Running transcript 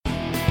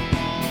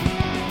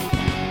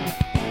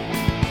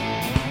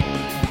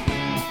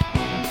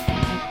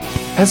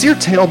Has your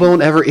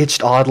tailbone ever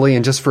itched oddly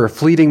and just for a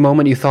fleeting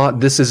moment you thought,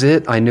 this is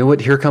it, I knew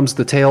it, here comes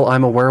the tail,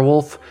 I'm a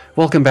werewolf?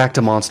 Welcome back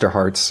to Monster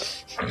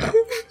Hearts.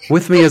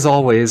 With me as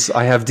always,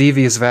 I have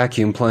Devious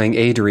Vacuum playing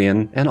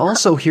Adrian, and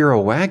also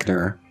Hero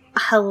Wagner.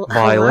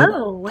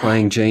 Violet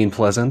playing Jane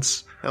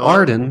Pleasance. Hello.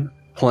 Arden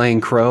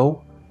playing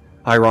Crow.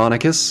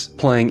 Ironicus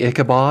playing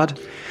Ichabod.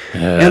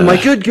 And my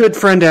good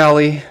friend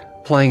Allie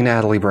playing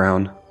Natalie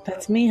Brown.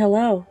 That's me,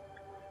 hello.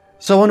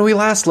 So when we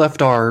last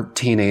left our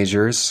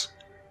teenagers,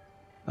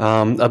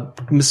 a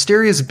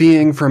mysterious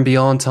being from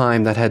beyond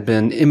time that had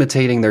been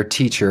imitating their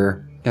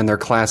teacher and their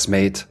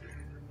classmate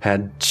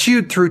had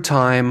chewed through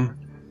time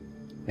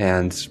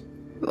and,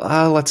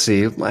 let's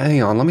see,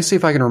 hang on, let me see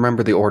if I can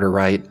remember the order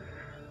right.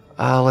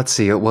 Let's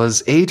see, it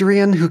was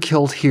Adrian who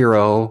killed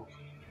Hero,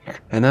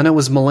 and then it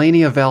was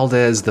Melania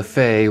Valdez, the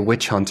Fae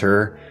witch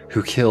hunter,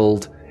 who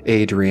killed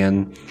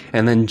Adrian,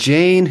 and then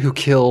Jane who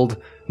killed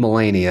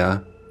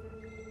Melania,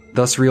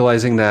 thus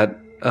realizing that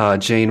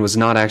Jane was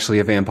not actually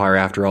a vampire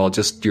after all,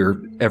 just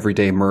your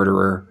everyday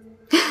murderer.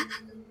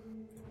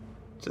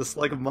 Just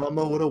like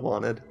Mama would have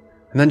wanted.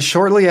 And then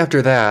shortly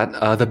after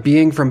that, the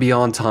being from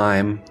beyond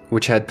time,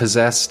 which had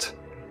possessed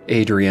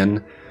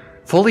Adrian,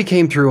 fully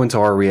came through into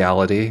our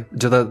reality,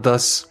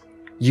 thus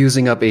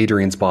using up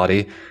Adrian's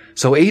body.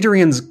 So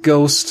Adrian's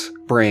ghost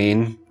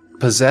brain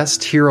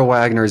possessed Hero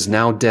Wagner's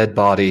now dead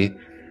body,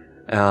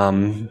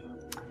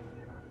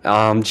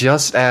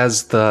 just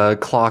as the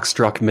clock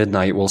struck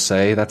midnight, we'll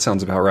say. That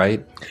sounds about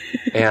right.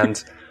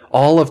 And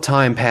all of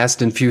time,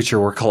 past and future,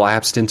 were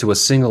collapsed into a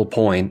single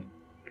point.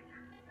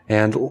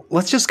 And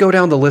let's just go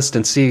down the list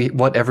and see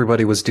what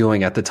everybody was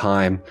doing at the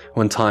time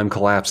when time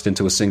collapsed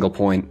into a single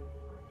point.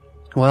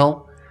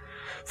 Well,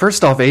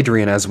 first off,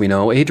 Adrian, as we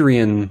know,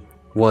 Adrian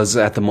was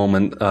at the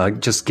moment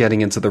just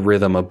getting into the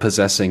rhythm of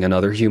possessing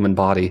another human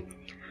body.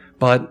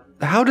 But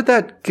how did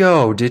that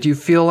go? Did you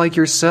feel like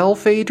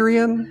yourself,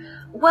 Adrian?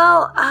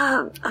 Well,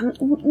 I'm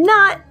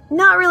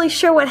not really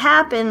sure what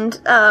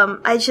happened.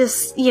 I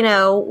just,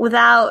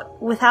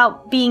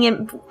 without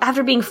being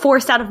after being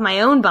forced out of my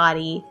own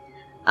body,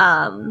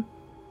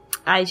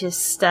 I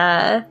just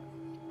had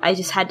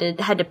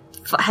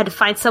to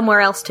find somewhere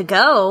else to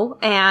go,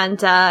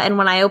 and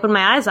when I opened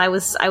my eyes, I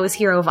was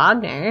Hero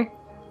Wagner.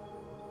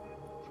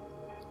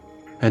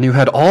 And you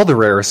had all the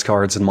rarest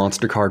cards in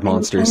Monster Card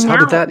Monsters. How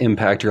did that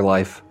impact your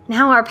life?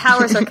 Now our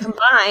powers are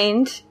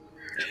combined.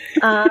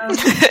 All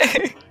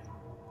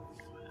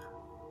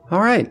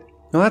right.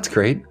 Well, that's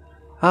great.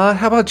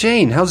 How about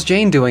Jane? How's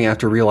Jane doing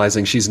after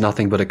realizing she's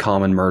nothing but a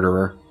common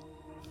murderer?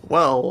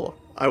 Well,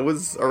 I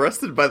was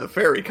arrested by the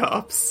fairy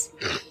cops.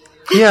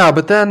 Yeah,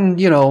 but then,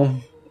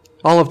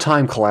 all of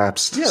time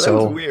collapsed. Yeah, that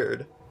was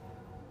weird.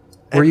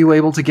 Were you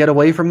able to get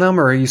away from them,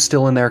 or are you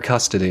still in their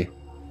custody?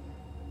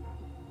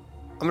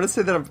 I'm gonna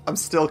say that I'm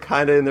still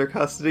kinda in their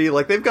custody.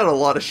 Like, they've got a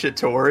lot of shit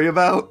to worry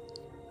about.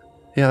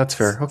 Yeah, that's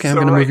fair. Okay, I'm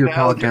gonna move your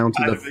pallet down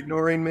to the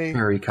ignoring me.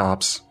 fairy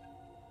cops.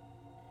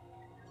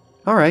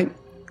 Alright.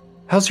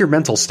 How's your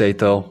mental state,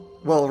 though?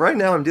 Well, right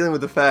now I'm dealing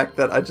with the fact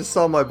that I just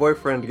saw my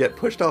boyfriend get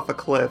pushed off a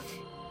cliff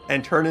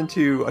and turn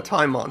into a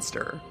time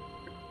monster.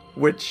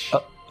 Which...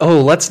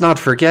 let's not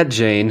forget,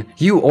 Jane.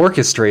 You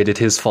orchestrated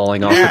his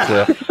falling off the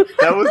cliff.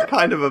 That was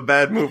kind of a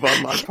bad move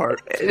on my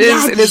part. It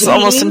is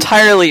almost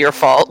entirely your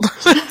fault.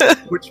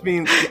 Which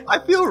means I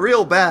feel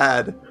real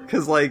bad,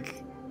 because, I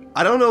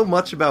don't know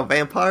much about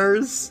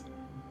vampires.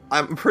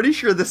 I'm pretty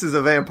sure this is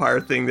a vampire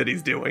thing that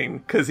he's doing,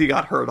 because he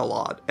got hurt a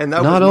lot. And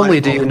that not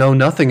only do you know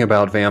nothing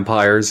about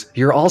vampires,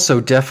 you're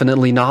also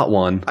definitely not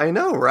one. I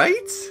know,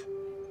 right?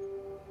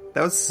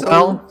 That was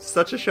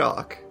such a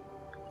shock.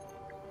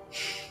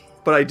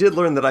 But I did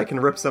learn that I can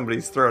rip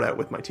somebody's throat out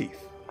with my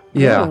teeth.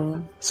 Yeah.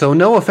 Oh. So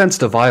no offense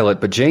to Violet,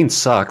 but Jane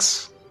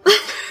sucks.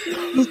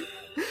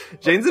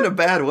 Jane's in a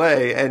bad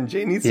way, and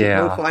Jane needs to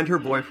go find her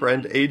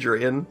boyfriend,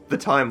 Adrian, the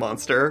time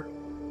monster,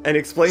 and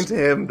explain to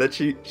him that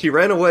she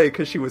ran away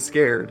because she was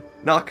scared.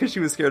 Not because she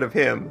was scared of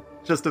him,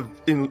 just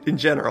in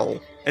general.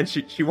 And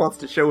she wants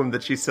to show him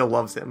that she still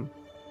loves him.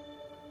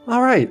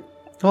 Alright.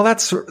 Well,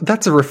 that's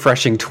a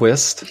refreshing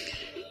twist.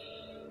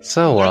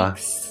 So,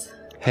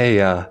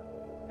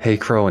 hey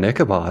Crow and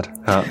Ichabod,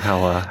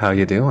 how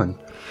you doing?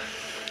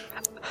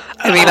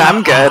 I mean,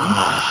 I'm good.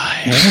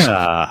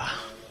 Yeah.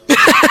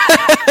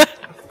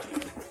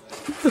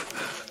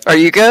 Are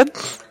you good?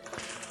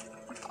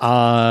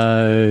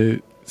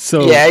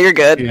 So yeah, you're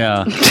good.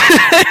 Yeah.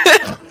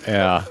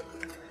 Yeah.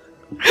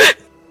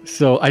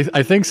 So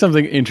I think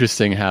something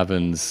interesting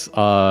happens.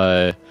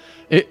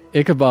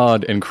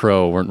 Ichabod and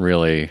Crow weren't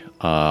really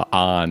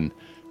on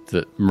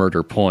the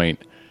murder point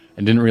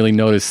and didn't really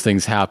notice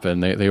things happen.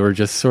 They were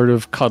just sort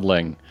of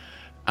cuddling.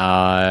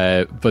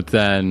 But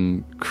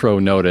then Crow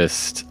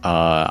noticed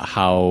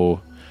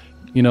how,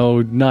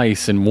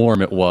 nice and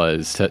warm it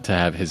was to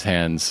have his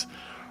hands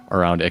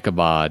around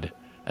Ichabod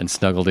and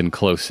snuggled in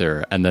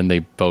closer. And then they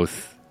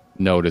both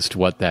noticed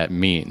what that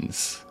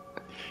means.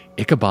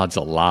 Ichabod's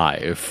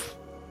alive.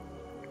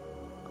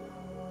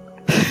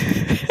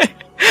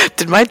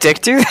 Did my dick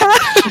do that?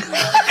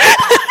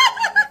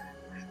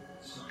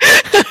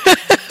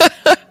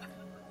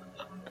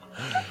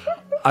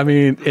 I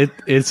mean,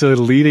 it's a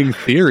leading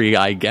theory,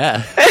 I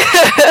guess.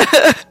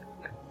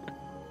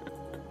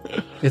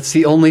 It's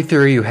the only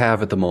theory you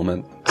have at the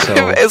moment.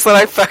 So Is that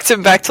I fucked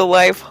him back to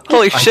life.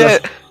 Holy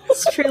shit.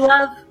 It's true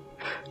love.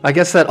 I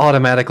guess that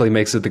automatically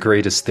makes it the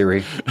greatest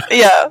theory.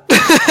 Yeah.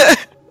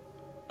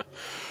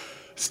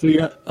 So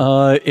yeah,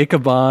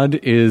 Ichabod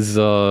is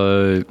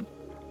now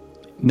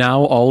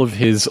all of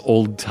his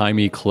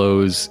old-timey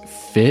clothes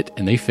fit,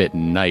 and they fit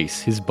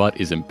nice. His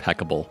butt is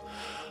impeccable.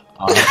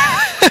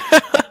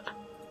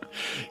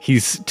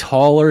 He's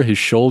taller, his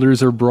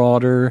shoulders are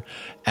broader,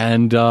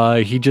 and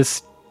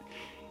he's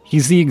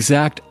the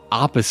exact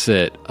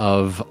opposite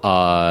of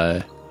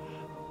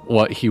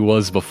what he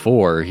was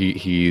before.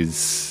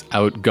 He's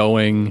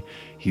outgoing,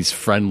 he's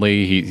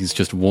friendly, he's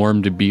just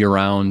warm to be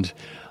around,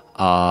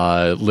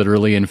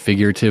 literally and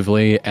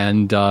figuratively,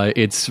 and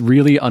it's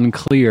really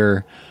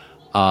unclear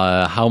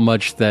how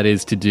much that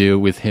is to do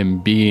with him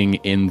being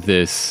in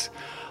this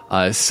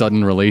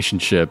sudden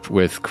relationship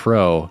with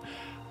Crow.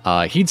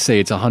 He'd say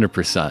it's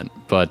 100%,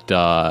 but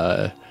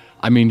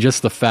I mean,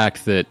 just the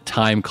fact that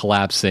time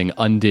collapsing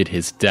undid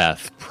his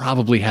death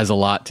probably has a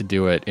lot to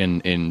do it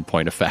in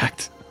point of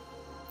fact.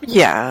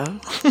 Yeah.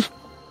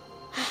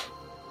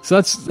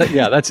 So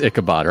that's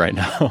Ichabod right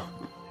now.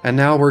 And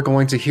now we're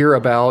going to hear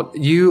about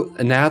you,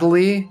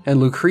 Natalie and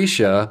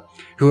Lucretia,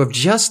 who have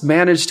just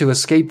managed to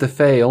escape the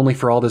Fae only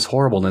for all this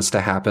horribleness to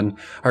happen,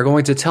 are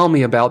going to tell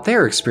me about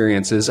their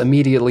experiences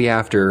immediately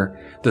after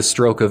the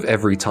stroke of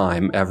every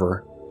time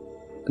ever.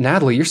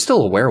 Natalie, you're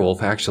still a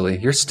werewolf, actually.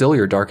 You're still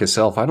your darkest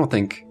self. I don't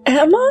think...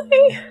 Am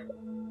I?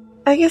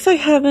 I guess I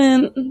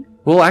haven't...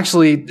 Well,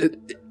 actually,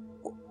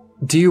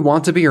 do you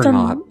want to be or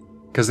not?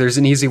 Because there's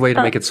an easy way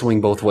to make it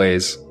swing both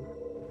ways.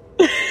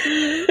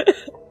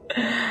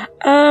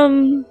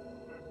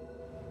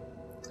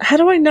 How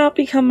do I not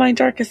become my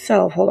darkest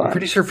self? Hold on. I'm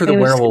pretty sure for the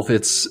werewolf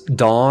it's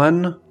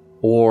dawn,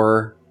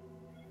 or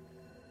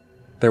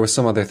there was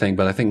some other thing,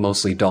 but I think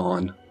mostly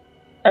dawn.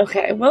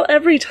 Okay, well,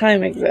 every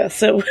time exists,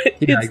 so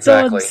it's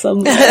exactly. dawn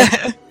somewhere.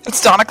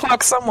 It's dawn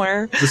o'clock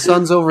somewhere. The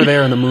sun's over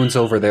there and the moon's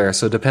over there,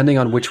 so depending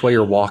on which way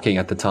you're walking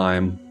at the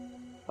time.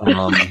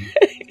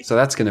 So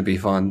that's going to be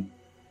fun.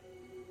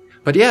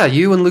 But yeah,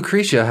 you and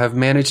Lucretia have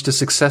managed to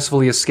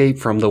successfully escape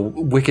from the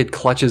wicked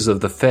clutches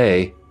of the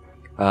Fae.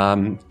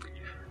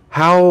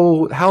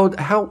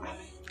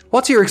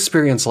 What's your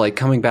experience like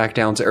coming back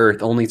down to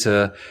Earth only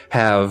to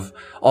have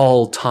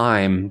all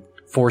time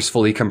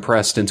forcefully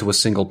compressed into a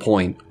single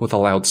point with a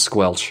loud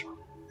squelch?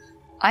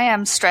 I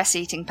am stress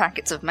eating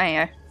packets of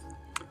mayo.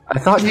 I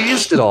thought you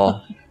used it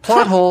all.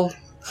 Plot hole.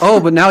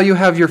 Oh, but now you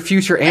have your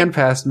future and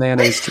past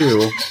mayonnaise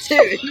too.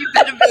 Dude, you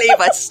better believe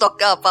I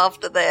stock up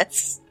after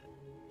this.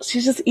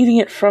 She's just eating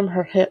it from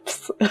her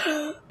hips.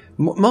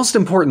 Most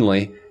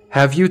importantly,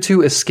 have you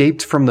two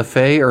escaped from the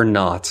Fae or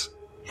not?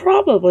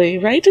 Probably,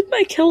 right? Didn't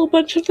I kill a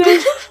bunch of them?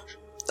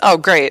 Oh,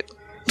 great.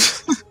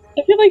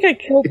 I feel like I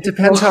killed It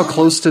depends how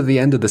close to the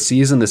end of the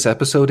season this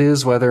episode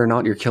is, whether or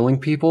not you're killing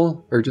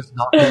people, or just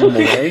knocking them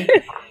away.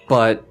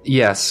 But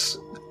yes,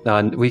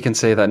 we can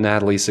say that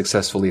Natalie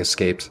successfully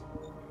escaped.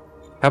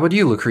 How about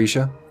you,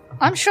 Lucretia?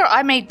 I'm sure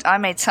I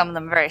made some of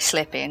them very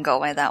slippy and got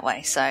away that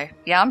way, so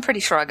yeah, I'm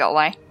pretty sure I got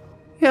away.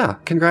 Yeah,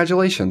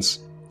 congratulations.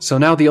 So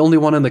now the only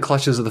one in the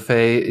clutches of the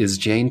Fae is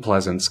Jane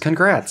Pleasance.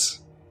 Congrats.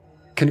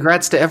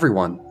 Congrats to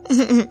everyone.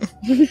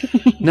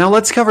 Now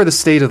let's cover the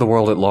state of the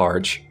world at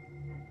large.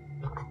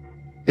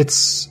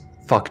 It's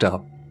fucked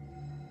up.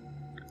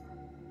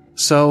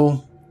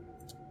 So,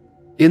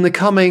 in the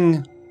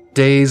coming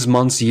days,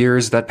 months,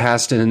 years that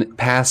pass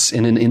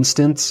in an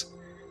instant,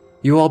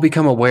 you all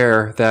become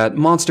aware that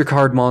Monster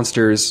Card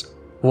Monsters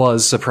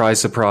was,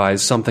 surprise,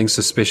 surprise, something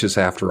suspicious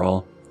after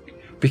all.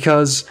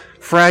 Because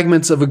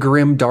fragments of a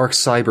grim, dark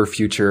cyber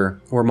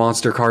future where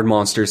Monster Card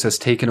Monsters has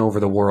taken over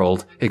the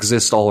world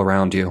exist all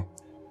around you.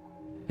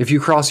 If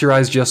you cross your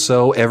eyes just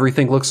so,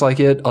 everything looks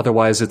like it,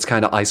 otherwise it's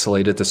kind of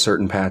isolated to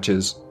certain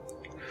patches.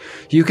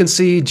 You can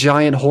see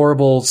giant,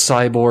 horrible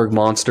cyborg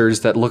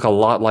monsters that look a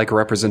lot like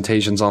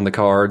representations on the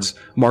cards,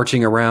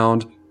 marching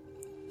around.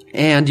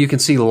 And you can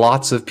see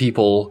lots of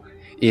people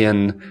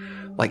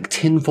in, like,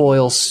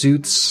 tinfoil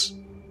suits,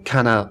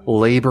 kind of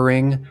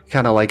laboring,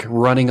 kind of like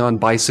running on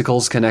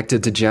bicycles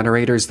connected to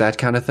generators, that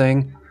kind of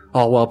thing,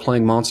 all while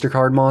playing Monster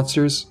Card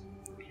Monsters.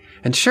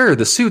 And sure,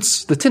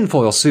 the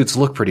tinfoil suits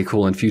look pretty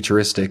cool and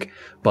futuristic,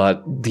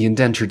 but the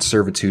indentured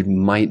servitude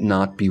might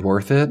not be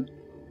worth it.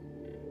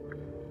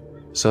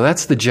 So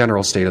that's the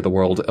general state of the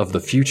world of the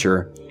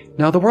future.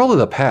 Now, the world of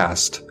the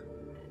past.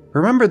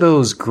 Remember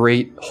those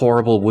great,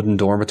 horrible wooden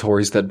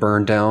dormitories that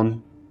burned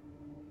down?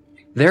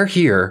 They're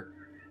here,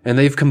 and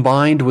they've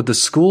combined with the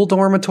school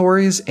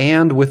dormitories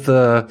and with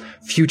the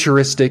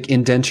futuristic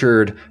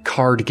indentured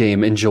card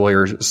game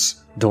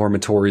enjoyers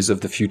dormitories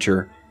of the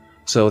future.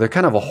 So they're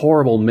kind of a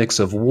horrible mix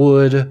of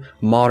wood,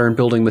 modern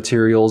building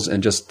materials,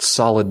 and just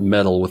solid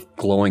metal with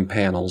glowing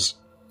panels.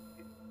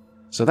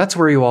 So that's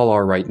where you all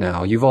are right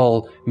now. You've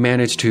all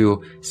managed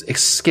to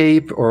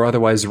escape or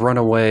otherwise run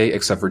away,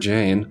 except for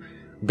Jane,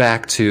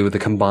 back to the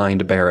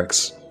combined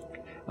barracks.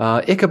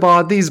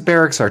 Ichabod, these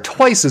barracks are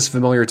twice as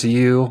familiar to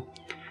you,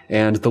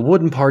 and the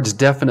wooden parts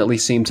definitely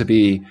seem to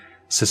be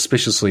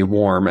suspiciously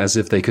warm, as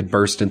if they could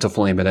burst into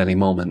flame at any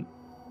moment.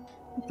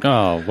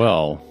 Oh,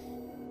 well,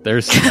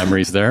 there's some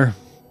memories there.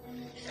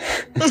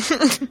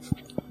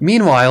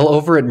 Meanwhile,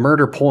 over at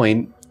Murder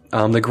Point,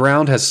 the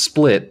ground has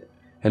split,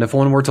 and if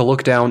one were to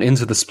look down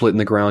into the split in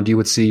the ground, you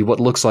would see what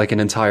looks like an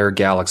entire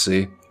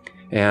galaxy,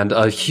 and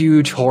a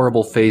huge,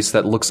 horrible face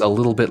that looks a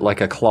little bit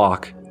like a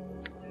clock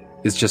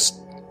is just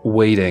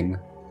waiting,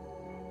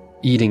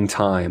 eating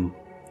time.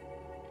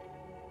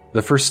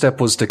 The first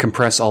step was to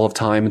compress all of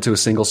time into a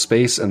single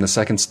space, and the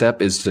second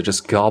step is to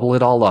just gobble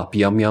it all up.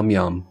 Yum, yum,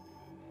 yum.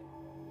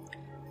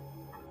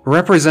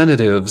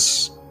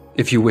 Representatives,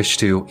 if you wish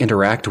to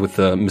interact with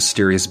the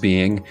mysterious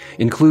being,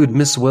 include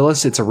Miss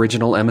Willis, its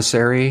original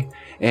emissary,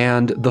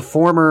 and the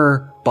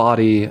former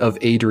body of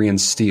Adrian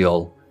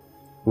Steele,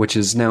 which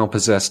is now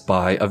possessed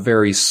by a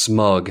very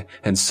smug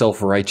and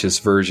self-righteous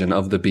version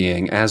of the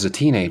being as a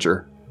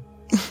teenager.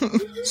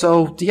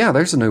 So, yeah,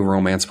 there's a new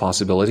romance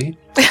possibility.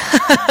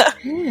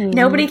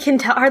 Nobody can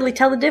hardly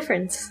tell the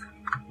difference.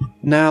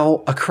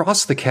 Now,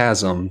 across the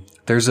chasm,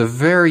 there's a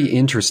very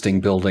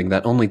interesting building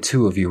that only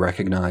two of you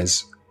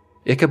recognize.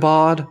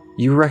 Ichabod,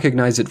 you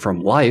recognize it from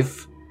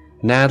life.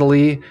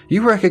 Natalie,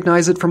 you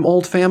recognize it from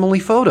old family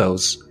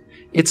photos.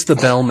 It's the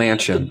Bell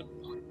Mansion.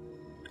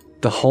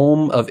 The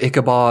home of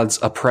Ichabod's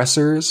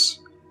oppressors,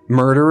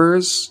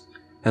 murderers,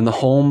 and the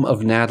home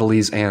of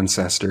Natalie's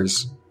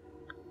ancestors.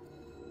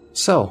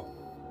 So,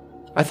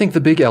 I think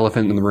the big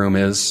elephant in the room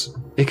is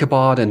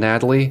Ichabod and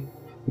Natalie.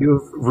 You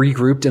have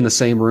regrouped in the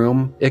same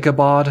room.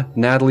 Ichabod,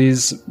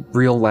 Natalie's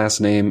real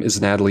last name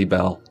is Natalie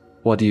Bell.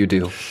 What do you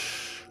do?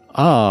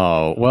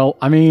 Oh, well,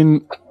 I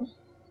mean,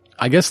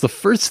 I guess the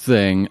first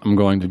thing I'm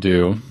going to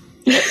do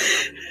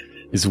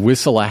is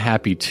whistle a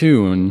happy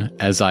tune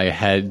as I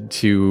head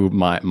to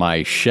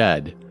my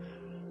shed.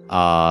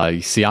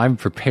 You see, I'm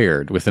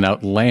prepared with an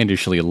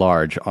outlandishly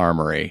large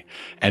armory,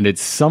 and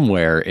it's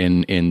somewhere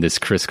in this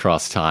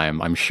crisscross time.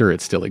 I'm sure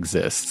it still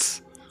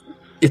exists.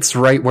 It's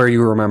right where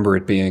you remember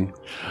it being.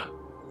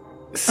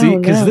 See,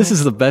 because this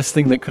is the best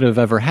thing that could have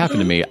ever happened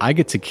to me. I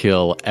get to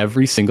kill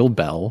every single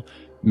Bell,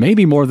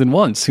 maybe more than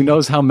once. Who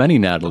knows how many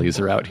Natalies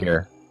are out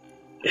here?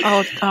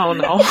 Oh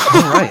no. All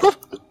right.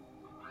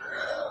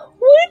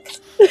 What?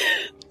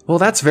 Well,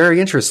 that's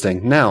very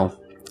interesting. Now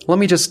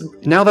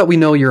that we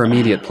know your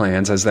immediate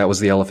plans, as that was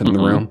the elephant in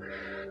the room,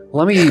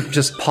 let me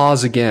just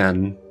pause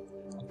again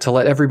to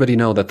let everybody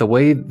know that the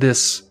way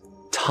this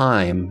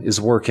time is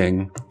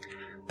working,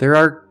 there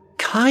are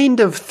kind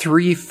of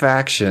three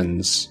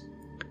factions,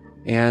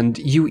 and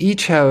you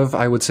each have,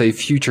 I would say,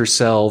 future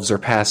selves or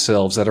past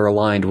selves that are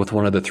aligned with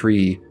one of the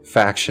three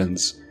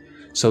factions.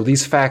 So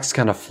these facts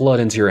kind of flood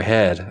into your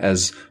head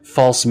as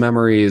false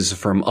memories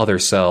from other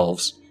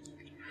selves.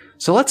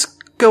 So let's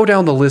go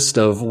down the list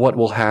of what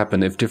will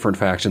happen if different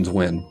factions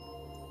win.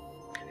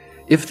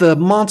 If the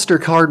monster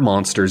card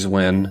monsters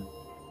win,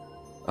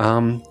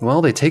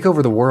 well, they take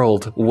over the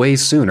world way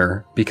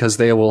sooner because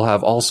they will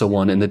have also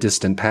won in the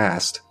distant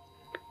past.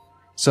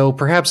 So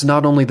perhaps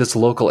not only this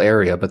local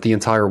area, but the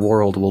entire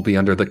world will be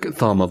under the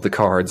thumb of the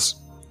cards.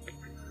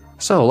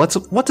 So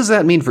what does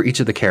that mean for each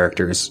of the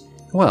characters?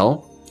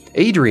 Well,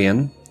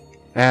 Adrian,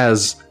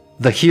 as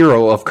the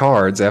hero of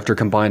cards after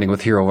combining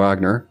with Hero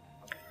Wagner,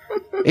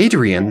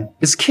 Adrian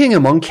is king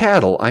among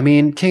cattle. I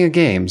mean, king of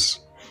games.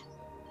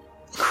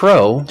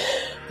 Crow,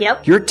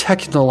 Yep. your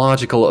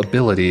technological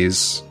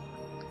abilities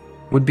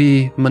would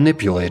be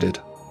manipulated,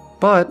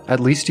 but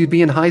at least you'd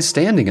be in high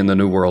standing in the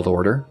New World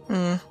Order.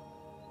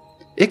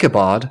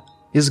 Ichabod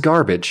is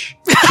garbage.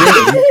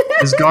 Jane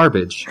is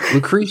garbage.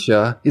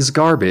 Lucretia is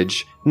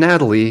garbage.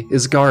 Natalie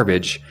is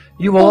garbage.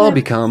 You will all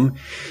become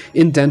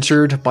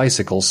indentured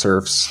bicycle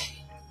serfs.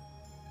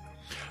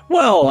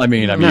 Well, I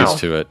mean, I'm used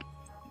to it.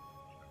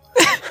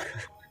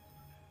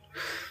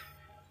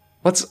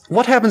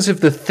 What happens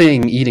if the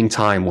thing eating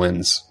time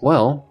wins?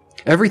 Well,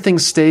 everything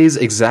stays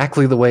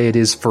exactly the way it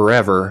is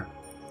forever,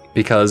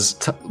 because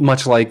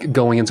much like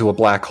going into a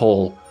black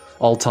hole,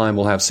 all time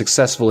will have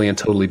successfully and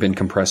totally been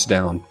compressed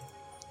down.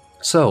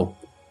 So,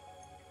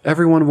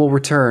 everyone will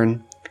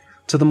return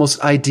to the most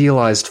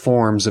idealized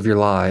forms of your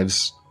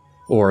lives.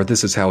 Or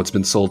this is how it's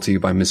been sold to you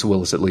by Miss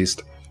Willis, at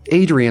least.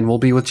 Adrian will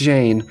be with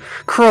Jane.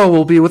 Crow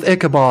will be with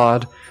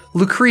Ichabod.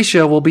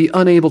 Lucretia will be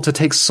unable to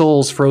take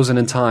souls frozen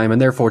in time and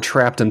therefore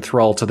trapped in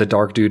thrall to the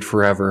Dark Dude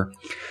forever.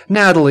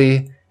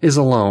 Natalie is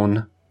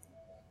alone.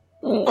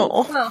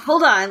 Well,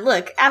 hold on.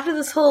 Look, after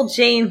this whole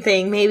Jane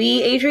thing,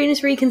 maybe Adrian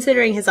is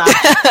reconsidering his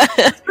options.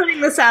 Just putting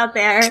this out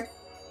there.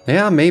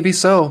 Yeah, maybe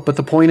so, but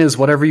the point is,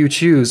 whatever you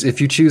choose,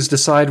 if you choose to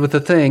side with the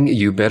thing,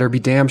 you better be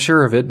damn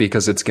sure of it,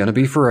 because it's gonna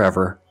be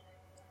forever.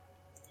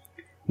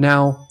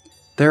 Now,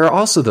 there are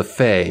also the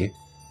Fae,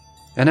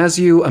 and as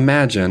you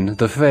imagine,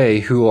 the Fae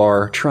who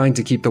are trying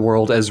to keep the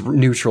world as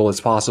neutral as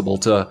possible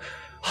to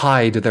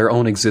hide their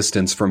own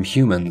existence from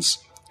humans,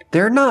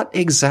 they're not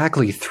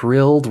exactly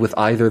thrilled with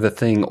either the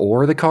thing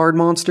or the card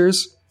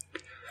monsters.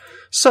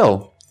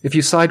 So, if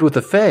you side with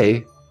the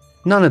Fae,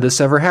 none of this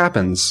ever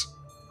happens.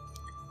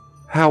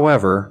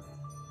 However,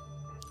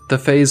 the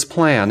Fae's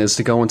plan is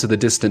to go into the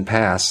distant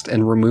past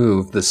and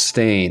remove the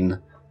stain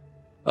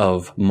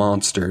of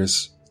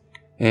monsters.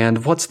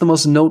 And what's the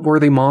most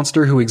noteworthy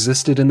monster who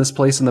existed in this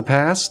place in the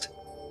past?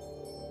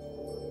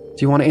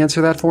 Do you want to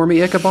answer that for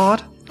me,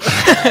 Ichabod?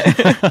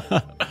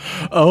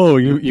 Oh,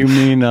 you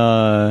mean,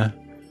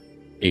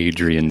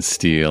 Adrian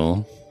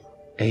Steele.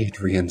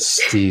 Adrian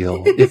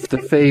Steele. If the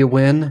Fae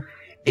win,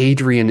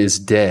 Adrian is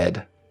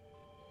dead.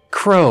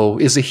 Crow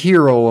is a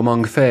hero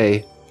among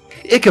Fae.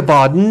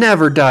 Ichabod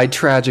never died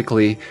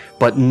tragically,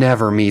 but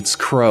never meets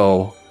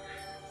Crow.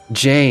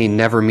 Jane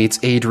never meets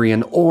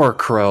Adrian or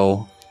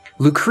Crow.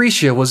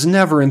 Lucretia was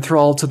never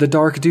enthralled to the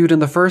dark dude in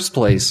the first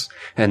place,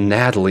 and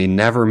Natalie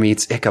never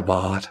meets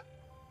Ichabod.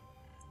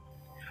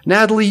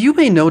 Natalie, you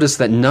may notice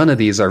that none of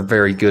these are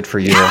very good for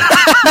you. What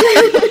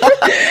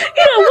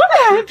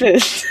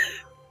happened?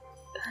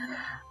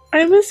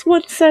 I miss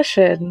one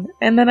session,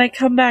 and then I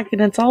come back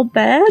and it's all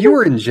bad? You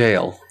were in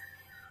jail.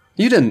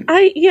 You didn't...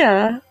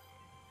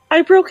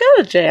 I broke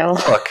out of jail.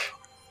 Look.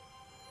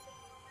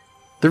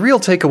 The real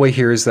takeaway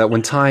here is that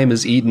when time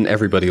is eaten,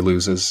 everybody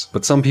loses,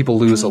 but some people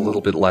lose a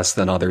little bit less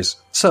than others.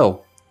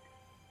 So,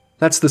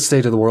 that's the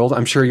state of the world.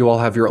 I'm sure you all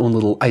have your own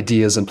little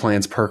ideas and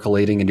plans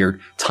percolating in your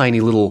tiny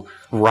little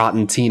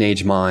rotten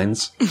teenage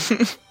minds.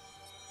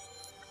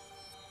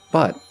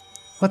 But,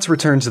 let's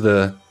return to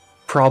the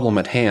problem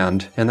at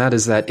hand, and that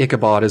is that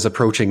Ichabod is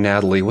approaching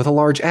Natalie with a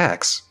large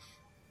axe.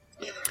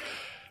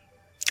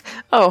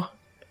 Oh.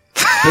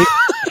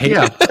 Hey,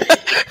 yeah.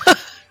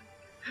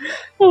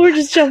 Well, we're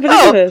just jumping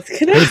into this.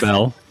 Hey,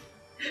 Belle.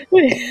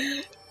 Wait.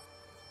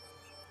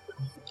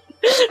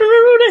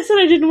 Remember when I said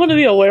I didn't want to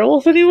be a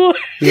werewolf anymore?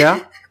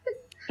 Yeah?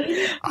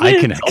 I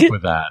can help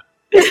with that.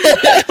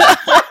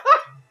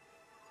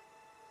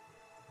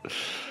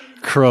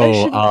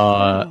 Crow,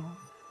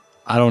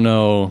 I don't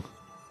know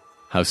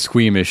how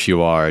squeamish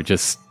you are.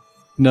 Just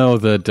know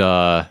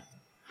that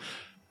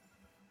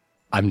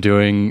I'm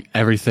doing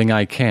everything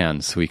I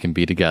can so we can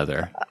be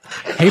together.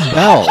 Hey,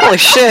 Belle. Holy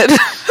shit.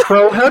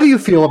 Crow, how do you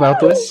feel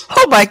about this?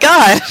 Oh my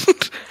god.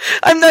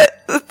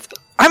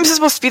 I'm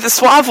supposed to be the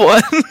suave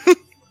one.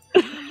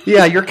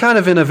 Yeah, you're kind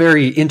of in a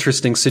very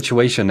interesting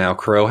situation now,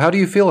 Crow. How do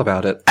you feel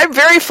about it? I'm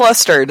very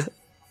flustered.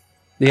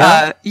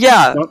 Yeah?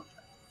 Yeah.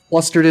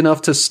 Flustered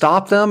enough to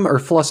stop them, or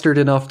flustered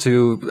enough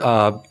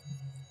to,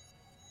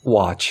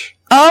 watch?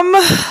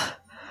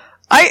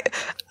 I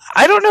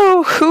don't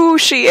know who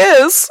she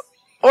is,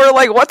 or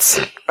like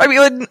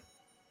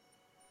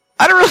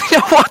I don't really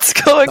know what's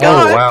going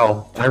on. Oh,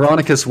 wow.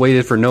 Ironicus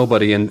waited for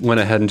nobody and went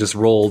ahead and just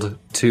rolled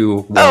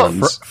 2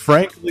 ones.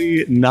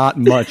 Frankly, not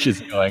much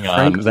is going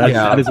on.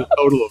 That is a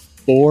total of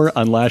 4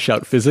 on Lash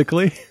Out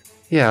physically.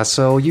 Yeah,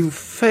 so you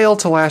fail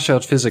to lash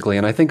out physically,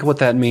 and I think what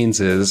that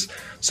means is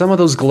some of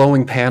those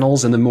glowing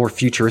panels in the more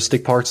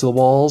futuristic parts of the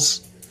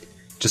walls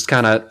just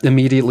kind of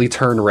immediately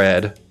turn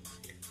red.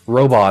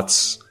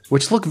 Robots,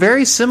 which look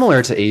very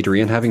similar to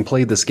Adrian, having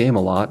played this game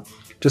a lot,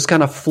 just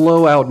kind of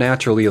flow out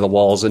naturally of the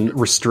walls and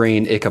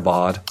restrain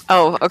Ichabod.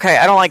 Oh, okay.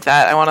 I don't like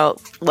that. I want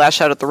to lash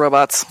out at the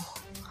robots.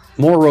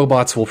 More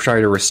robots will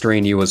try to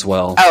restrain you as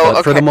well. Oh, but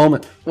okay. For the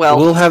moment, well,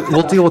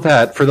 we'll deal with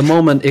that. For the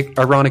moment,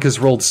 Ironicus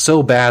rolled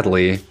so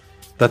badly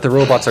that the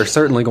robots are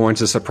certainly going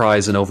to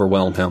surprise and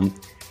overwhelm him.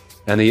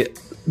 And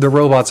the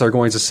robots are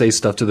going to say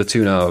stuff to the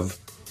tune of,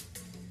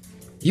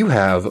 "You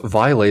have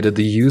violated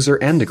the user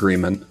end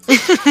agreement."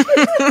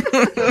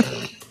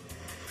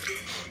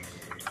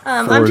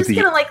 I'm just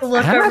gonna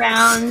look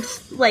around,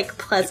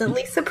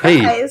 pleasantly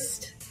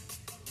surprised. Hey,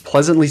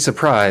 pleasantly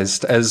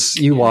surprised as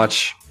you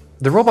watch.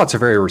 The robots are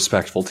very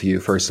respectful to you,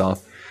 first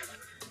off.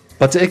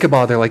 But to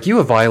Ichabod, they're like, "You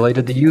have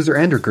violated the user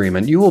end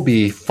agreement. You will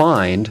be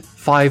fined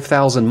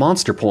 5,000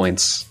 monster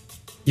points.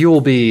 You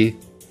will be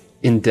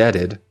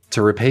indebted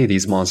to repay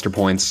these monster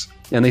points."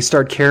 And they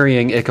start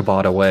carrying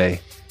Ichabod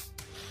away.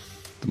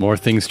 The more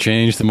things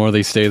change, the more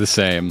they stay the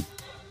same.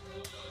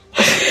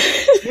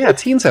 Yeah,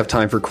 teens have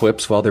time for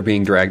quips while they're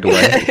being dragged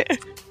away.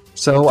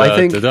 So I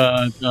think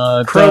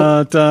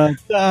Crow...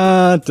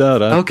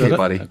 Okay,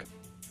 buddy. Okay.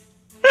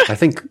 I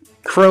think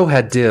Crow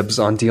had dibs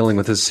on dealing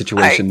with his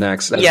situation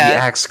next, as the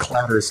axe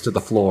clatters to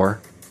the floor.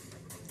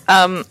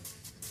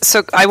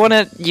 So I want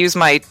to use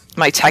my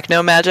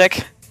techno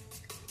magic.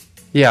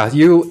 Yeah,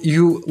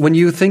 you when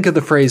you think of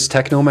the phrase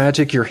techno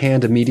magic, your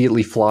hand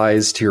immediately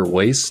flies to your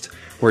waist,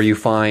 where you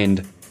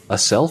find a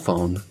cell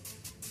phone.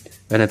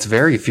 And it's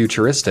very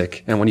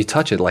futuristic, and when you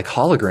touch it,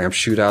 holograms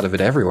shoot out of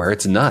it everywhere.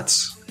 It's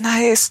nuts.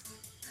 Nice.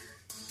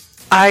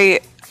 I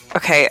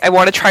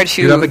want to try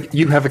to...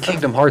 You have a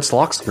Kingdom Hearts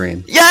lock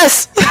screen.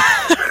 Yes!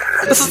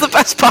 This is the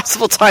best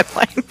possible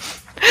timeline.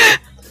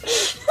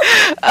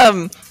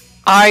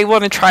 I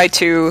want to try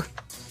to...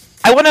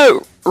 I want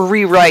to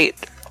rewrite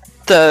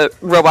the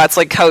robots'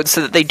 code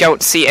so that they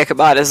don't see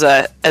Ichabod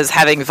as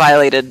having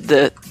violated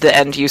the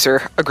end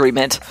user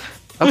agreement.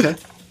 Okay.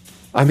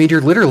 I mean,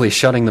 you're literally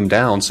shutting them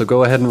down, so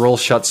go ahead and roll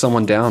shut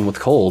someone down with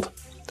cold.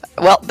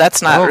 Well,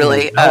 that's not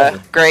really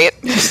great.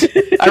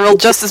 I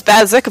rolled just as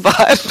bad as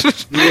Ichabod.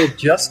 You rolled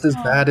just as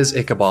bad as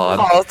Ichabod.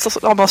 Oh, it's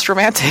almost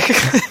romantic.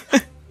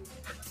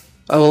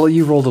 Oh, well,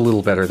 you rolled a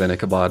little better than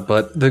Ichabod,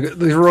 but the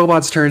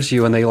robots turn to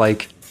you and they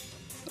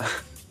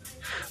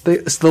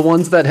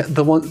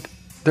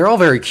they're all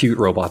very cute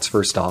robots,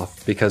 first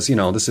off, because,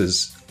 this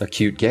is a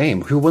cute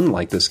game. Who wouldn't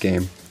like this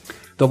game?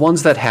 The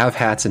ones that have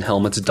hats and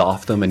helmets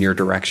doff them in your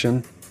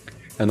direction,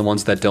 and the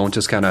ones that don't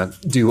just kind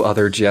of do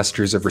other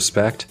gestures of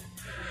respect.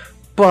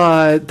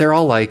 But they're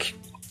all like,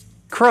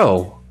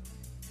 Crow,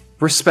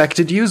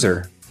 respected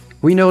user.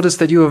 We noticed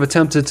that you have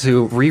attempted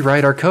to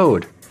rewrite our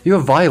code. You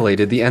have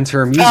violated the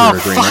end-term user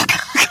agreement.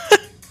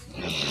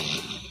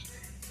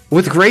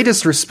 With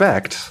greatest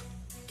respect,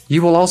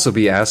 you will also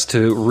be asked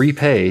to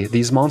repay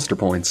these monster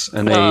points.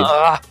 And they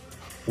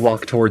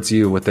walk towards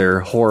you with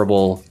their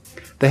horrible...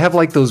 They have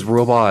like those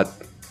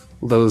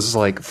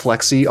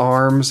flexi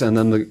arms, and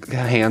then the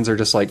hands are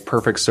just like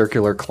perfect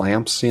circular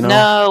clamps,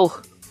 No.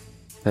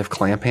 They have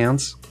clamp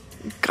hands.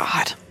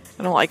 God,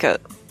 I don't like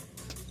it.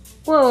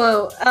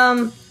 Whoa.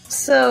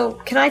 So,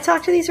 can I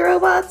talk to these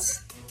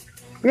robots?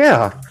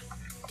 Yeah.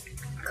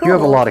 Cool. You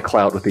have a lot of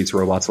clout with these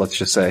robots, let's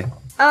just say.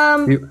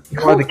 You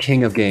are the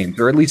king of games,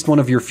 or at least one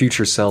of your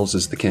future selves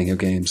is the king of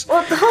games.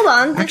 Well, hold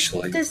on.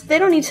 Actually, they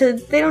don't need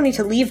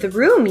to leave the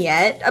room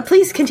yet.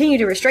 Please continue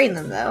to restrain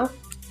them, though.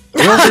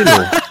 Will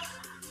do.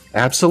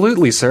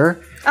 Absolutely,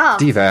 sir. Oh.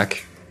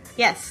 Divac.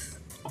 Yes.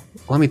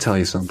 Let me tell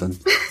you something.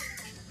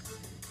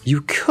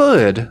 You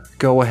could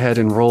go ahead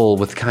and roll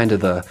with kind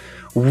of the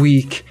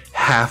weak,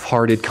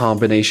 half-hearted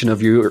combination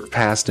of your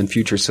past and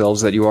future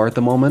selves that you are at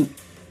the moment.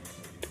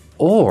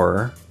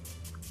 Or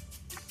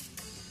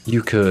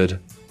you could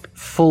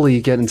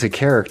fully get into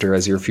character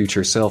as your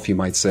future self, you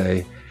might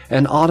say,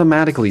 and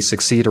automatically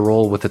succeed a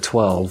roll with a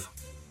 12.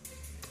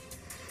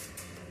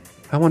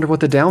 I wonder what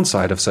the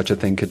downside of such a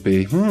thing could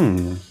be.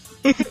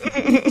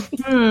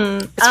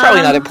 It's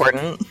probably not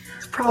important.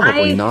 It's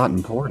probably not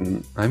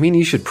important. I mean,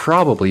 you should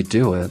probably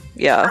do it.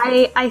 Yeah.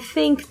 I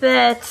think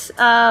that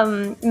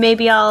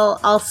maybe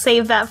I'll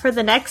save that for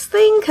the next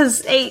thing,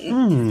 because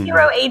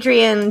Hero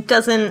Adrian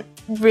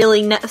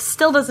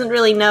still doesn't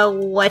really know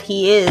what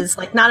he is.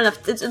 Like, not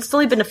enough. It's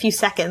only been a few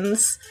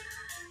seconds.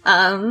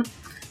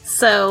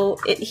 So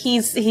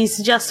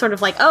he's just sort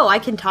of like, oh, I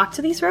can talk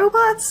to these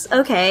robots?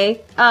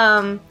 Okay.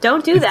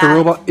 Don't do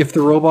that. If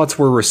the robots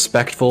were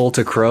respectful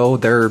to Crow,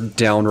 they're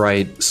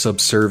downright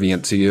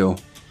subservient to you.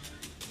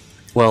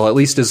 Well, at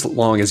least as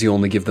long as you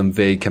only give them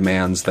vague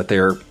commands that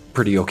they're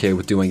pretty okay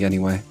with doing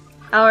anyway.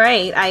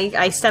 Alright,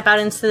 I step out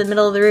into the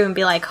middle of the room and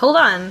be like, hold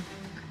on.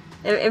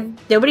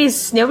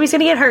 Nobody's gonna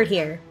get hurt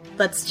here.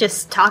 Let's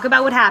just talk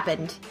about what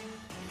happened.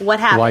 What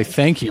happened? Why,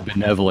 thank you,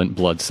 benevolent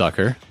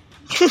bloodsucker.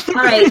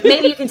 Alright,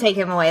 maybe you can take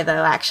him away,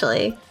 though,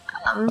 actually.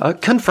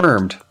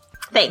 Confirmed.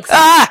 Thanks.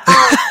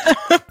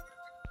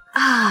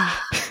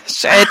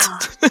 Shit.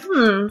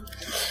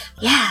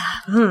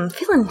 Yeah.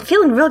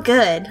 Feeling real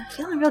good.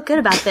 Feeling real good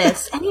about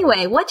this.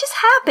 Anyway, what just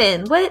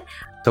happened? What?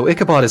 So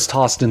Ichabod is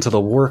tossed into the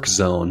work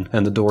zone,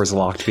 and the door's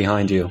locked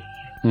behind you.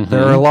 Mm-hmm.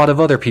 There are a lot of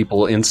other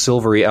people in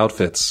silvery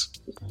outfits.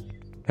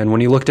 And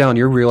when you look down,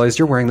 you realize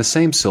you're wearing the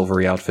same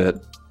silvery outfit.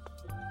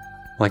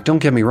 Like, don't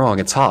get me wrong,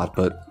 it's hot,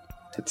 but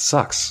it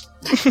sucks.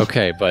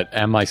 Okay, but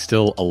am I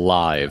still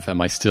alive? Am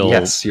I still...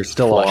 Yes, you're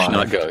still flesh, alive.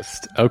 not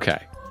ghost. Okay.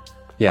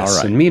 Yes, all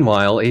right. And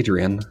meanwhile,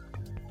 Adrian...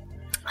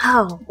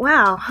 Oh,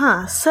 wow,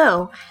 huh.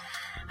 So,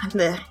 I'm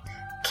the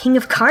king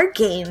of card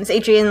games.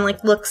 Adrian,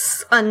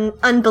 looks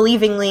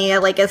unbelievingly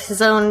at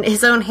his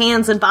own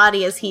hands and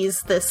body as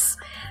he's this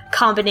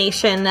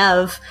combination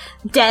of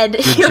dead...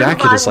 Your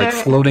jacket is,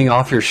 floating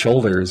off your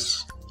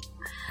shoulders.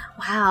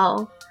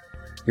 Wow.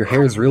 Your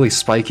hair is really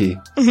spiky.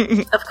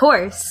 Of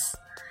course.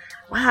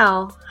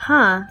 Wow.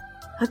 Huh.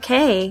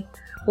 Okay.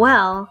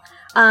 Well,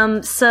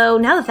 so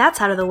now that that's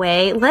out of the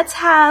way, let's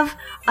have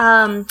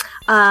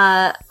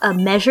a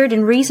measured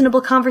and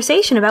reasonable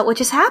conversation about what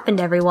just happened,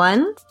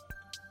 everyone.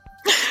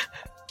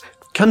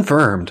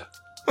 Confirmed.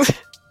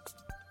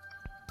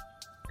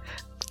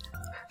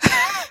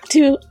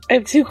 I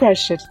have two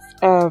questions.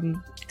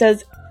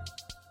 Does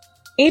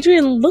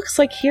Adrian looks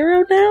like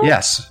Hero now?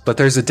 Yes, but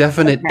there's a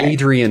definite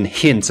Adrian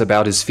hint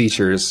about his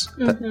features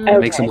that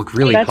makes him look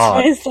really That's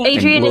hot.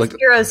 Adrian is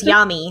Hero's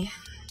Yami.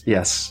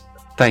 Yes.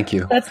 Thank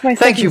you. That's my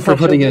Thank you for second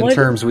putting it in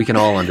question. terms we can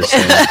all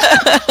understand.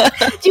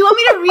 Do you want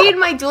me to read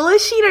my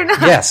duelist sheet or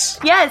not? Yes.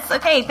 Yes,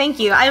 okay, thank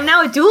you. I am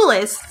now a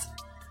duelist.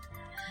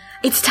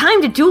 It's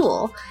time to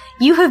duel.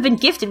 You have been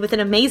gifted with an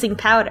amazing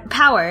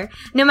power.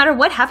 No matter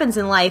what happens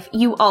in life,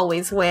 you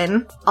always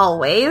win.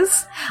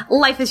 Always.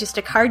 Life is just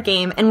a card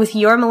game, and with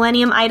your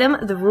Millennium item,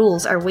 the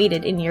rules are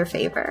weighted in your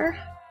favor.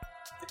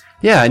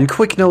 Yeah, and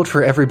quick note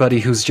for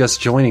everybody who's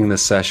just joining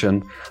this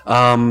session.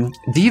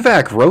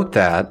 Divac wrote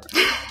that.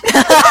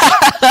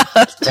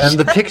 And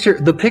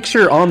the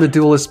picture on the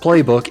Duelist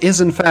Playbook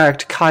is in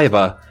fact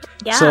Kaiba.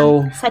 Yeah,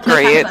 so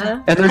great.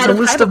 And there's a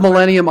list of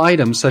Millennium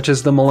items such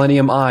as the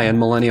Millennium Eye and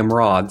Millennium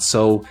Rod.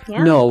 So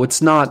no,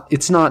 it's not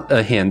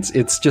a hint.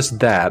 It's just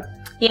that.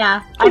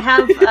 Yeah, I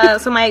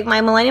have, so my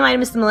Millennium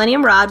item is the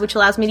Millennium Rod, which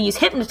allows me to use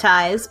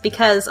Hypnotize,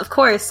 because, of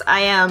course,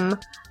 I am,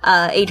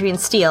 Adrian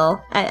Steele,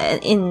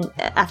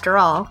 after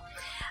all.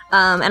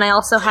 And I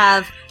also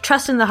have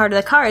Trust in the Heart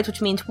of the Cards,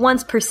 which means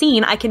once per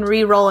scene, I can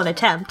re-roll an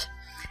attempt.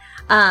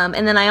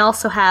 And then I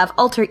also have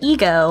Alter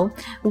Ego,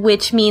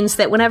 which means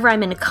that whenever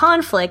I'm in a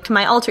conflict,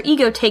 my Alter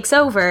Ego takes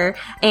over,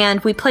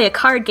 and we play a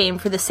card game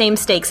for the same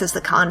stakes as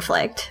the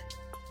conflict.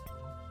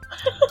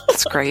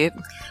 That's great.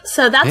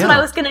 So that's what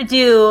I was gonna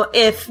do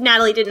if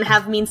Natalie didn't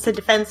have means to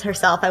defend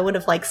herself. I would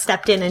have,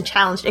 stepped in and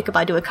challenged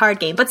Ichabod to a card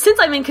game. But since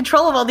I'm in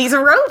control of all these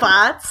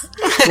robots...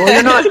 Well,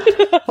 you're not...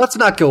 Let's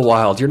not go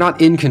wild. You're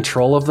not in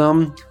control of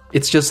them.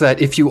 It's just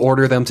that if you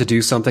order them to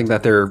do something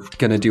that they're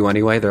gonna do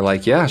anyway, they're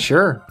like, yeah,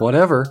 sure,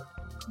 whatever.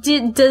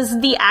 Does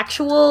the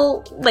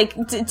actual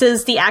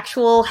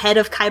head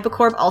of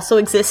Kybercorp also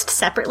exist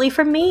separately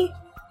from me?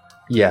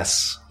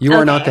 Yes. You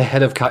are not the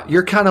head of...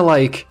 You're kind of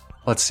like...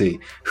 Let's see.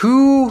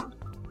 Who...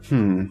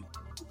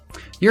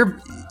 You're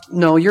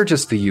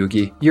just the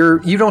Yugi.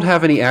 You don't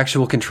have any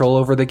actual control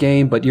over the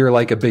game, but you're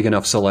like a big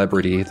enough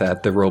celebrity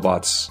that the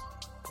robots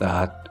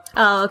that...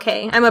 Oh,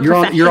 okay. I'm a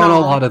professional. You're on a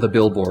lot of the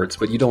billboards,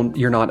 but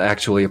you're not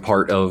actually a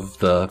part of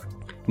the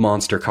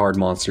card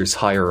monsters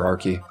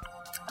hierarchy.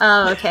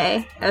 Oh,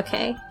 okay.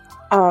 Okay.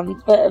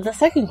 The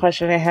second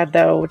question I had,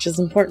 though, which is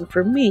important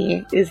for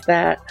me, is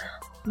that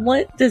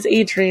what does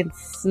Adrian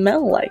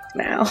smell like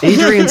now?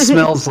 Adrian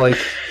smells like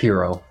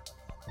Hero.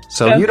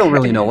 So you don't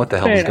really know what the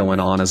hell is going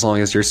on as long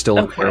as you're still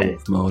in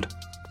werewolf mode.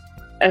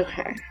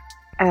 Okay.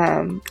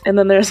 And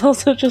then there's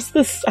also just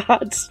this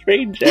odd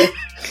stranger.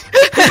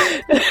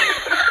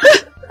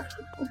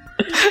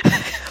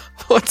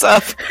 What's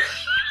up?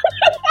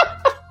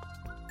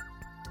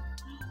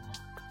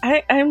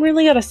 I'm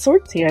really out of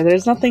sorts here.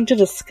 There's nothing to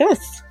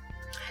discuss.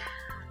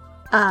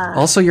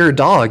 Also, you're a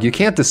dog. You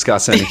can't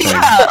discuss anything.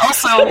 Yeah,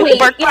 also, wait,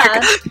 bark.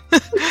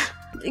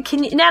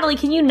 Natalie,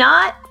 can you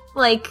not,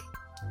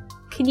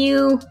 can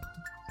you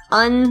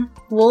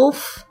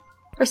unwolf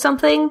or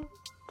something?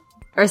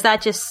 Or is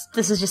that this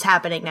is just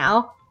happening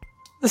now?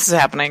 This is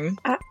happening.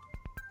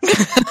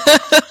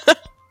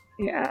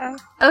 Yeah.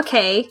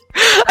 Okay.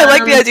 I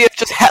like the idea of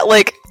just,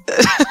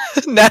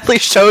 Natalie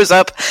shows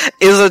up,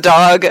 is a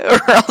dog, or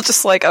I'll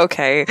just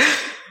okay,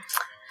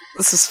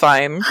 this is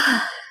fine.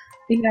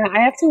 Yeah, I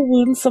have to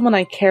wound someone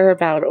I care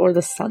about, or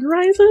the sun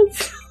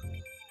rises.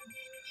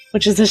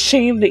 Which is a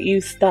shame that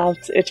you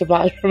stopped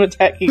Ichabod from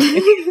attacking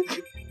me.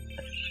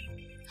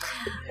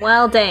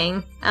 Well,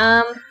 dang.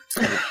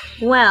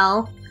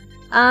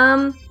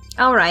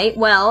 Alright,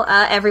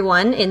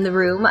 everyone in the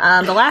room,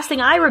 the last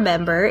thing I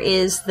remember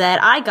is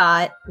that I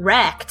got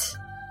wrecked.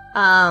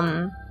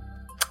 Some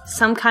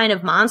kind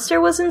of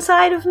monster was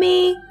inside of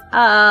me,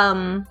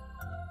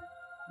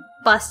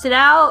 busted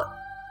out,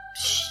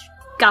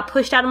 got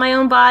pushed out of my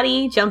own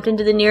body, jumped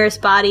into the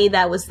nearest body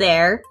that was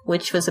there,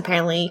 which was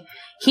apparently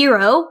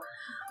Hero,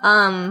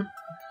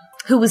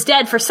 who was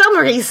dead for some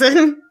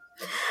reason.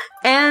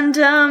 And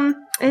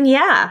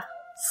yeah.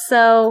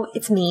 So,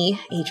 it's me,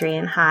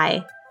 Adrian.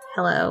 Hi.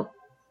 Hello.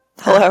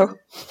 Hello.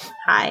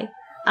 Hi.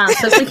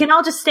 So if we can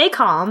all just stay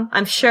calm,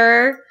 I'm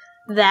sure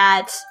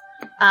that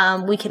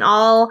we can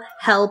all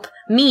help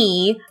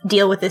me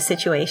deal with this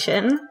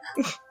situation.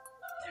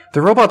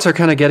 The robots are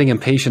kind of getting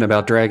impatient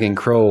about dragging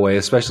Crow away,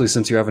 especially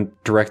since you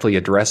haven't directly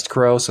addressed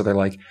Crow, so they're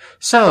like,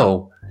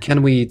 so,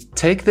 can we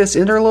take this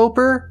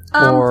interloper?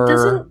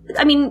 Or...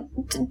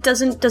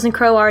 Doesn't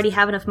Crow already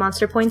have enough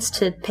monster points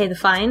to pay the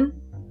fine?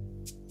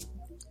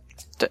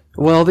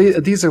 Well,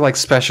 these are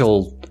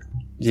special...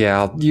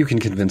 Yeah, you can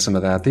convince him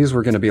of that. These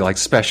were going to be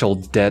special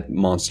debt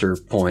monster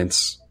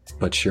points,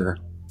 but sure.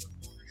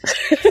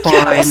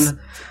 Fine.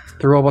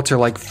 The robots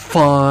are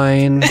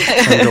fine,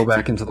 and go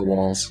back into the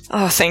walls.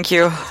 Oh, thank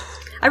you.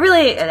 I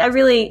really, I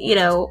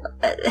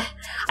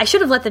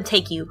should have let them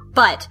take you,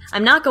 but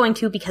I'm not going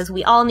to because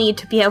we all need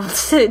to be able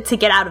to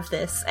get out of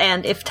this,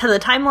 and if the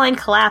timeline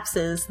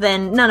collapses,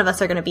 then none of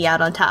us are going to be out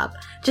on top.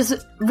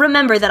 Just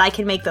remember that I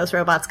can make those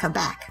robots come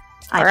back.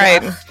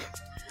 Alright.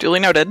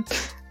 Duly noted.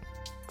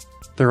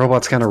 The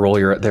robots kind of roll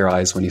their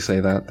eyes when you say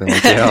that. They're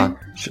like, yeah,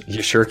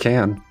 you sure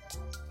can,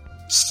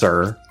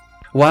 sir.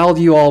 While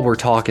you all were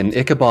talking,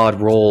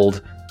 Ichabod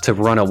rolled to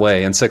run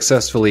away and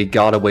successfully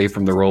got away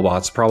from the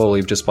robots,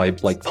 probably just by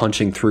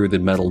punching through the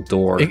metal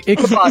door.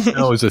 Ichabod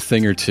knows a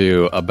thing or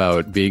two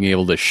about being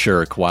able to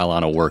shirk while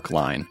on a work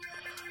line.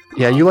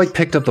 Yeah, you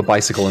picked up the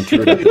bicycle and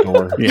threw it at the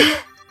door. Yeah.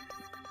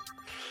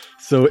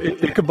 So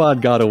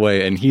Ichabod got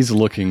away, and he's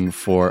looking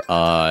for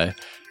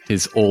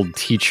his old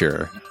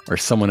teacher or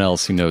someone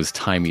else who knows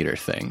time eater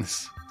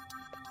things.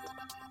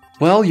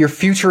 Well, your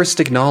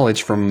futuristic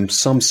knowledge from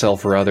some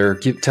self or other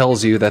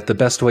tells you that the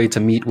best way to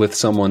meet with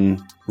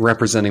someone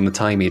representing the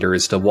Time Eater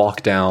is to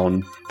walk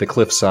down the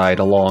cliffside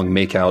along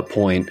Makeout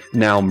Point,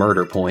 now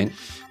Murder Point.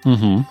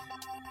 Mm-hmm.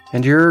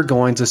 And you're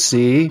going to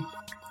see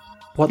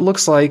what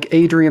looks like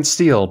Adrian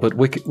Steele, but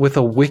with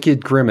a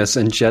wicked grimace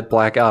and jet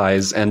black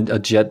eyes and a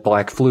jet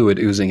black fluid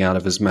oozing out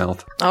of his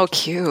mouth. Oh,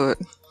 cute.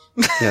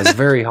 Yeah, it's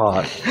very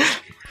hot.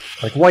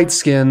 White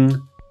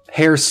skin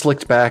hair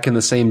slicked back in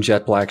the same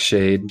jet black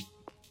shade,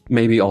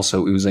 maybe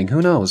also oozing,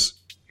 who knows?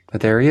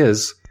 But there he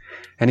is,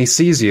 and he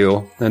sees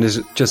you, and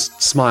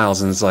just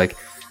smiles and is like,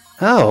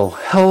 "Oh,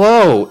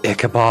 hello,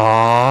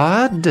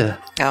 Ichabod."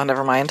 Oh,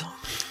 never mind.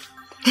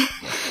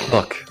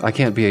 Look, I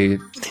can't be...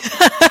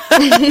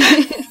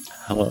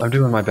 I'm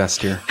doing my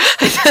best here.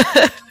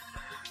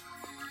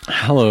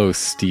 Hello,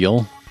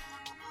 Steel.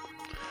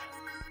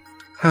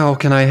 How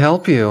can I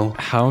help you?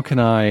 How can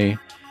I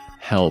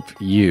help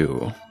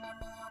you?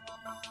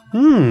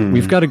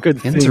 We've got a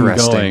good thing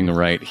going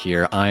right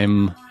here.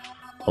 I'm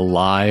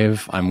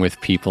alive. I'm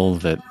with people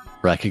that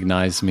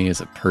recognize me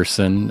as a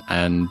person,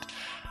 and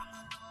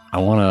I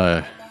want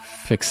to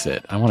fix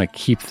it. I want to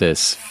keep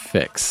this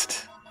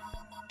fixed.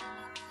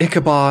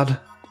 Ichabod,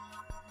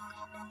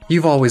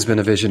 you've always been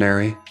a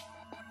visionary.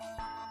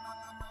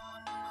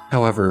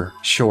 However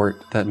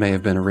short that may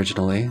have been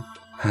originally.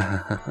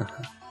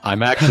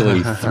 I'm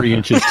actually 3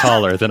 inches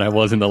taller than I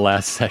was in the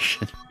last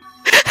session.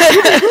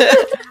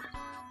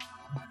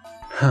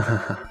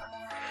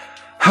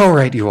 How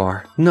right you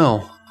are.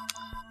 No.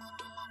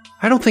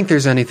 I don't think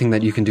there's anything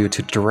that you can do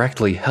to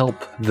directly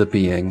help the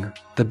being.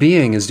 The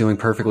being is doing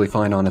perfectly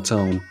fine on its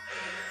own.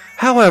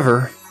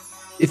 However,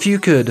 if you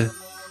could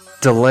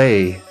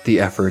delay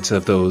the efforts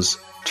of those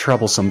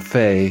troublesome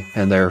Fae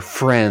and their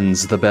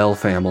friends, the Bell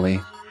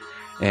family,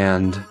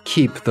 and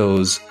keep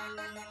those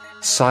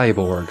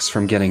cyborgs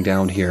from getting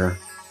down here,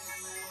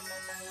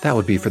 that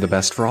would be for the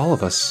best for all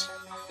of us.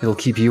 It'll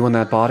keep you in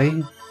that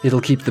body. It'll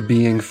keep the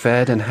being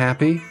fed and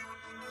happy.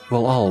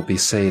 We'll all be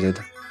sated.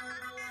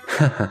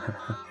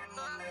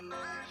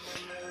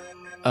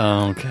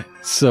 Okay,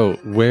 so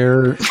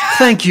where...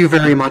 Thank you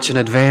very much in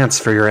advance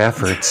for your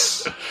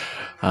efforts.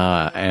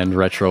 And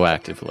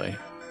retroactively.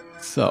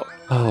 So...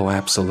 Oh,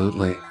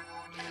 absolutely.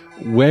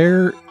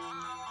 Where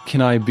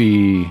can I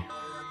be,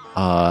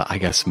 I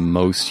guess,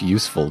 most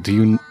useful? Do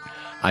you...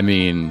 I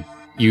mean,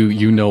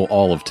 you know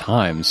all of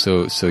time,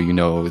 so you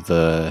know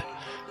the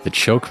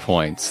choke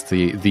points,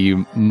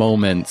 the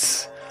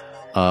moments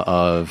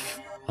of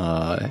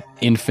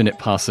infinite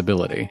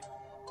possibility.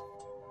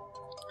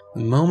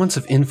 Moments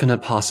of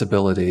infinite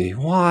possibility.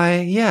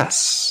 Why,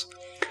 yes.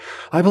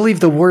 I believe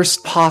the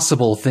worst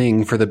possible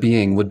thing for the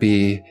being would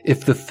be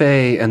if the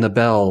Fae and the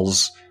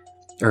Bells,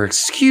 or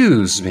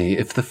excuse me,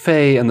 if the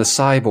Fae and the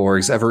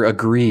cyborgs ever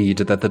agreed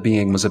that the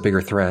being was a bigger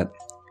threat.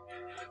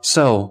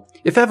 So,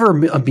 if ever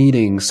a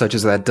meeting such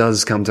as that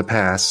does come to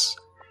pass,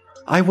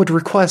 I would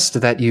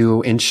request that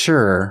you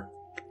ensure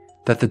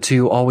that the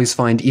two always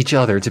find each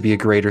other to be a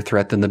greater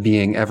threat than the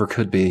being ever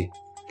could be.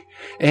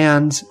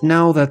 And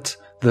now that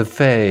the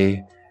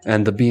Fae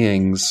and the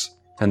beings,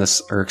 the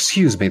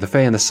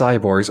Fae and the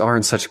cyborgs are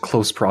in such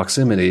close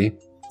proximity,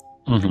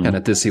 and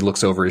at this he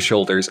looks over his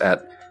shoulders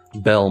at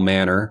Bell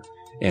Manor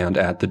and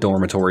at the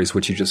dormitories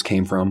which you just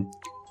came from,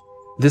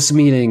 this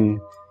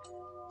meeting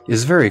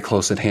is very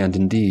close at hand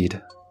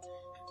indeed.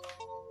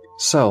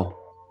 So,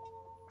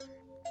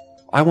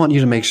 I want you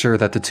to make sure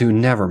that the two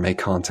never make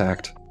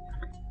contact.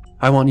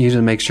 I want you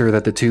to make sure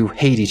that the two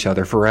hate each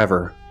other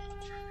forever.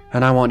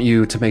 And I want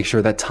you to make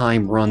sure that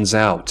time runs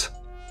out,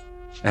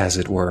 as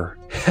it were.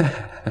 Okay.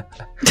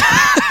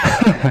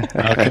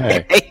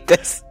 I hate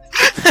this.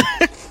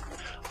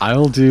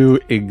 I'll do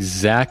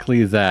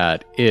exactly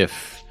that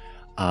if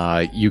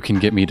you can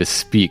get me to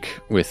speak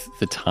with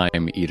the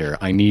Time Eater.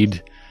 I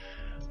need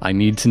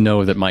to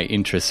know that my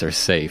interests are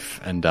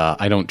safe, and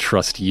I don't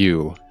trust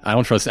you. I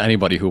don't trust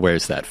anybody who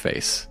wears that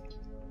face.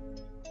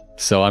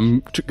 So I'm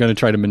going to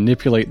try to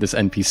manipulate this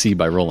NPC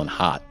by rolling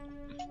hot.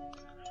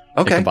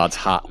 Okay. Ichabod's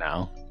hot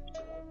now.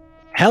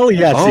 Hell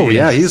yes! Oh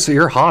yeah,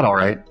 you're hot, all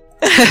right.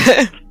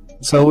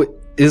 So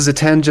is a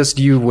 10 just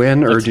you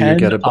win, or do you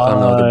get another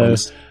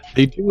bonus?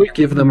 They do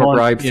give them a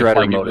bribe, threat,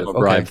 or motive. A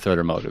bribe, threat,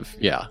 or motive.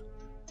 Yeah.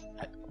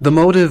 The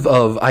motive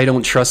of I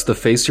don't trust the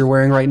face you're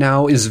wearing right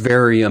now is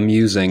very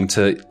amusing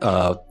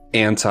to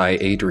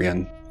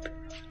anti-Adrian.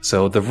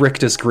 So the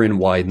rictus grin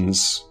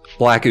widens,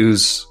 black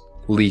ooze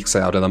leaks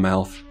out of the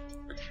mouth,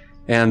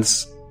 and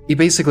he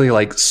basically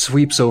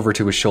sweeps over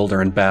to his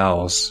shoulder and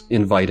bows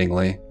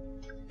invitingly,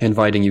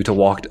 inviting you to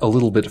walk a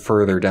little bit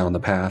further down the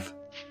path.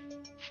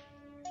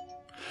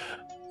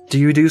 Do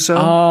you do so?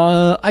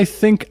 I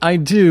think I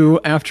do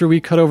after we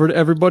cut over to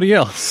everybody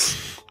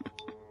else.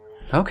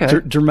 Okay.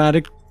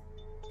 Dramatic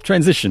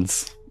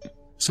transitions.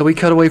 So we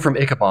cut away from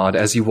Ichabod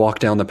as you walk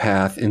down the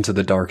path into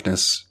the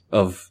darkness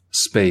of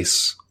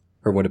space,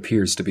 or what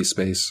appears to be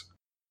space.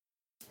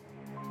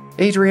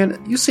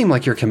 Adrian, you seem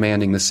like you're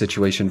commanding this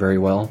situation very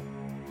well.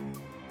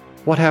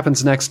 What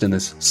happens next in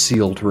this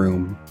sealed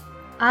room?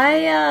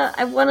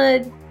 I want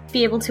to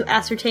be able to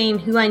ascertain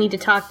who I need to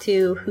talk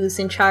to, who's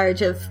in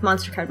charge of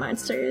Monster Card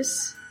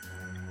Monsters.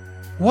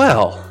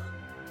 Well,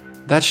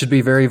 that should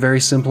be very, very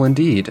simple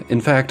indeed.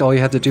 In fact, all you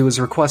have to do is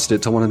request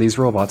it to one of these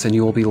robots and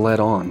you will be led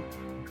on.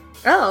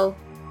 Oh,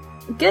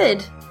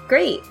 good.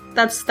 Great.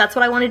 That's what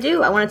I want to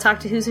do. I want to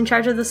talk to who's in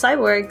charge of the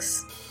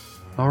cyborgs.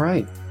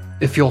 Alright.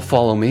 If you'll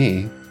follow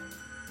me,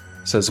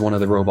 says one of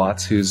the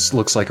robots, who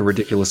looks like a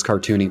ridiculous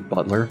cartoony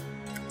butler.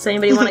 Does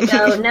anybody want to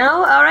go?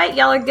 No? Alright,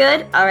 y'all are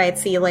good? Alright,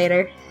 see you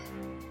later.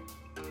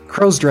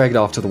 Crow's dragged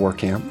off to the work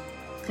camp.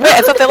 Wait,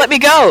 I thought they let me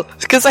go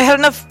because I had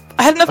enough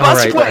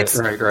monster points.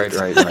 Right.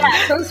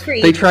 Yeah, Crow's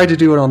free. They tried to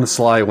do it on the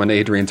sly when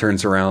Adrian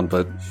turns around,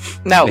 but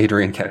No.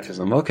 Adrian catches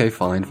him. Okay,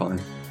 fine.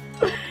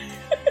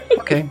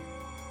 Okay.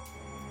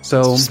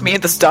 So Just me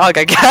and this dog,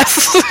 I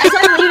guess. As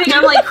I'm leaving,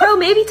 I'm like, Crow,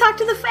 maybe talk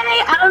to the Fae?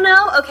 I don't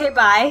know. Okay,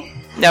 bye.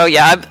 No,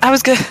 yeah, I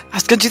was gonna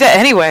do that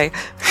anyway.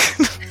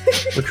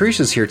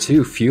 Lucretia's here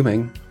too,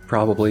 fuming,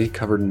 probably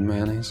covered in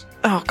mayonnaise.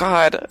 Oh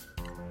God.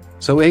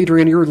 So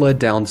Adrian, you're led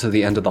down to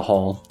the end of the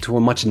hall to a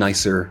much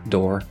nicer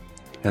door,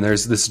 and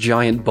there's this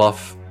giant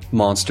buff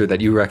monster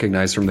that you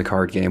recognize from the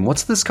card game.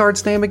 What's this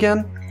card's name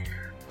again?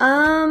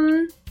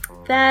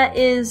 That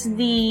is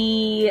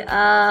the,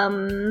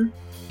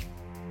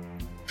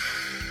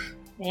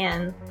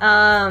 man,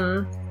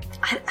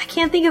 I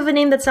can't think of a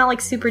name that's not,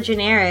 like, super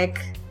generic.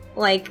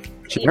 Like...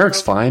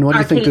 Generic's fine. What do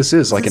you think this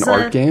is? Like an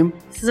art game?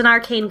 This is an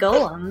Arcane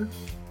Golem.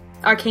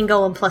 Arcane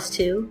Golem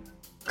 +2.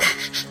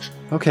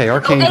 Okay,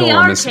 Arcane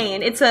Golem is...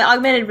 Arcane. It's an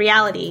augmented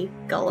reality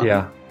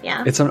golem.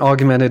 Yeah. It's an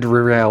augmented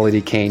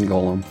reality cane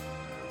golem.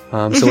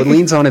 So it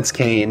leans on its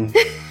cane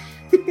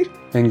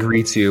and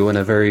greets you in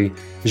a very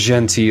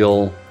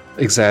genteel,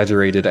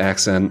 exaggerated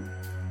accent.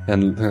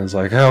 And it's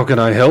like, how can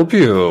I help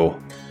you,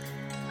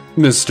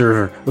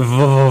 Mr.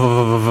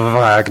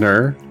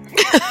 Wagner?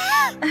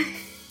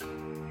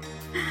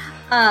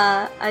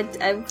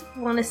 I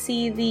want to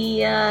see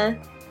the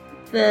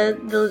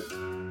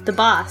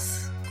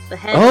boss, the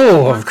head.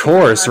 Oh, of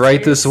course,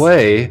 right this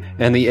way.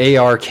 And the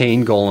AR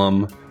cane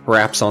golem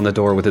raps on the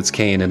door with its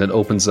cane, and it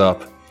opens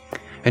up,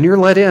 and you're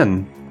let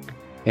in,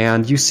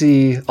 and you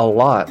see a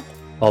lot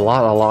of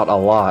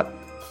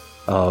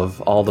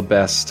all the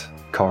best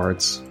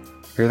cards.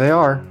 Here they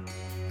are.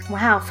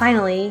 Wow!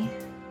 Finally,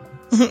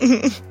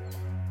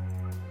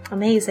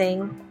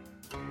 amazing.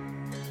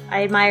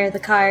 I admire the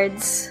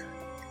cards.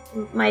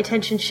 My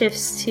attention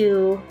shifts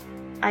to,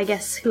 I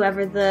guess,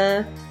 whoever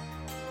the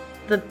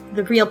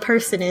real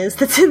person is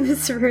that's in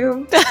this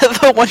room.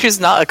 The one who's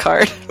not a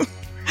card.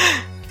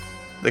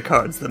 The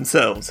cards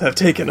themselves have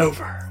taken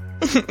over.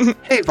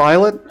 Hey,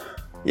 Violet.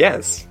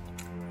 Yes.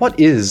 What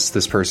is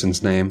this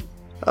person's name?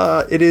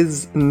 It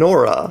is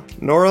Nora.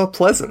 Nora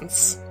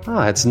Pleasance.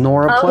 Ah, it's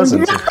Nora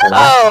Pleasance. No. Of course.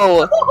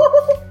 Oh!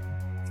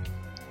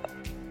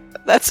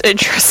 That's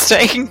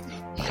interesting.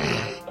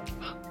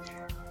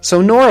 So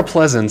Nora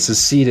Pleasance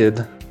is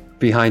seated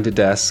behind a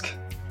desk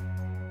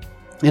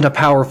in a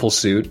powerful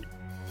suit,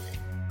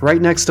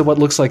 right next to what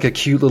looks like a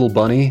cute little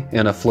bunny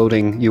and a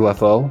floating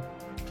UFO,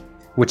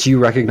 which you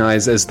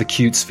recognize as the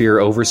Cute Sphere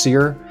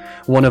Overseer,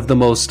 one of the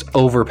most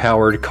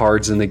overpowered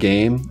cards in the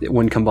game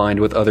when combined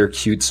with other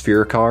Cute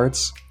Sphere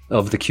cards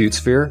of the Cute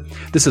Sphere.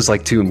 This is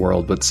like Toon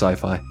World, but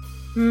sci-fi,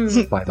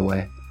 by the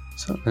way.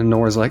 So, and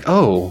Nora's like,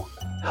 oh,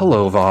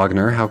 hello,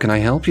 Wagner, how can I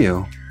help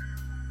you?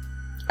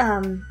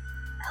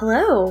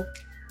 Hello.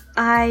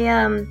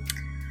 I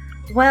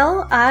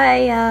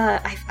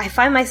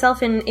find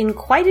myself in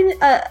quite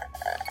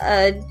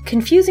a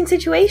confusing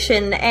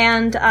situation,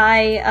 and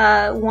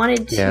I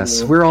wanted to...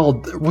 Yes, we're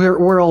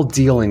all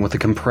dealing with the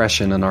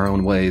compression in our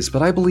own ways,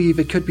 but I believe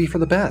it could be for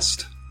the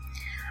best.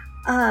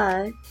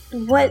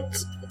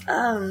 What's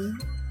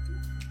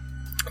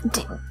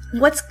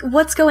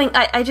going...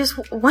 I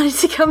just wanted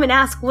to come and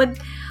ask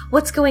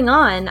what's going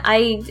on.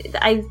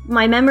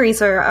 My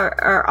memories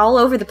are all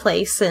over the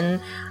place, and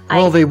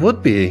well, they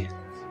would be,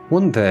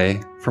 wouldn't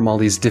they? From all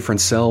these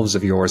different selves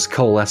of yours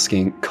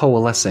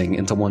coalescing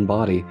into one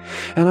body.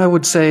 And I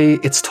would say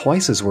it's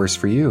twice as worse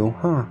for you,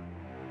 huh?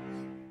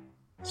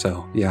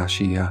 So, yeah,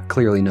 she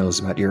clearly knows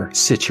about your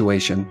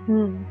situation.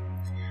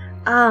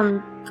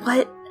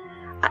 What?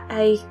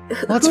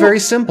 Well, it's very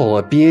simple.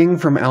 A being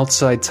from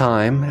outside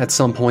time, at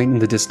some point in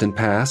the distant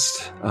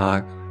past,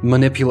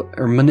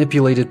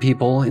 manipulated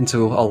people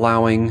into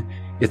allowing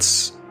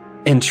its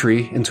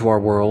entry into our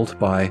world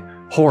by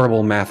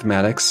horrible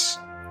mathematics,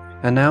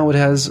 and now it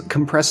has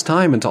compressed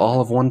time into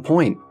all of one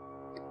point.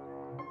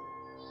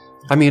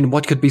 I mean,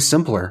 what could be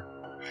simpler?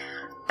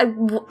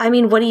 I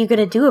mean, what are you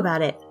gonna do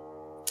about it?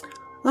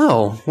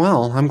 Oh,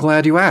 well, I'm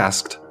glad you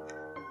asked.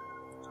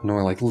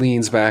 Nora,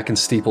 leans back and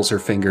steeples her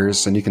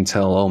fingers, and you can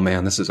tell, oh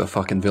man, this is a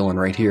fucking villain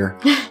right here.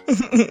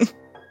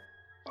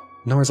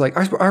 Nora's like,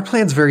 our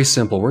plan's very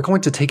simple. We're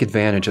going to take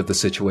advantage of the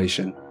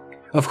situation.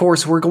 Of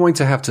course, we're going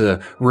to have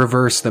to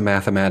reverse the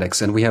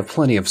mathematics, and we have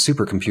plenty of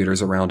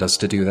supercomputers around us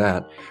to do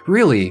that.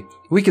 Really,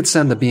 we could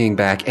send the being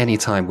back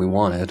anytime we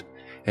wanted.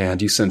 And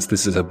you sense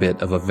this is a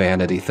bit of a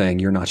vanity thing.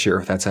 You're not sure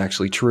if that's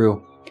actually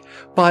true.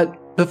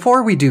 But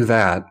before we do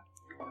that,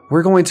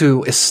 we're going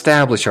to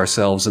establish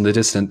ourselves in the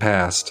distant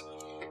past.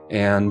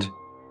 And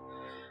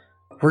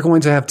we're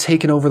going to have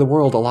taken over the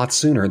world a lot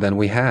sooner than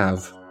we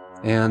have.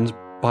 And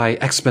by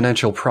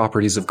exponential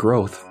properties of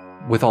growth,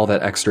 with all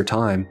that extra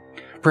time.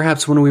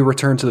 Perhaps when we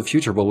return to the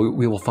future,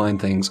 we will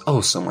find things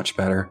oh so much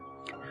better.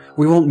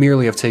 We won't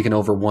merely have taken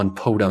over one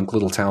podunk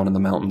little town in the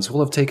mountains.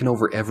 We'll have taken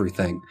over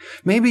everything.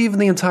 Maybe even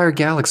the entire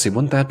galaxy.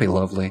 Wouldn't that be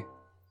lovely?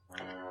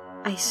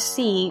 I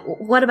see.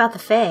 What about the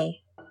Fae?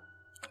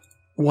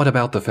 What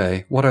about the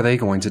Fae? What are they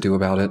going to do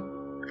about it?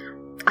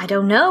 I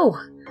don't know.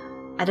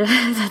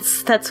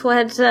 That's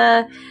what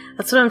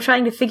I'm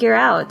trying to figure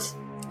out.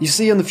 You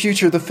see, in the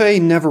future, the Fae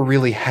never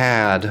really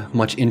had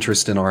much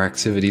interest in our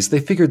activities. They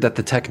figured that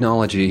the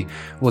technology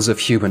was of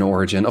human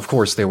origin. Of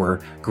course, they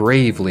were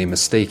gravely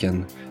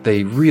mistaken.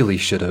 They really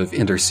should have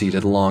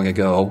interceded long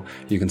ago.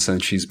 You can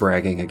sense she's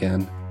bragging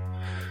again.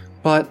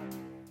 But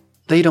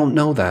they don't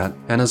know that,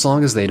 and as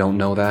long as they don't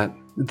know that,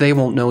 they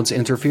won't know to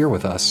interfere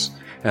with us.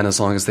 And as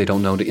long as they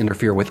don't know to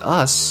interfere with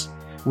us,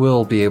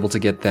 we'll be able to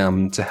get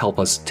them to help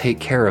us take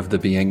care of the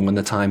being when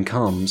the time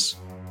comes.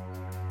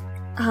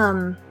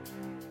 Do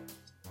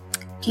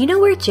you know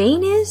where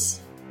Jane is?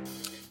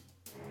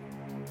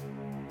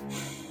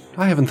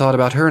 I haven't thought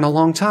about her in a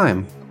long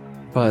time.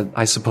 But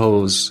I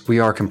suppose we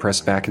are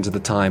compressed back into the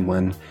time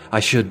when I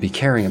should be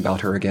caring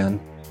about her again.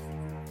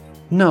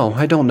 No,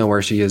 I don't know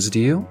where she is, do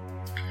you?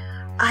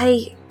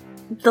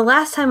 The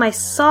last time I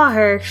saw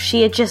her,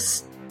 she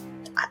was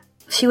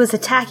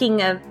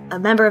attacking a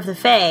member of the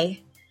Fae.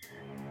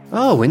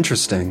 Oh,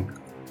 interesting.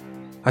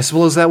 I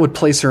suppose that would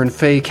place her in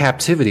Fae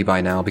captivity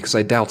by now, because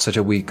I doubt such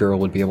a weak girl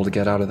would be able to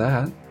get out of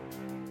that.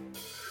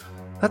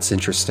 That's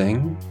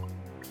interesting.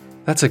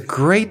 That's a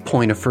great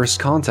point of first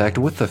contact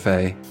with the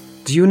Fae.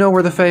 Do you know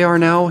where the Fae are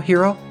now,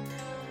 Hero?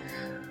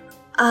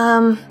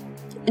 Not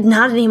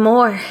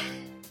anymore.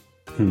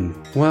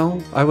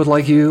 Well, I would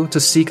like you to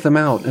seek them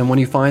out, and when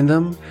you find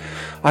them,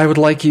 I would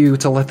like you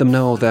to let them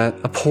know that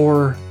a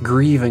poor,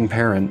 grieving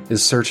parent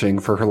is searching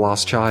for her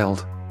lost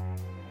child.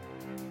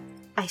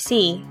 I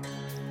see.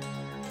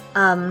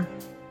 I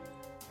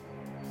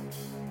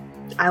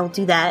will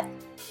do that.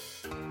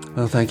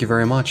 Oh, thank you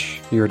very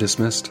much. You're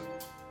dismissed.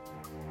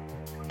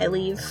 I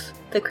leave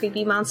the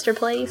creepy monster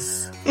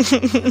place.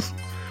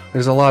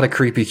 There's a lot of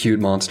creepy, cute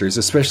monsters,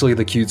 especially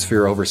the cute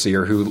sphere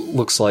overseer, who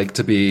looks like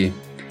to be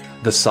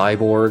the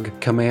cyborg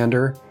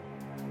commander.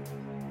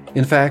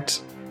 In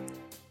fact,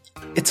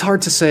 it's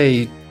hard to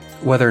say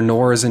whether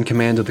Nora's in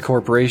command of the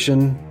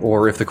corporation,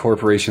 or if the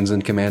corporation's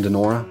in command of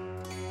Nora,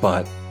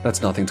 but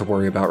that's nothing to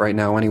worry about right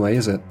now anyway,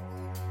 is it?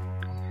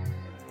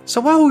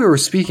 So while we were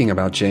speaking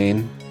about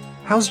Jane,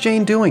 how's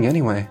Jane doing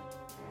anyway?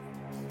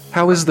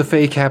 How is the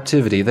Fae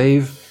captivity?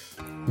 They've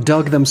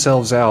dug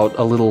themselves out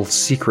a little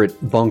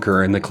secret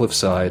bunker in the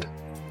cliffside,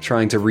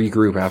 trying to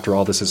regroup after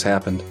all this has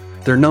happened.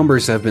 Their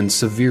numbers have been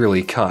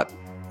severely cut.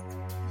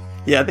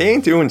 Yeah, they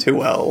ain't doing too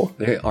well.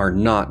 They are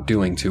not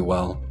doing too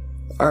well.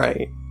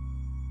 Alright.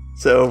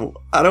 So,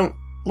 I don't...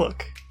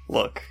 Look.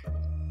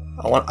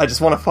 I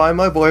just want to find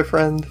my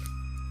boyfriend.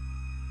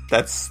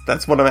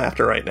 That's what I'm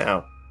after right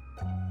now.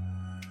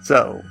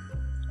 So,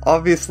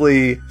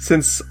 obviously,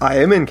 since I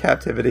am in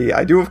captivity,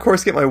 I do of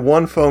course get my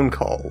one phone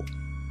call.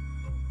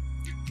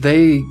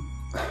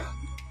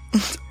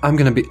 I'm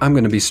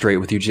gonna be straight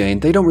with you, Jane.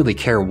 They don't really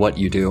care what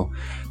you do.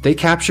 They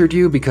captured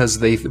you because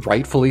they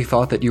rightfully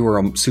thought that you were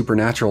a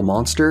supernatural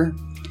monster,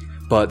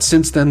 but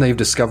since then they've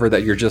discovered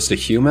that you're just a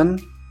human.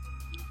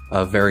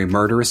 A very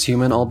murderous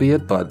human,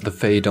 albeit, but the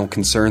Fae don't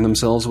concern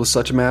themselves with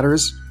such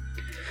matters.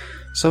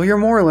 So you're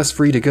more or less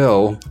free to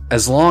go,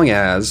 as long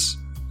as,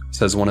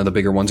 says one of the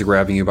bigger ones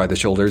grabbing you by the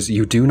shoulders,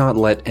 you do not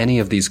let any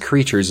of these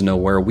creatures know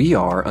where we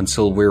are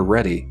until we're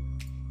ready.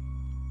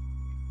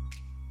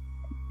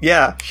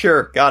 Yeah,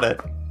 sure, got it.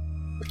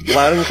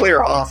 Loud and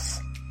clear, Hoss.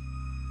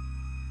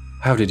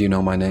 How did you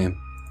know my name?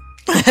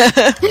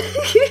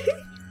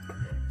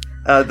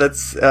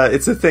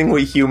 It's a thing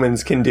we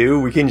humans can do.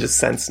 We can just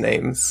sense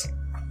names.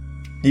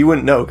 You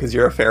wouldn't know because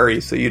you're a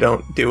fairy, so you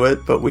don't do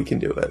it, but we can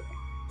do it.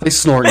 They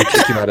snort and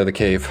kick you out of the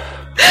cave.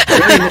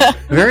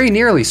 Very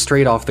nearly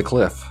straight off the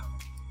cliff.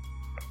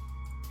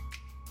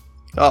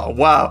 Oh,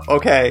 wow,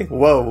 okay,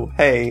 whoa,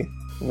 hey,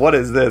 what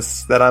is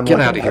this that I'm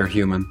Get out of here,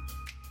 human.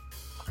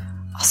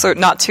 Also,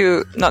 not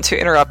to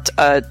interrupt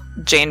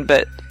Jane,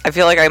 but I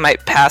feel like I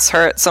might pass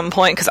her at some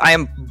point because I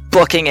am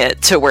booking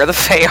it to where the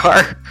Fae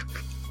are.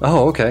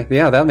 Oh, okay.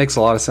 Yeah, that makes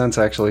a lot of sense,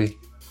 actually.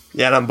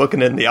 Yeah, and I'm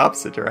booking it in the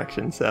opposite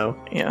direction,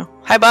 so... Yeah.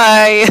 Hi,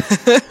 bye!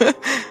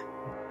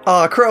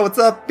 Aw, Crow, what's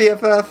up,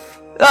 BFF?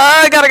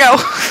 I gotta go!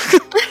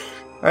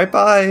 Alright,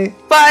 bye!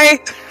 Bye!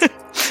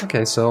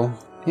 Okay, so,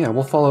 yeah,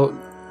 we'll follow...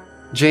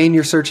 Jane,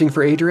 you're searching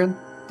for Adrian?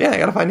 Yeah, I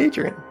gotta find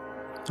Adrian.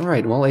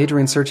 Alright, well,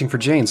 Adrian's searching for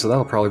Jane, so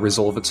that'll probably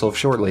resolve itself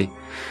shortly.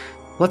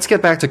 Let's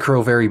get back to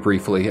Crow very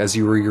briefly, as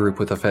you regroup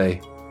with the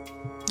Fae.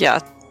 Yeah.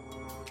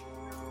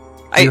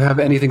 Do you have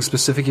anything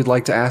specific you'd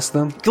like to ask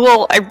them?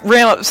 Well, I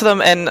ran up to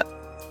them and...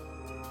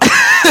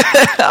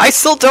 I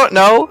still don't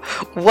know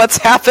what's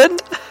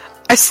happened.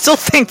 I still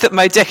think that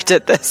my dick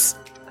did this.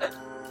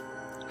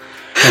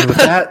 And with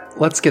that,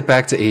 let's get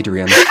back to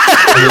Adrian.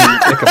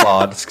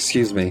 Ichabod,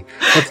 excuse me.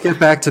 Let's get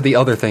back to the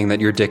other thing that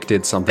your dick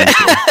did something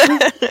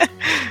to.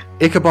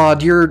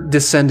 Ichabod, you're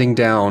descending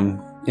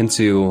down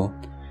into...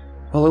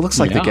 Well, it looks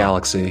like the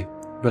galaxy.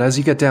 But as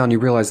you get down, you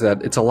realize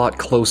that it's a lot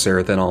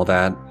closer than all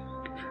that.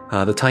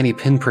 The tiny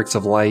pinpricks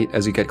of light,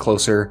 as you get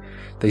closer,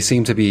 they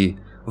seem to be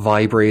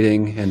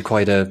vibrating in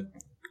quite a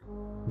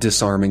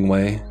disarming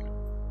way.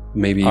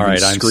 maybe All even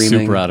right, I'm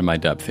screaming. super out of my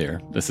depth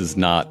here. This is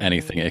not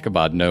anything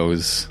Ichabod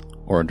knows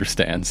or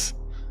understands.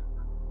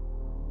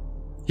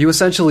 You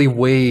essentially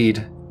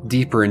wade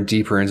deeper and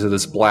deeper into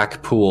this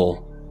black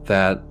pool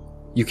that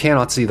you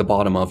cannot see the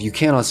bottom of. You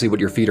cannot see what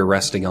your feet are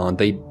resting on.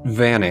 They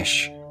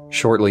vanish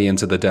shortly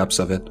into the depths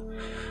of it.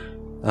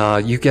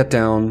 You get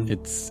down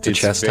to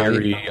chest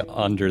very height.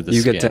 under the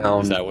You skin. get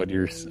down Is that what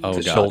you're... Oh,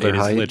 to God. shoulder It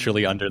is height.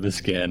 literally under the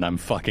skin. I'm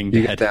fucking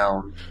You dead. get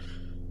down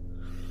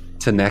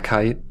to neck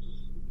height.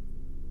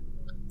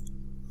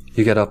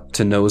 You get up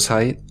to nose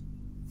height.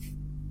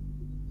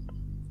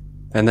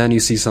 And then you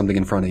see something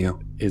in front of you.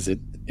 Is it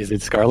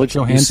Scarlett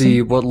Johansson? You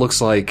see what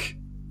looks like...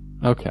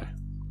 Okay.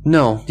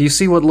 No, you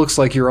see what looks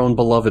like your own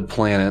beloved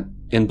planet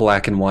in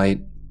black and white.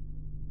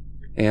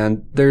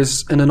 And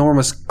there's an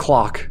enormous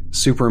clock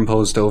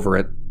superimposed over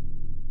it.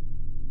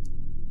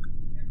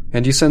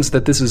 And you sense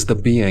that this is the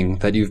being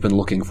that you've been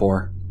looking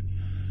for.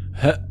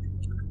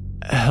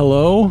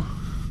 Hello?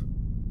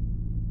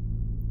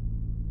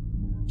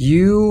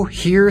 You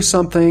hear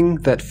something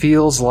that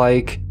feels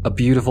like a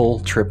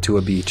beautiful trip to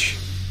a beach.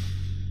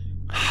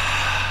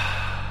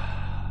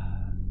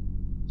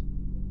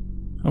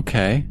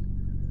 Okay.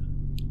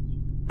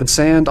 The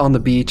sand on the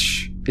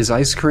beach is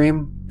ice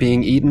cream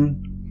being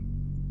eaten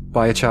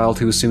by a child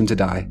who is soon to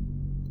die.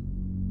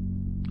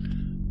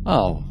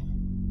 Oh.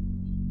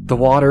 The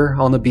water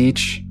on the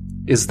beach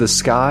is the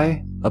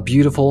sky, a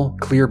beautiful,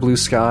 clear blue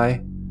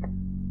sky,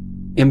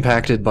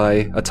 impacted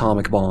by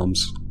atomic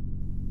bombs.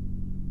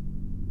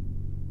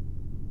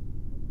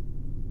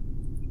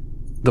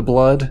 The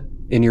blood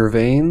in your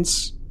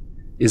veins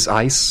is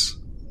ice,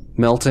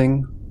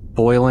 melting,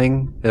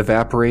 boiling,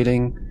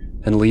 evaporating,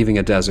 and leaving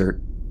a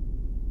desert.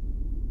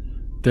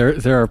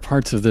 There are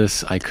parts of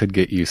this I could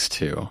get used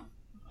to.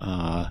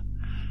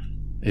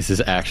 This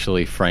is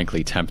actually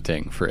frankly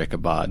tempting for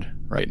Ichabod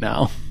right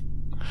now.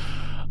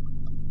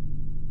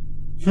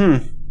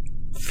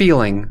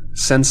 Feeling,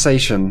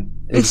 sensation,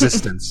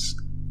 existence.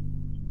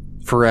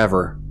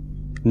 Forever.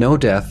 No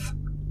death.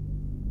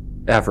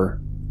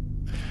 Ever.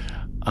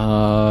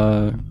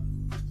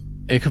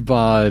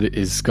 Ichabod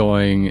is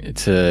going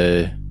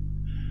to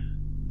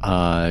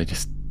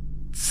just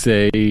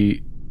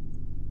say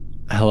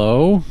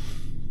hello.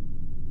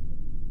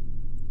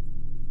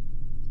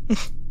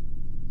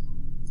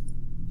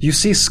 You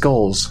see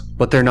skulls,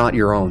 but they're not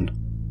your own.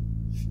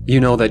 You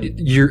know that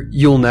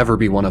you'll never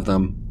be one of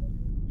them.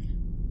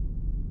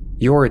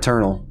 You're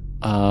eternal.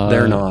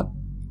 They're not.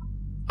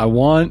 I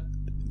want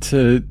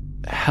to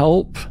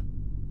help.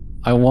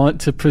 I want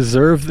to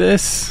preserve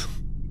this.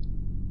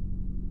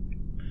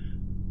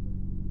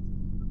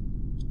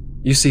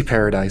 You see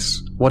paradise.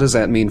 What does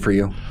that mean for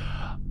you?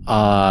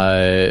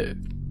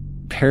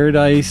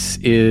 Paradise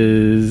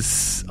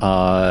is,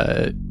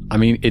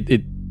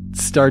 it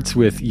starts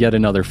with yet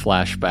another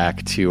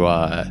flashback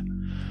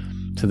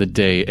to the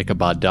day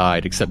Ichabod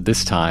died, except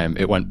this time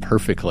it went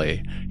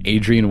perfectly.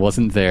 Adrian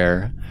wasn't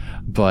there,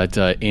 but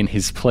in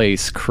his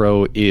place,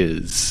 Crow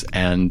is,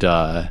 and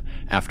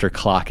after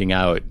clocking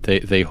out,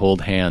 they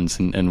hold hands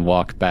and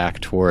walk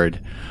back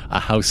toward a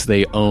house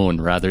they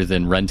own rather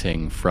than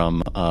renting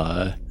from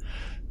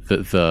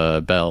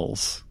the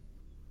Bells.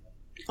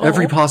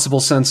 Every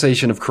possible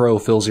sensation of Crow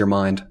fills your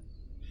mind.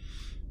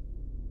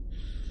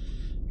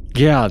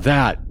 Yeah,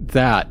 that.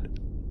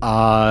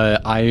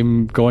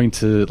 I'm going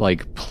to,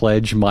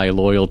 pledge my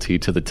loyalty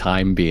to the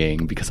time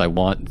being because I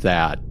want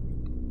that.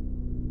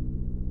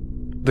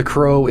 The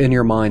Crow in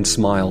your mind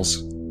smiles.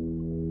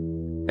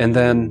 And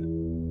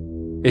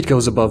then it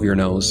goes above your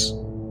nose.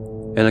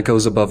 And it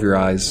goes above your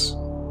eyes.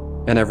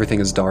 And everything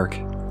is dark.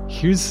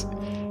 Here's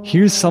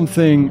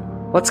something...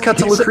 Let's cut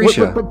to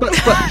Lucretia. But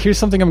here's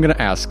something I'm going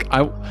to ask.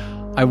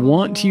 I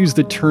want to use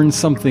the turn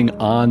something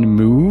on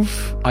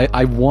move.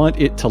 I want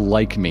it to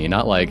like me,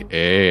 not like,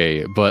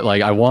 hey, but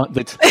I want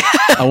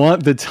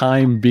the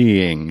time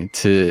being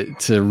to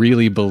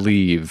really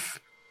believe.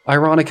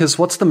 Ironicus,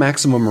 what's the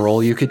maximum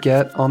roll you could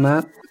get on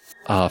that?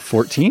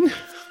 14?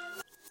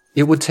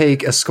 It would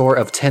take a score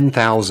of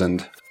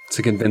 10,000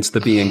 to convince the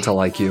being to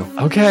like you.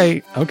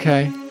 Okay.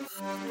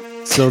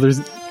 So there's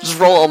Just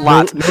roll a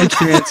lot. no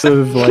chance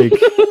of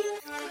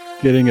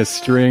getting a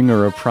string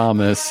or a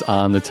promise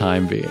on the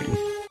time being.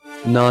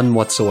 None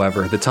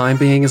whatsoever. The time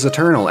being is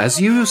eternal,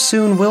 as you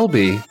soon will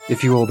be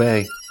if you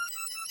obey.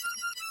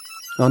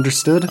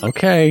 Understood?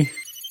 Okay.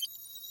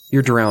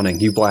 You're drowning.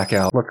 You black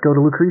out. Let's go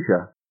to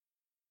Lucretia.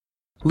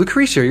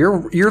 Lucretia,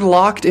 you're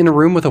locked in a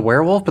room with a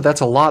werewolf, but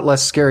that's a lot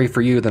less scary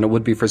for you than it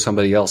would be for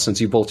somebody else, since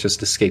you both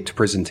just escaped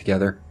prison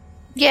together.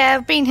 Yeah,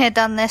 I've been here,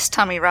 done this,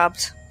 tummy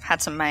rubbed, had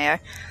some mayo.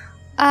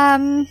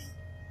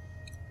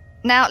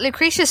 Now,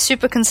 Lucretia's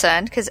super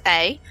concerned because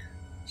A,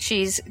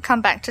 she's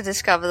come back to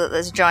discover that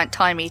there's a giant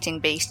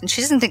time-eating beast, and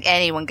she doesn't think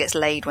anyone gets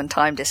laid when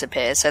time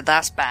disappears, so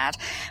that's bad.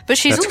 But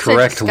she's That's also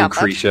correct, discovered...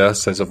 Lucretia,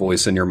 says a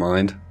voice in your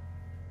mind.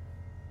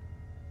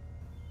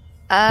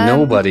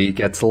 Nobody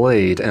gets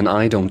laid, and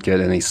I don't get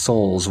any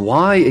souls.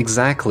 Why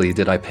exactly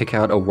did I pick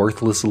out a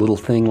worthless little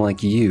thing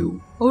like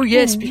you? Oh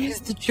yes,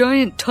 because the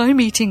giant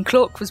time-eating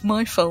clock was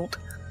my fault.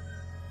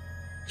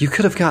 You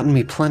could have gotten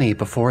me plenty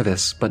before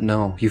this, but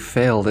no, you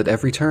failed at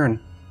every turn.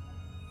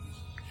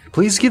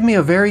 Please give me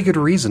a very good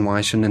reason why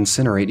I shouldn't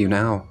incinerate you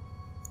now.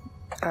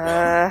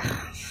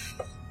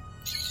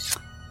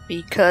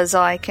 Because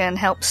I can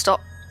help stop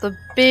the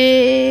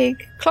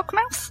big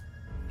clockmouth?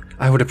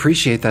 I would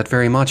appreciate that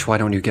very much. Why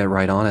don't you get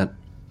right on it?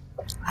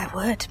 I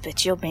would,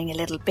 but you're being a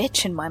little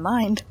bitch in my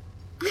mind.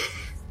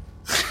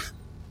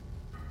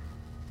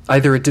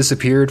 Either it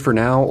disappeared for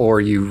now,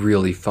 or you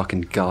really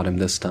fucking got him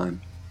this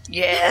time.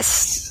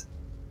 Yes.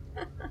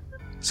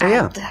 So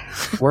yeah,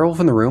 werewolf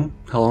in the room.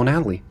 Hello,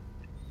 Natalie.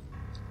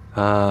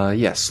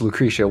 Yes,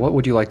 Lucretia, what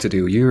would you like to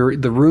do?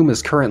 The room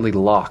is currently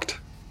locked.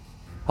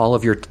 All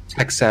of your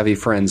tech-savvy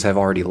friends have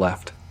already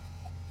left.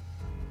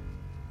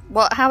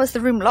 Well, how is the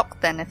room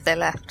locked then if they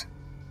left?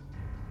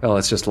 Oh,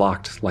 it's just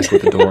locked, like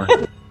with the door.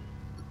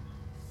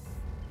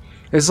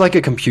 It's like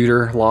a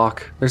computer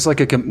lock. There's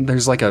like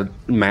a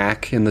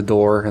Mac in the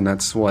door, and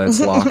that's why it's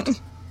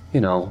locked.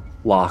 You know,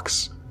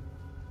 locks.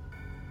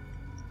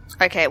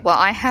 Okay, well,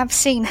 I have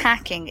seen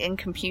hacking in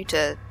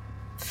computer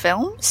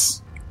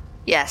films.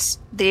 Yes,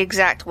 the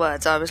exact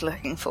words I was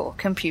looking for.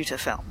 Computer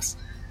films.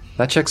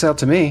 That checks out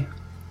to me.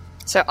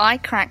 So I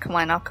crack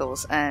my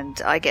knuckles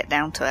and I get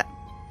down to it.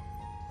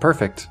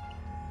 Perfect.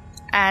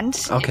 And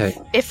okay.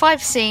 if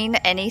I've seen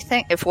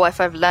anything, if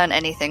I've learned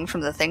anything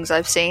from the things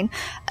I've seen,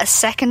 a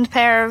second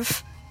pair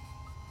of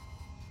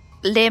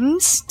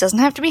limbs, doesn't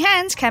have to be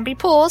hands, can be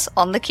paws,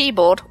 on the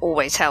keyboard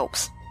always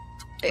helps.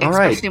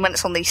 Especially when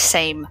it's on the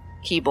same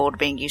keyboard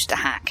being used to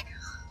hack.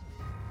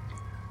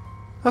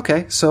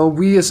 Okay, so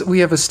we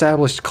have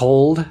established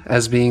cold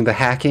as being the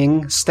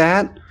hacking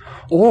stat,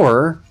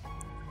 or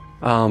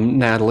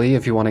Natalie,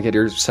 if you want to get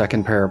your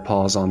second pair of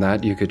paws on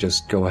that, you could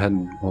just go ahead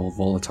and roll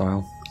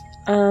volatile.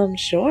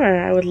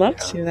 Sure, I would love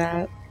to do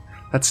that.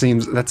 That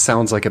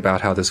sounds like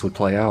about how this would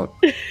play out.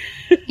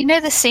 You know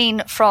the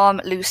scene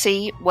from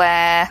Lucy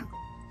where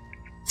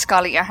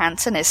Scarlett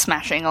Johansson is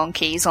smashing on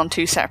keys on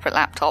two separate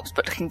laptops,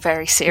 but looking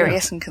very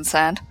serious and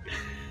concerned?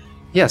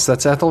 Yes,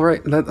 that's Ethel,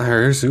 right?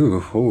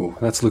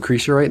 That's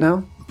Lucretia right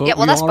now? But yeah,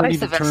 well, we that's already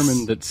both of us.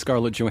 determined that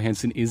Scarlett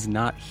Johansson is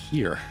not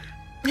here.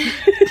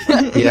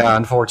 Yeah,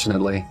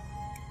 unfortunately.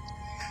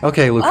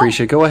 Okay,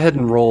 Lucretia, go ahead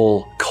and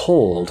roll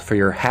cold for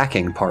your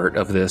hacking part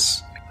of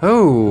this.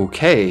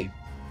 Okay.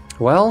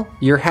 Well,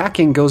 your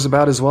hacking goes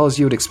about as well as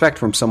you would expect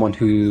from someone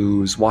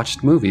who's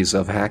watched movies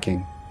of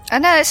hacking. I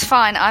know, it's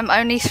fine. I'm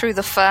only through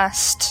the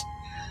first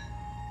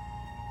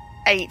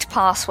 8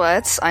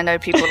 passwords. I know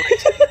people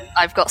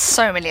I've got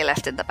so many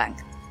left in the bank.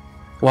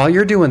 While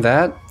you're doing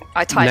that,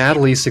 I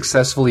Natalie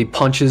successfully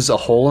punches a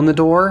hole in the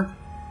door,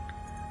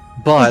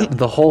 but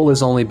the hole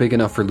is only big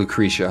enough for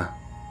Lucretia.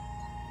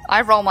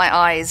 I roll my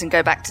eyes and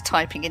go back to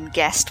typing in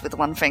guest with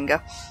one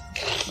finger.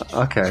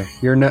 Okay.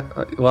 You're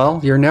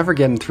never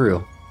getting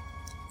through.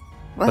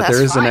 Well, but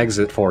there is an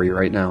exit for you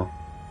right now.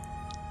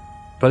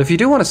 But if you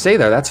do want to stay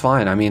there, that's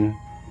fine. I mean,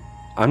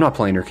 I'm not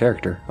playing your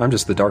character. I'm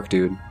just the dark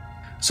dude.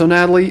 So,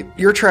 Natalie,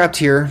 you're trapped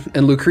here,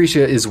 and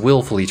Lucretia is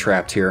willfully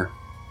trapped here.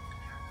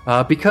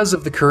 Because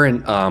of the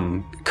current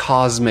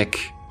cosmic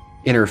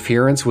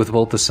interference with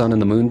both the sun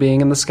and the moon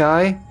being in the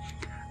sky,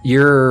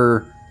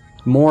 you're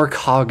more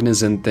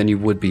cognizant than you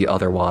would be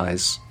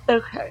otherwise.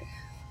 Okay.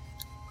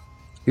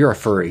 You're a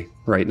furry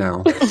right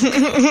now.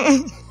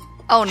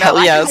 Oh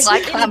no, yes.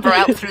 I clamber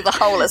out through the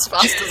hole as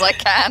fast as I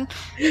can.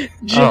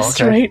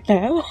 Just right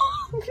now? No,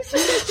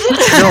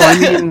 I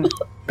mean...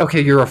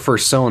 Okay, you're a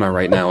fursona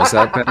right now. Is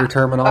that better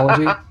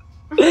terminology?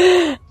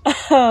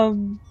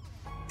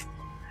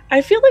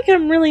 I feel like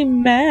I'm really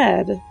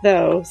mad,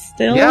 though,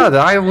 still. Yeah,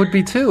 I would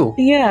be too.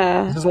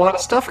 Yeah. There's a lot of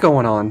stuff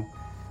going on.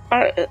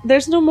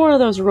 There's no more of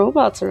those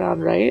robots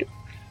around, right?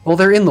 Well,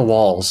 they're in the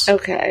walls.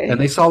 Okay. And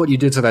they saw what you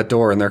did to that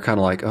door, and they're kind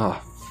of like, oh,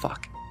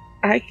 fuck.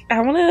 I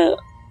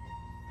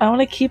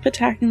wanna keep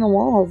attacking the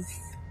walls.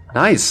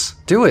 Nice.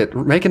 Do it.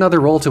 Make another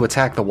roll to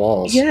attack the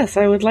walls. Yes,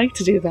 I would like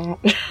to do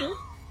that.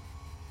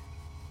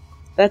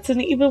 That's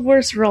an even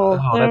worse roll.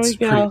 Oh, there that's we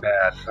go.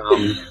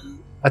 pretty bad.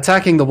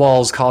 Attacking the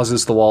walls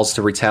causes the walls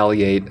to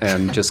retaliate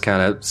and just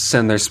kind of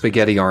send their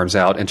spaghetti arms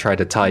out and try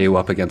to tie you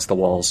up against the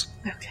walls.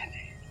 Okay.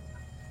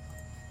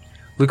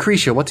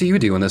 Lucretia, what do you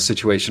do in this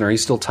situation? Are you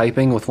still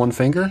typing with one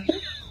finger?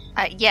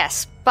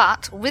 Yes,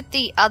 but with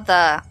the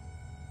other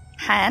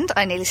hand,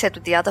 I nearly said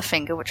with the other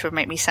finger, which would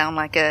make me sound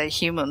like a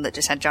human that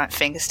just had giant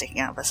fingers sticking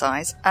out of her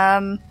sides.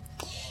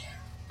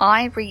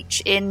 I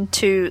reach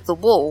into the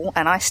wall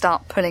and I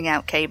start pulling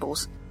out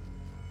cables.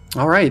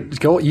 All right,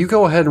 you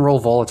go ahead and roll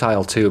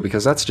volatile too,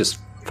 because that's just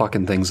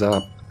fucking things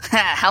up.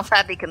 How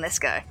badly can this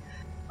go?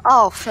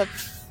 Oh,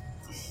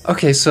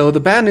 Okay, so the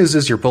bad news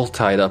is you're both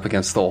tied up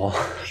against the wall.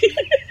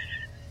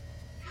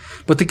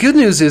 But the good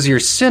news is your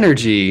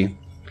synergy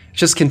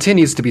just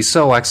continues to be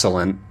so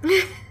excellent.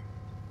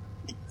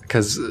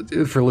 Because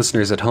for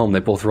listeners at home,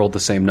 they both rolled the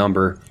same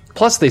number.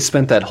 Plus, they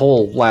spent that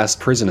whole last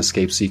prison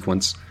escape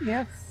sequence.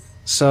 Yes.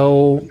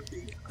 So,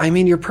 I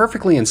mean, you're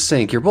perfectly in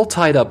sync. You're both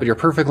tied up, but you're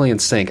perfectly in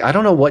sync. I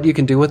don't know what you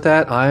can do with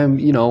that.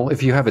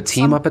 If you have a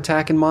team-up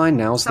attack in mind,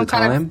 now's the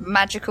time. Kind of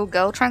magical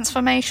girl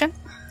transformation?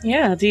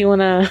 Yeah, do you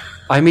want to...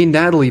 I mean,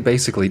 Natalie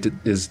basically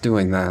is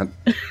doing that.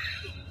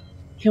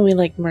 Can we,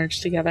 like,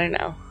 merge together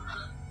now?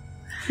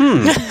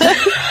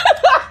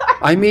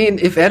 I mean,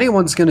 if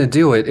anyone's gonna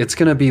do it, it's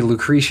gonna be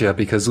Lucretia,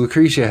 because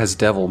Lucretia has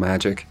devil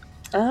magic.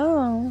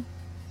 Oh.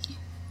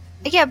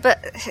 Yeah,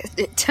 but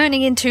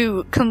turning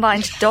into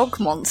combined dog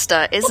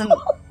monster isn't...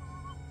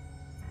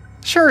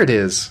 Sure it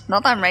is.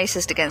 Not that I'm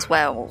racist against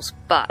werewolves,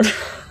 but...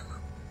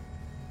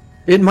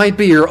 It might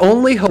be your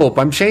only hope.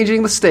 I'm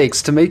changing the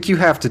stakes to make you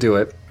have to do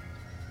it.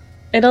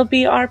 It'll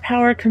be our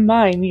power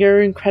combined.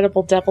 Your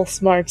incredible devil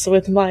smarts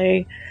with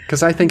my...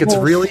 Because I think it's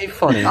really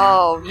funny.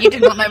 Oh, you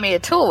did not know me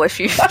at all if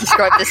you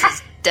described this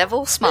as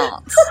devil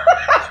smarts.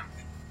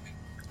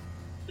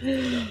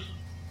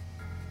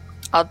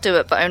 I'll do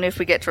it, but only if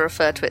we get to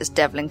refer to it as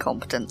devil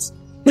incompetence.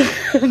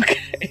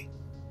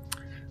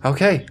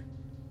 Okay.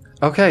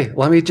 Okay,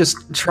 let me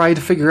just try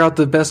to figure out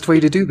the best way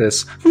to do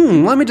this.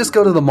 Let me just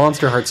go to the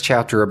Monster Hearts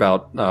chapter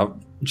about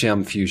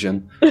gem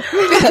fusion.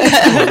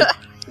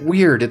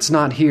 Weird, it's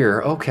not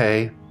here.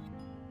 Okay.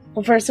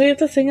 Well, first we have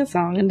to sing a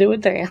song and do a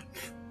dance.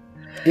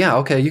 Yeah,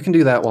 okay, you can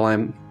do that while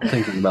I'm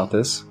thinking about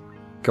this.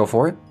 Go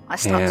for it. I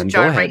start And to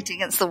go gyrate ahead.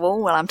 against the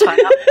wall while I'm tied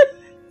up.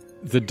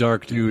 The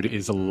dark dude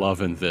is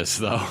loving this,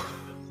 though.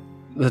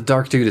 The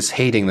Dark Dude is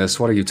hating this.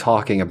 What are you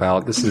talking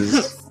about? This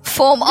is...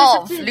 Form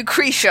of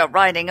Lucretia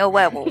riding a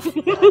werewolf.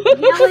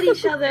 Yell at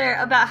each other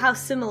about how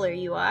similar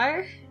you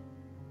are,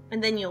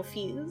 and then you'll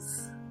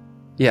fuse.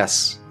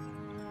 Yes.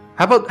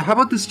 How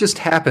about this just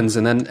happens,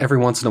 and then every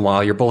once in a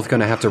while you're both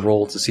going to have to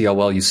roll to see how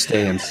well you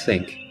stay in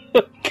sync.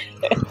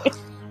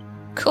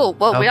 Cool.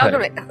 Well, we are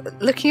Okay.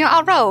 looking at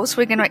our rolls.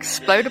 We're going to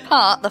explode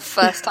apart the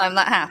first time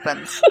that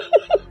happens.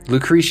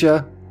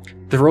 Lucretia,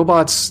 the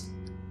robots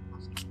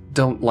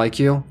don't like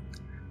you.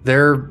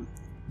 They're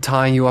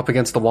tying you up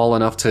against the wall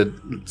enough to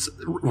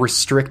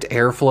restrict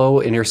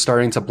airflow, and you're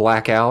starting to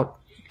black out.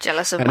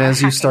 Jealous of And my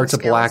as you hacking start to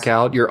skills. black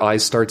out, your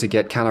eyes start to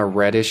get kind of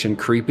reddish and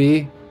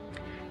creepy.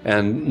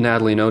 And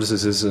Natalie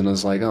notices this and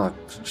is like, oh,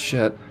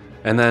 shit.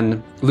 And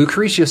then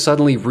Lucretia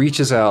suddenly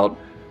reaches out,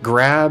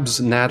 grabs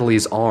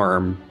Natalie's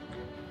arm,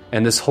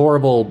 and this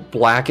horrible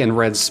black and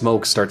red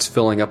smoke starts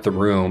filling up the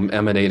room,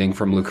 emanating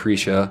from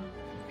Lucretia.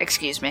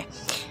 Excuse me.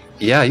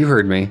 Yeah, you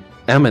heard me.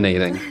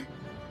 Emanating.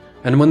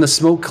 And when the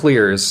smoke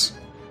clears...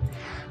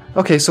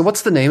 Okay, so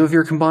what's the name of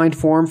your combined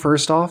form,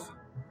 first off?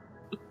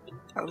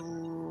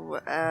 Oh,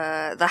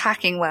 the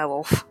hacking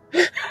werewolf.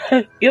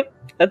 Yep,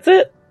 that's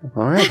it.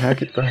 Alright,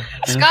 hack it.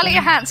 Scarlett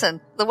Johansson.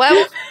 The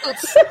werewolf called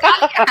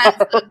Scarlett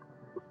Johansson.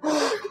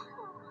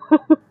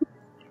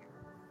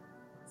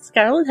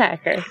 Scarlet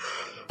Hacker.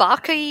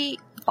 Barky...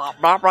 Oh,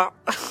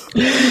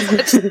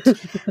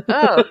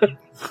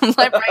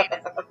 my brain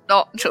is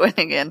not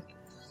joining in.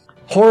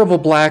 Horrible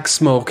black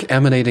smoke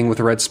emanating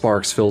with red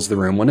sparks fills the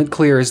room. When it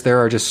clears, there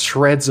are just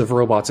shreds of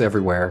robots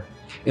everywhere.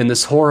 In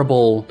this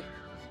horrible,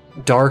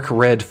 dark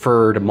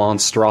red-furred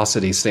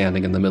monstrosity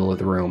standing in the middle of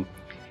the room.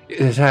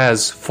 It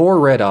has 4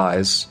 red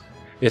eyes.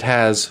 It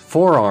has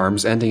 4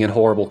 arms ending in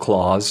horrible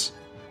claws.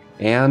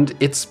 And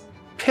it's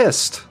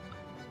pissed.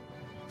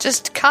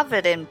 Just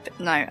covered in...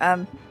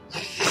 No,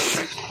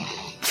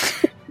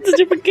 It's a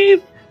different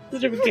game. It's a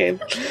different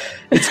game.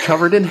 It's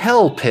covered in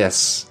hell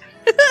piss.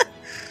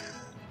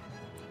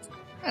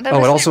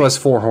 Oh, it also has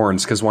 4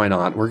 horns, because why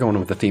not? We're going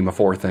with the theme of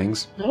 4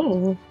 things.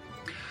 Oh.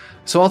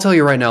 So I'll tell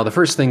you right now, the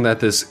first thing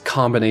that this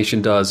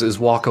combination does is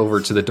walk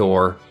over to the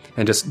door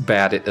and just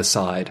bat it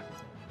aside.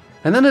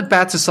 And then it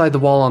bats aside the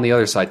wall on the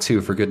other side, too,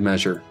 for good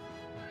measure.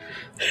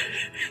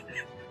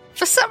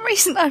 For some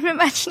reason, I'm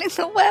imagining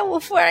the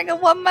werewolf wearing a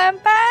one-man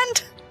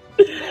band.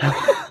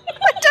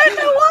 I don't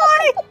know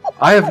why.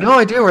 I have no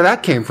idea where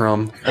that came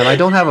from, and I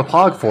don't have a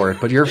pog for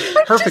it, but you're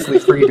perfectly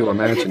free to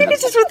imagine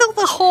It's it. just with all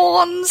the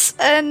horns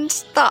and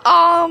the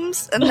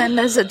arms, and then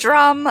there's a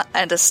drum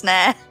and a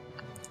snare.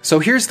 So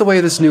here's the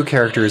way this new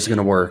character is going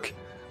to work.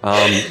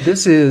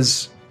 This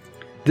is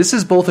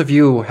both of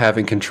you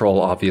having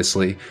control,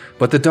 obviously,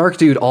 but the Dark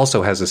Dude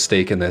also has a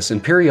stake in this,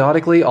 and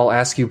periodically I'll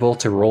ask you both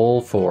to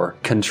roll for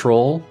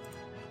control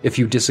if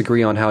you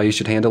disagree on how you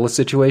should handle a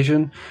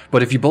situation,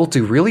 but if you both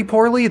do really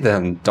poorly,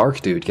 then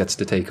Dark Dude gets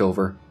to take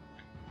over.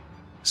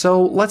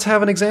 So let's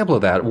have an example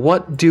of that.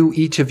 What do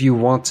each of you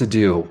want to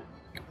do?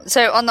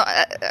 So,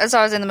 as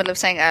I was in the middle of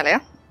saying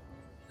earlier,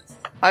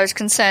 I was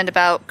concerned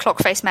about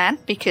Clockface Man,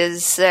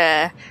 because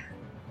there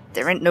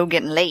ain't no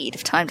getting laid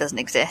if time doesn't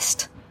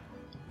exist.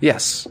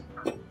 Yes.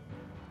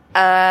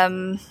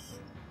 But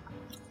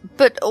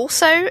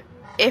also,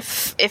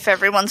 if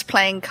everyone's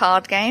playing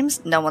card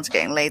games, no one's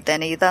getting laid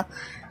then either.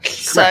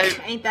 So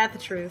Ain't that the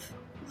truth?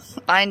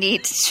 I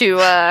need to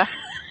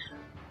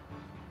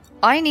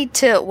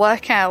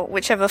work out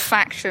whichever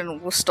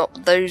faction will stop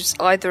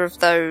either of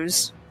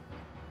those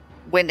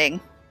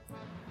winning.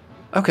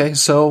 Okay,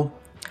 so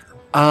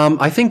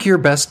I think your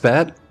best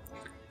bet.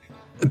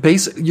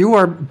 You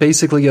are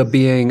basically a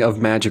being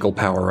of magical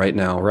power right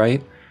now,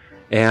 right?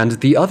 And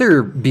the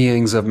other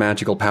beings of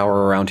magical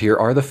power around here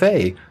are the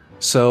Fae.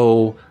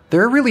 So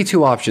there are really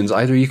 2 options.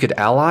 Either you could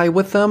ally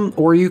with them,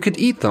 or you could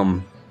eat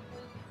them.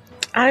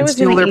 and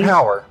steal their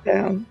power.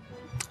 Down.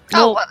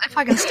 Oh, well, if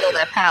I can steal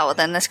their power,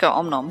 then let's go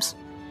Omnoms.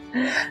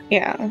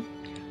 Yeah.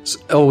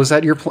 Oh, was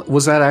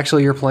that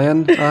actually your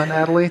plan,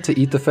 Natalie, to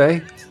eat the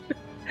Fae?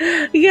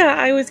 Yeah,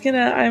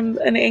 I'm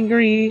an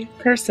angry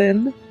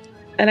person,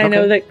 and I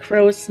know that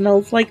Crow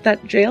smells like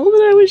that jail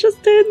that I was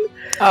just in.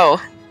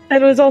 Oh.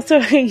 And was also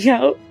hanging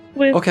out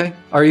with... Okay,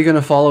 are you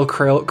gonna follow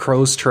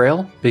Crow's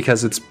trail?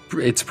 Because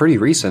it's pretty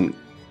recent.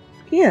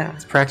 Yeah.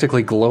 It's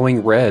practically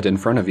glowing red in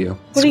front of you.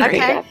 What do you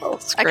Okay.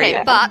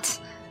 Okay,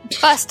 but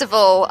first of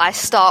all, I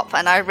stop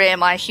and I rear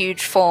my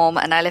huge form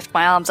and I lift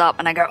my arms up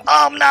and I go,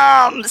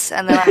 Omnoms!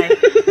 And then I...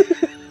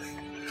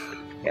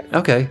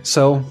 Okay,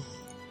 so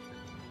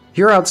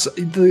you're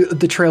outside.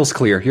 The trail's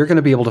clear. You're going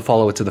to be able to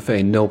follow it to the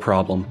Fae, no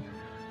problem.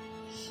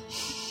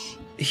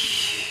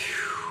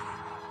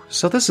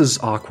 So this is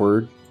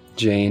awkward,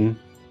 Jane,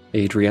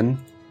 Adrian.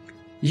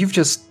 You've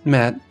just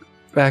met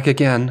back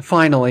again,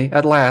 finally,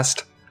 at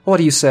last. What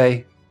do you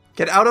say?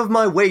 Get out of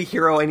my way,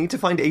 hero. I need to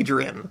find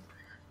Adrian.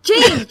 Jane,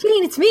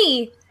 it's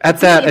me. At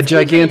that, a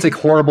gigantic,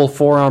 horrible,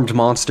 four-armed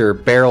monster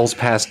barrels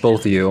past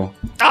both of you.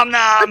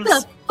 Omnoms! What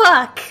the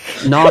fuck?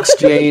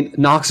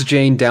 Knocks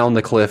Jane down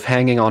the cliff,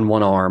 hanging on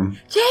one arm.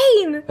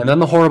 Jane! And then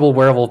the horrible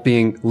werewolf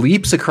being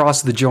leaps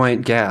across the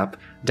giant gap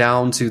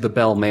down to the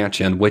Bell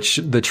Mansion, which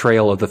the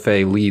trail of the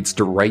Fae leads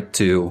right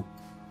to.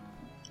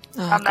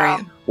 Oh, great.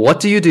 What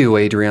do you do,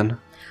 Adrian?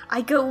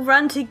 I go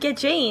run to get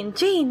Jane.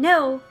 Jane,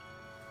 no.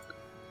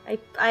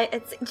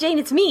 Jane,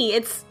 it's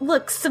me.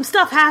 Look, some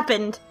stuff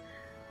happened.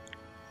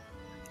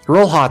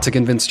 Roll hot to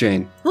convince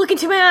Jane. Look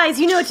into my eyes.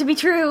 You know it to be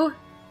true.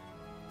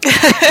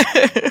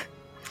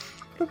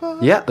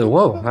 Yeah,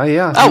 whoa,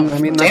 yeah. Oh, I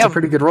mean, that's damn. a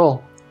pretty good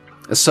roll.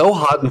 So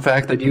hot, in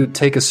fact, that you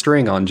take a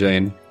string on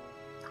Jane.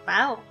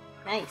 Wow.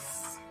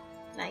 Nice.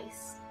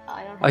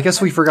 Oh, I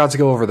guess we forgot to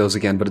go over those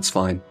again, but it's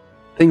fine.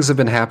 Things have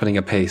been happening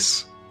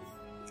apace.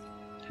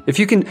 If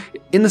you can,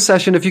 in the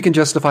session, if you can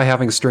justify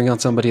having a string on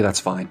somebody, that's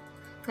fine.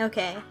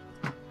 Okay.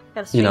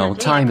 You know,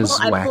 time is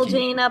wacky. I pull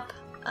Jane up.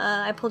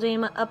 I pull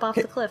Jane up off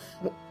the cliff.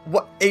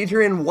 What,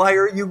 Adrian? Why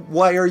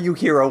are you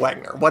Hero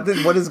Wagner? What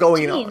is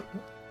going on?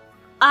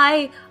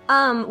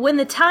 When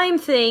the time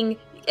thing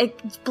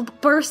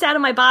burst out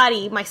of my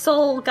body, my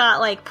soul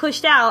got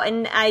pushed out,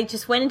 and I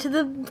just went into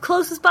the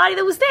closest body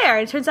that was there.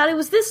 And it turns out it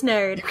was this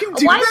nerd.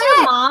 Why is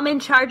your mom in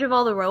charge of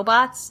all the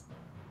robots?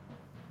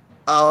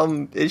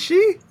 Is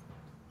she?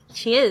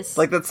 She is.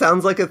 That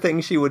sounds like a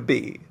thing she would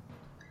be.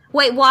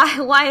 Wait,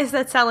 why does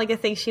that sound like a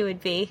thing she would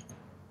be?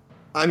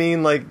 I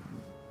mean,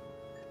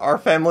 our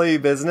family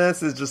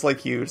business is just,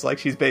 huge.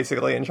 She's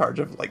basically in charge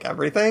of,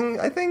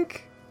 everything, I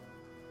think.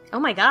 Oh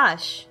my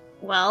gosh.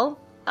 Well,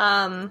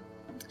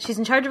 she's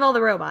in charge of all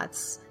the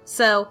robots.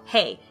 So,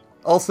 hey.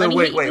 Also,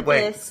 wait.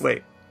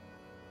 What?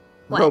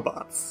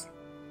 Robots.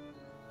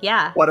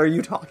 Yeah. What are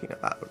you talking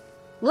about?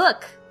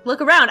 Look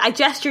around. I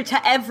gestured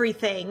to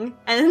everything.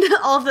 And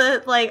all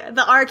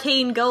the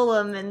arcane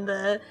golem and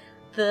the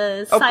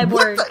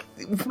cyborg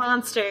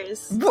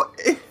monsters. What?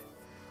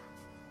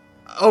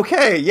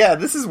 Okay, yeah,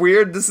 this is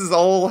weird. This is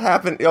all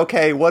happening.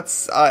 Okay,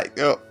 what's all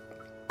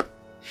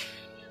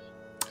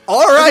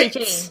right.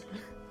 Okay,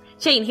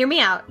 Jane, hear me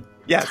out.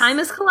 Yes. Time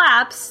has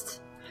collapsed.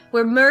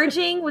 We're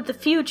merging with the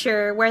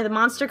future where the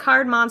Monster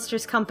Card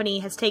Monsters Company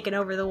has taken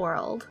over the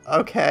world.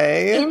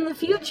 Okay. In the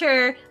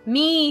future,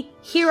 me,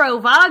 Hero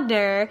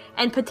Wagner,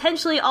 and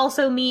potentially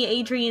also me,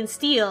 Adrian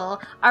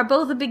Steele, are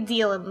both a big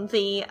deal in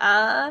the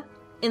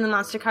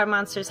Monster Card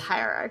Monsters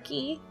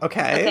hierarchy.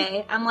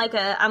 Okay.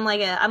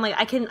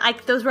 Okay.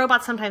 Those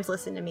robots sometimes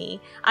listen to me.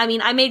 I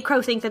mean, I made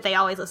Crow think that they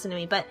always listen to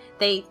me, but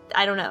I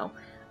don't know.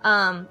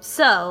 I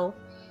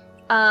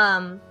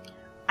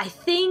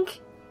think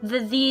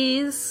that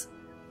these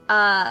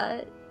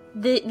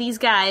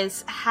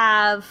guys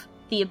have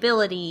the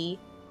ability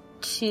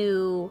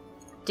to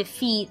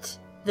defeat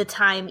the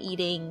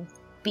time-eating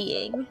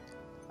being.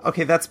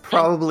 Okay, that's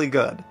probably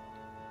good.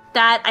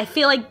 That I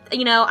feel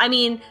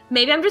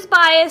maybe I'm just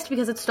biased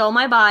because it stole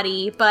my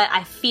body, but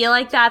I feel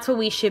like that's what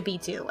we should be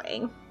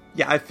doing.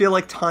 Yeah, I feel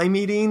like time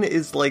eating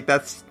is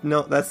that's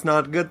not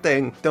a good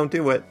thing. Don't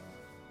do it.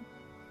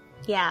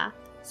 Yeah.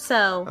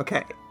 So.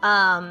 Okay.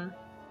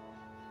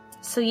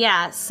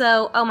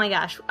 So, oh my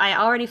gosh, I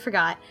already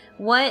forgot.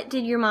 What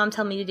did your mom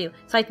tell me to do?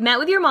 So I met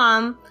with your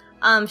mom.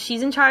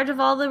 She's in charge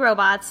of all the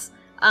robots.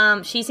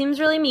 She seems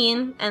really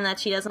mean, and that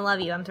she doesn't love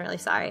you. I'm really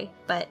sorry,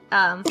 but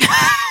and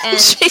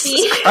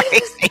Jesus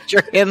Christ,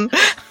 Adrian.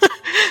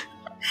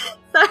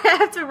 Sorry, I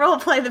have to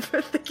roleplay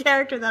the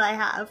character that I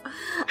have.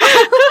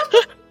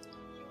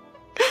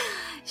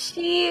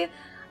 She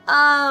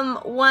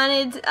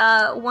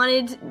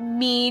wanted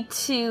me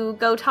to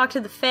go talk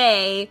to the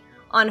Fae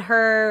on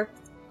her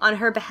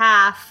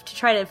behalf to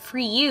try to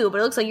free you, but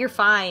it looks like you're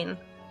fine.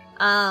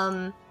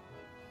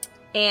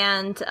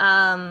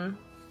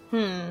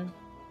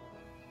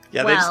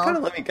 Yeah, they just kind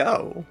of let me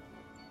go.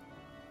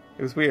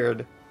 It was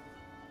weird.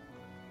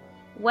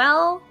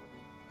 Well,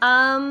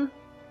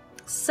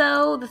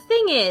 so the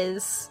thing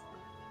is,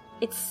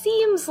 it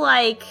seems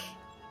like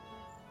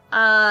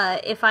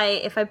if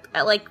I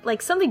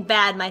like something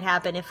bad might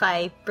happen if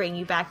I bring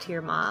you back to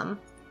your mom.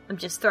 I'm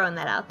just throwing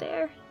that out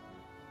there.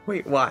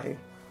 Wait, why?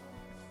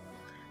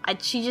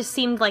 She just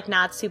seemed like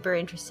not super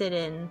interested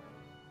in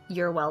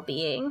your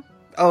well-being.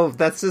 Oh,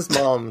 that's his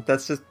mom.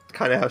 That's just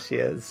kind of how she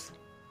is.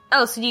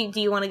 Oh, so do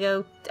you want to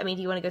go? I mean,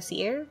 do you want to go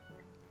see her?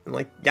 I'm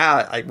like,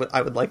 yeah,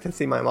 I would like to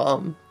see my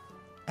mom.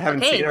 I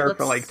haven't seen her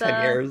for like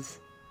 10 years.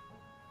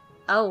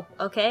 Oh,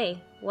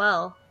 okay.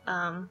 Well,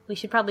 we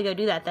should probably go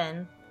do that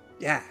then.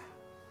 Yeah.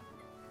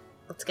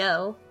 Let's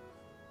go.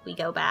 We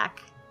go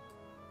back.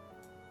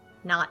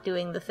 Not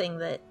doing the thing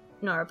that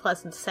Nora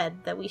Pleasant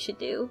said that we should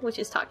do, which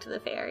is talk to the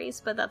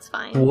fairies, but that's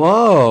fine.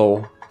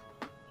 Whoa.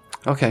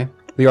 Okay.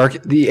 The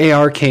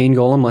arcane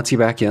golem lets you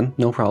back in.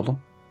 No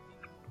problem.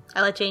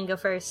 I let Jane go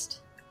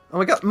first. Oh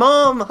my god,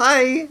 Mom!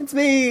 Hi! It's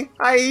me!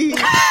 Hi!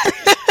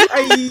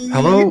 Hi!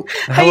 Hello,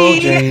 Hi.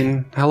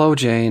 Jane. Hello,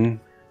 Jane.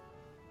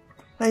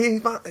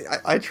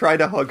 I try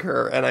to hug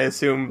her, and I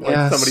assume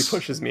Yes. somebody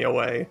pushes me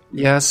away.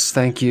 Yes,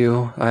 thank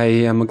you. I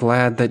am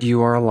glad that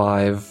you are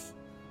alive.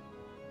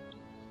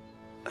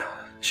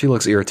 She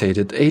looks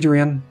irritated.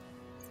 Adrian,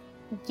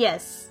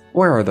 Yes.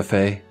 where are the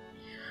Fae?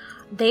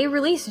 They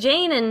released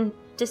Jane and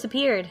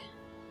disappeared.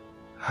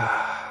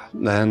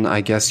 Then I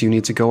guess you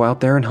need to go out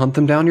there and hunt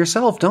them down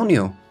yourself, don't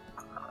you?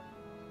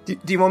 Do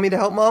you want me to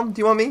help, Mom?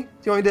 Do you want me? Do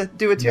you want me to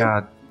do it too?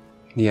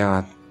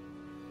 Yeah.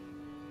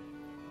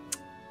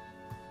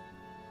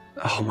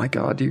 Oh my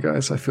god, you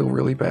guys, I feel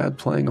really bad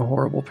playing a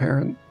horrible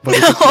parent. But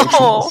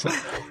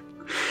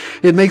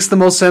it makes the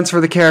most sense for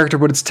the character,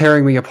 but it's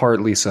tearing me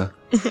apart, Lisa.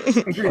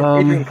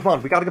 Adrian, come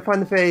on. We gotta go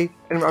find the Fae,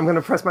 and I'm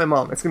gonna press my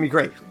mom. It's gonna be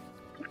great.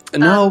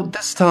 No,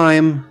 this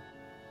time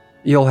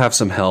you'll have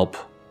some help.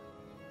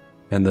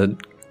 And the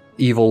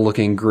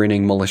evil-looking,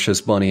 grinning,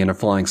 malicious bunny in a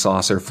flying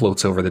saucer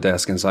floats over the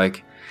desk and is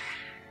like,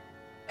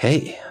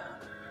 "Hey,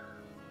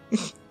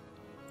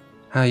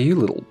 how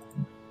you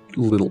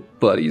little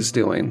buddies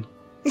doing?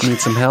 Need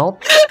some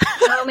help?"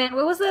 Oh man,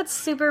 what was that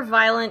super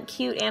violent,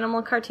 cute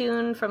animal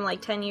cartoon from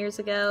like 10 years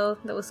ago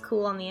that was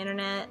cool on the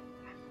internet?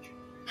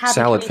 Happy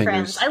Salad Tree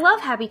Fingers. Friends. I love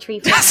Happy Tree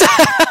Friends.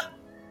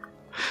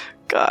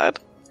 God.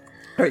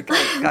 Alright,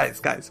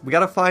 guys. We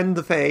gotta find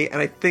the Fae, and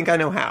I think I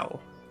know how.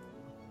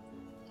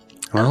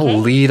 Well, Okay.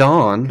 lead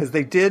on. Because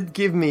they did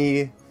give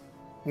me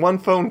one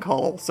phone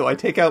call, so I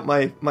take out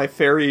my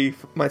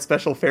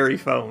special fairy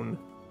phone.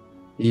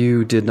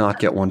 You did not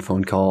get one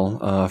phone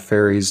call.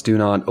 Fairies do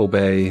not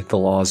obey the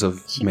laws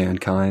of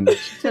mankind.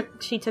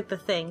 She took the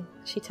thing.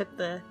 She took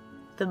the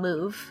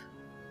move.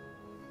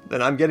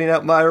 Then I'm getting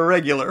out my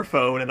regular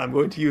phone, and I'm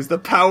going to use the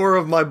power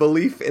of my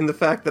belief in the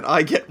fact that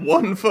I get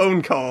one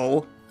phone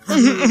call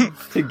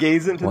to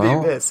gaze into the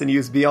abyss and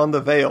use Beyond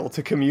the Veil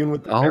to commune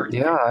with the Oh, fairies.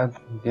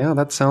 yeah,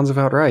 that sounds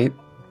about right.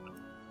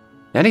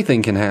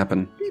 Anything can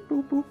happen. Beep,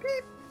 boop, boop,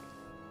 beep.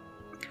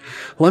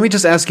 Let me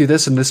just ask you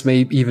this, and this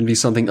may even be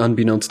something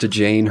unbeknownst to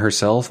Jane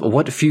herself.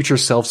 What future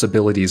self's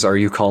abilities are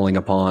you calling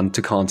upon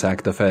to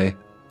contact the Fae?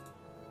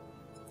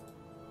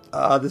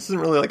 This isn't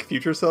really like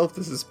future self,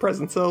 this is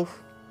present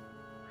self.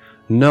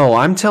 No,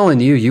 I'm telling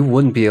you, you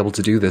wouldn't be able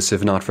to do this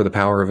if not for the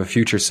power of a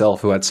future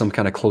self who had some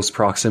kind of close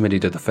proximity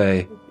to the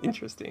Fae.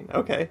 Interesting,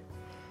 okay.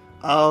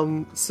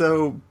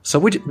 So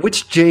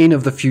which Jane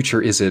of the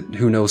future is it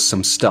who knows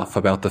some stuff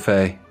about the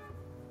Fae?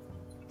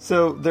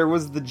 So there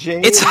was the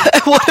Jane.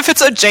 What if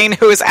it's a Jane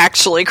who is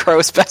actually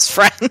Crow's best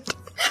friend?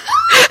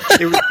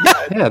 It was,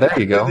 Yeah, there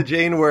you go. The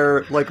Jane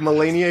where like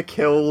Melania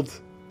killed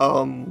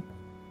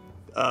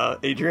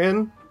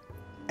Adrian,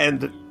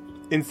 and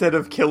instead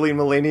of killing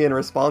Melania in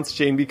response,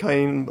 Jane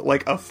became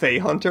like a Fae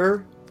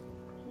hunter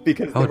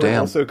because they were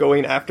damn. also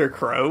going after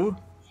Crow.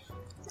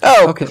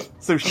 Oh, Okay.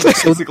 So she's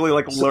basically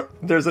like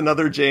there's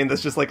another Jane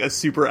that's just like a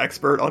super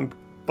expert on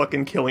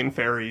fucking killing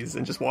fairies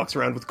and just walks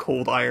around with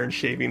cold iron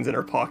shavings in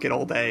her pocket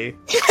all day.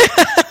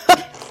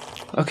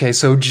 Okay,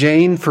 so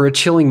Jane, for a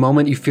chilling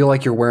moment, you feel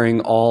like you're wearing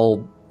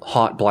all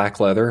hot black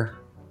leather.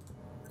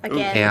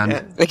 Again.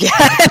 And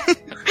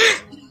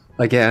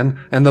again.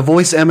 and the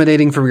voice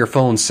emanating from your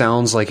phone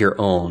sounds like your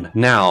own.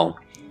 Now,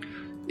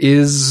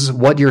 is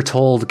what you're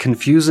told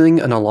confusing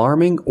and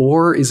alarming,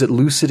 or is it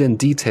lucid and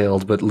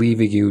detailed but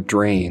leaving you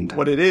drained?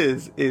 What it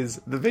is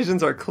the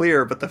visions are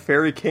clear, but the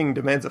Fairy King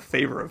demands a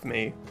favor of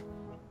me.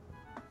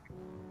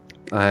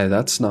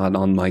 That's not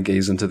on my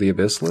Gaze into the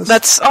Abyss list.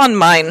 That's on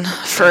mine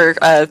for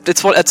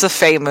it's a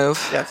Fae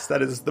move. Yes,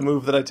 that is the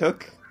move that I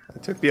took. I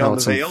took Oh, Beyond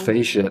it's the some Veil,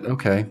 Fae shit.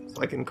 Okay.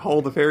 so I can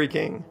call the Fairy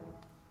King.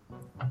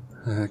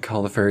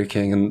 Call the Fairy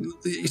King. And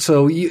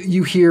so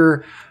you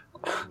hear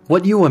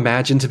what you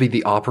imagine to be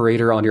the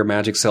operator on your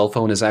magic cell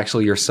phone is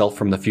actually yourself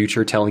from the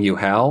future telling you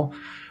how.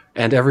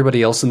 And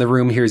everybody else in the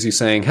room hears you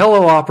saying,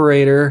 "Hello,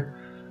 operator.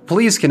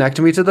 Please connect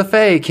me to the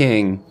Fae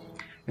King."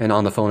 And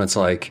on the phone it's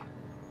like,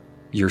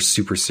 your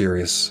super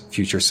serious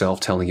future self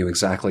telling you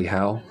exactly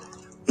how.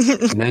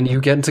 And then you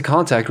get into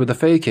contact with the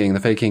Fae King. The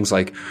Fae King's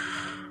like,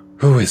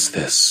 "Who is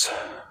this?"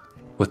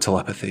 With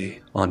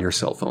telepathy on your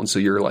cell phone. So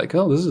you're like,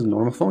 "Oh, this is a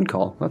normal phone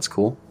call. That's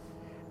cool."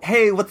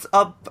 Hey, what's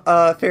up,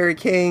 Fairy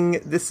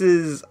King? This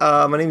is,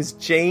 my name is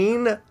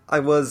Jane. I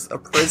was a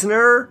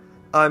prisoner.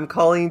 I'm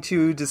calling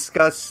to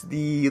discuss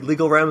the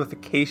legal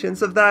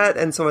ramifications of that,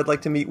 and so I'd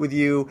like to meet with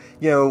you,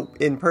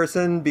 in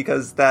person,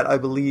 because that, I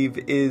believe,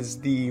 is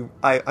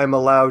I'm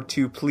allowed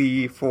to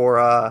plea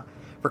for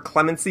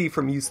clemency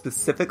from you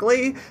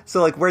specifically.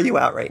 So, where are you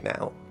at right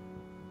now?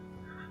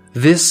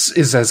 This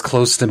is as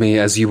close to me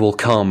as you will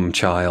come,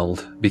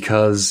 child,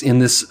 because in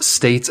this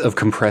state of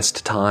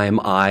compressed time,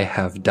 I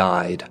have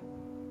died.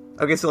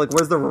 Okay, so,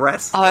 where's the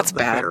rest of the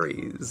bad.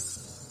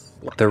 fairies?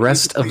 The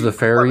rest of the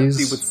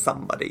fairies? With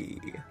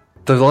somebody.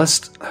 The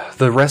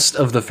rest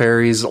of the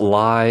fairies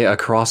lie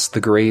across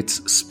the great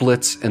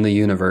split in the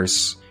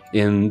universe,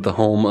 in the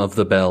home of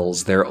the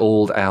Bells, their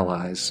old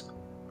allies.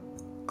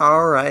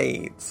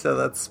 Alright, so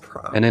that's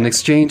probably... And in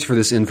exchange for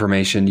this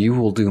information, you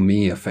will do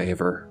me a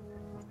favor.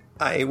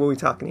 What are we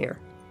talking here?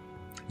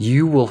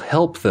 You will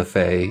help the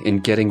Fae in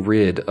getting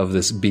rid of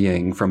this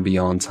being from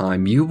beyond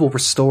time. You will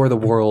restore the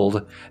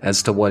world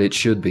as to what it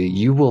should be.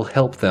 You will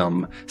help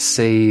them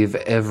save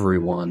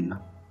everyone.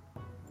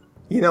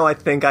 I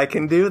think I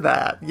can do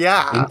that.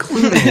 Yeah.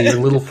 Including your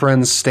little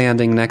friend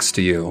standing next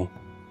to you,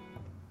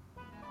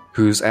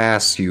 whose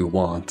ass you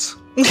want.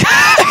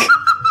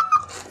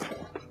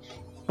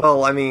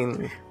 Well, I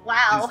mean...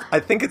 Wow.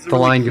 I think it's the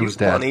line really goes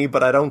dead. funny,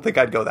 but I don't think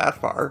I'd go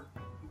that far.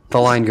 The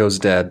line goes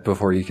dead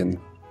before you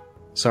can...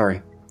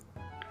 Sorry.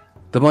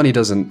 The bunny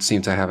doesn't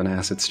seem to have an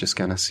ass, it's just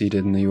kind of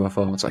seated in the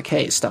UFO. It's like,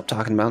 hey, stop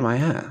talking about my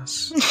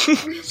ass,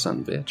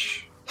 son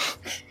bitch.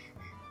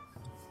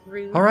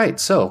 Alright,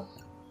 so...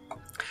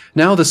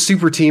 Now the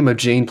super team of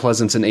Jane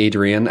Pleasance and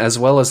Adrian, as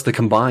well as the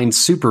combined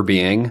super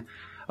being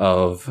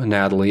of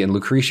Natalie and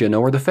Lucretia,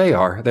 know where the Fae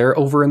are. They're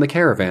over in the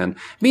caravan.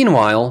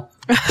 Meanwhile,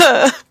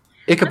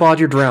 Ichabod,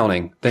 you're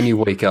drowning. Then you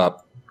wake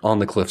up on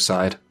the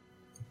cliffside.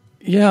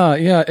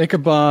 Yeah,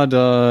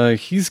 Ichabod,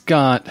 he's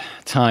got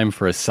time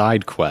for a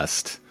side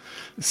quest.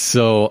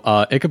 So,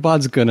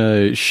 Ichabod's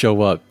gonna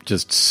show up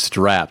just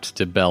strapped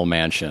to Bell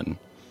Mansion.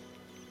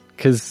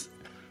 'Cause...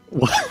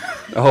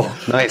 Oh,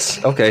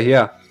 nice. Okay,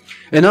 yeah.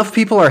 Enough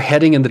people are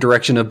heading in the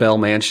direction of Bell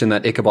Mansion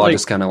that Ichabod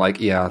is kind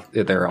of yeah,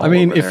 they're all over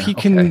if there. he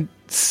can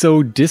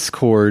sow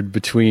discord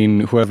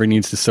between whoever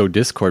needs to sow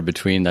discord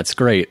between, that's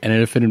great. And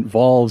if it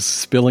involves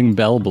spilling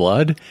Bell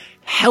blood,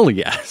 hell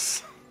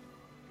yes.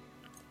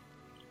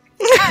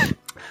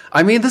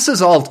 I mean, this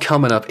is all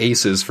coming up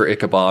aces for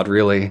Ichabod,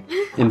 really,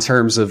 in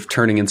terms of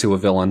turning into a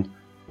villain.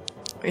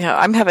 Yeah,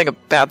 I'm having a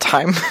bad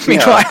time,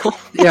 meanwhile.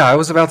 Yeah, I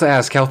was about to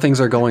ask how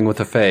things are going with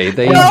the Fae.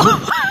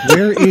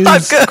 Where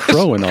is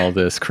Crow in all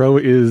this? Crow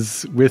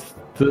is with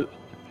the...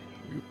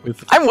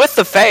 I'm with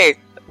the Fae.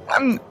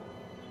 I'm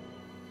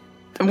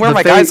where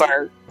my guys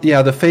are.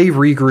 Yeah, the Fae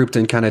regrouped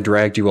and kind of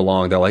dragged you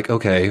along. They're like,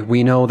 okay,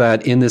 we know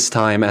that in this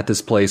time, at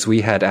this place,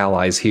 we had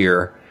allies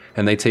here,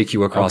 and they take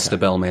you across to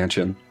Bell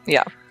Mansion.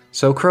 Yeah.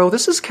 So, Crow,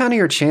 this is kind of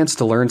your chance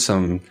to learn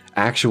some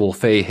actual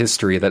Fae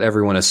history that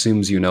everyone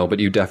assumes you know, but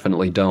you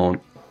definitely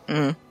don't.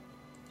 Mm.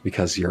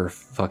 Because you're a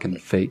fucking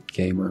fake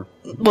gamer.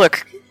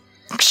 Look.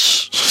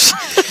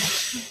 It's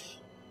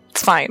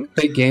fine.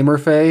 Fake gamer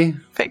Fae?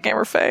 Fake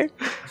gamer Fae.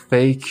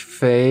 Fake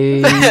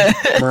Famer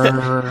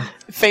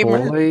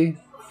boy?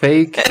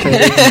 Fake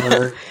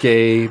Famer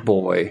gay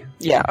boy.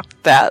 Yeah,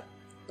 that.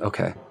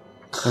 Okay.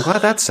 I'm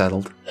glad that's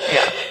settled.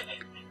 Yeah.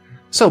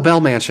 So,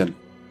 Bell Mansion.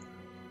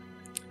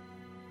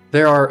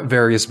 There are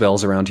various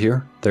Bells around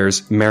here.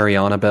 There's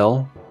Mariana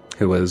Bell,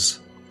 who is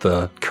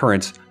the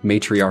current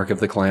matriarch of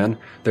the clan.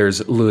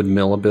 There's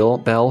Ludmilla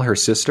Bell, her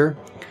sister.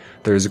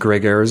 There's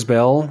Gregers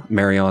Bell,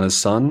 Mariana's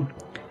son.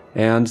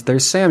 And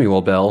there's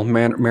Samuel Bell,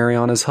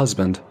 Mariana's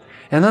husband.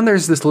 And then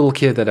there's this little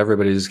kid that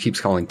everybody just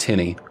keeps calling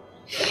Tinny.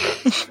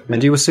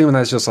 And you assume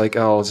that's just like,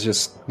 oh, it's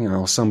just,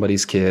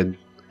 somebody's kid.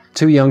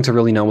 Too young to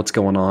really know what's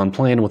going on,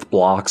 playing with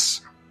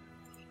blocks.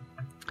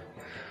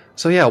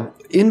 So yeah,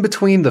 in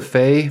between the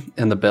Fae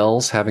and the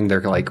Bells having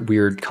their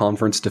weird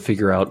conference to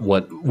figure out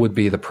what would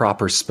be the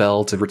proper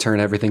spell to return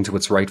everything to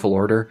its rightful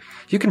order,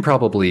 you can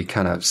probably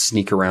kind of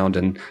sneak around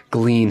and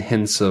glean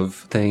hints of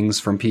things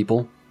from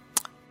people.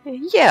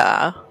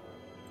 Yeah.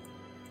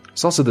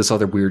 There's also this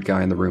other weird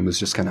guy in the room who's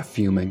just kind of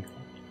fuming.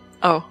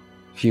 Oh.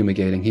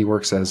 Fumigating. He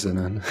works as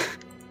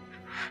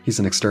he's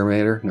an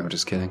exterminator. No,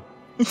 just kidding.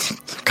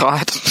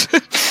 God.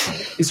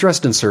 He's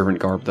dressed in servant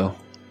garb, though.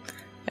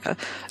 Yeah.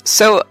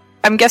 So,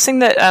 I'm guessing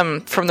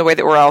that from the way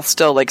that we're all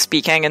still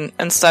speaking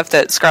and stuff,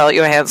 that Scarlett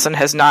Johansson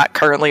has not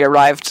currently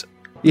arrived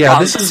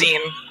on the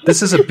scene.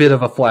 This is a bit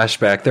of a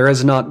flashback. There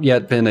has not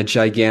yet been a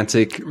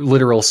gigantic,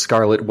 literal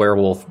scarlet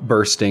werewolf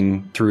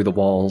bursting through the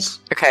walls.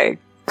 Okay,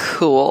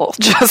 cool.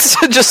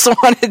 Just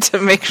wanted to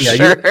make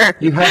sure.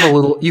 You have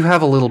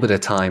a little bit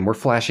of time. We're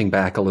flashing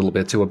back a little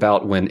bit to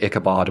about when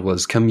Ichabod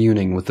was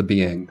communing with the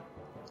being.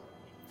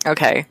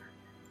 Okay.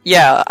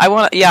 Yeah,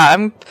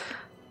 I'm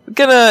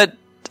gonna...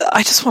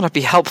 I just want to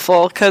be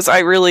helpful, because I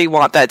really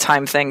want that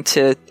time thing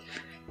to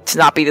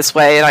not be this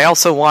way, and I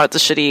also want the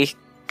shitty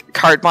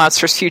card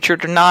monster's future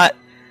to not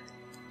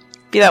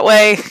be that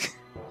way.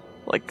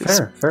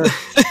 Fair.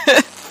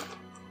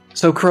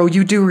 So, Crow,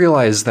 you do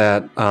realize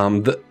that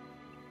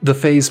the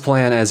phase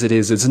plan as it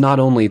is not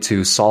only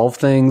to solve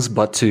things,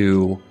 but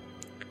to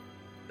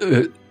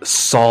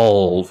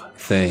solve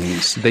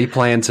things. They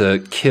plan to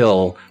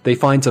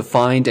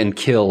find and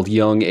kill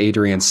young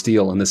Adrian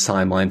Steele in this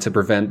timeline to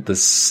prevent the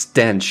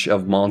stench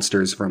of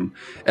monsters from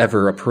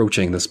ever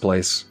approaching this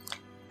place.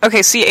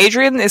 Okay, see,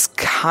 Adrian is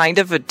kind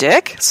of a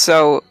dick,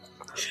 so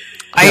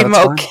I'm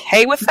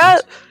okay with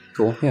that.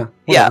 Cool, yeah.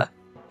 Yeah.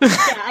 Yeah,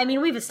 I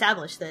mean, we've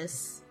established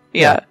this.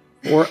 Yeah.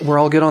 We're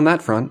all good on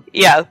that front.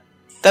 Yeah,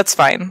 that's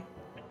fine.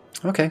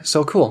 Okay,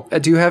 so cool.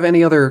 Do you have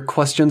any other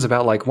questions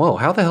about, like, whoa,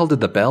 how the hell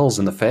did the Bells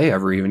and the Fae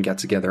ever even get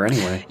together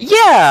anyway?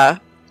 Yeah!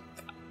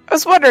 I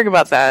was wondering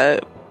about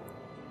that.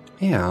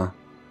 Yeah.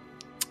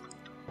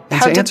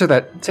 And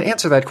to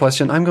answer that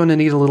question, I'm going to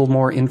need a little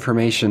more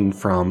information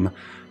from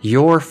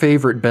your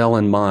favorite Belle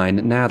and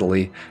mine,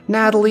 Natalie.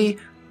 Natalie,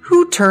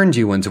 who turned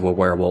you into a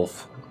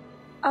werewolf?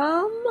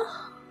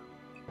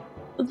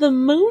 The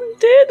moon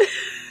did?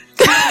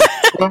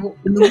 Well,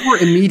 in the more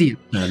immediate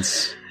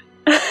sense.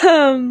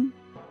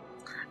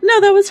 No,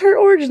 that was her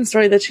origin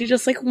story, that she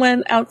just, like,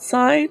 went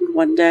outside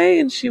one day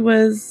and she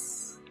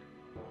was...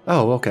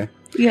 Oh, okay.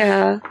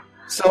 Yeah.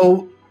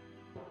 So,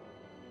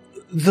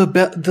 the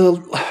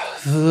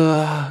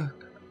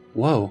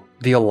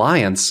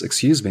alliance,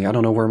 excuse me, I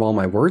don't know where all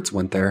my words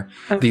went there.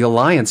 Oh. The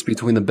alliance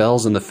between the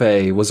Bells and the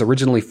Fae was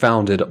originally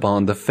founded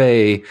upon the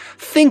Fae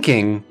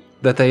thinking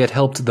that they had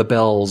helped the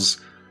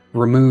Bells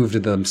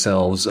remove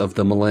themselves of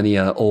the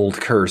millennia-old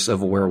curse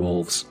of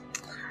werewolves.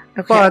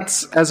 Okay.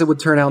 But, as it would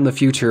turn out in the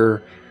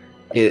future,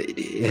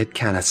 it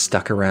kind of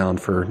stuck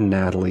around for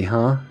Natalie,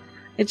 huh?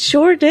 It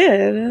sure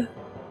did.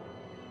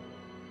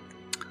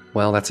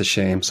 Well, that's a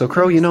shame. So,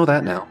 Crow, you know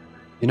that now.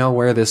 You know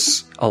where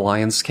this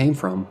alliance came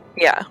from.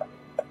 Yeah.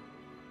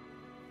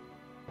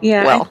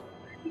 Yeah. Well.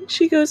 I think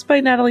she goes by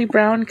Natalie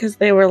Brown because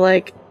they were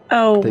like,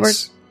 oh, we're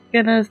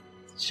gonna...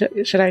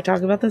 should I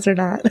talk about this or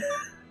not?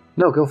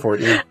 No, go for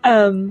it, yeah.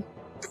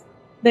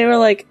 They were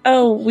like,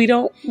 oh, we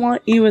don't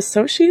want you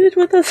associated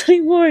with us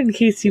anymore in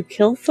case you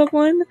kill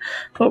someone,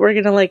 but we're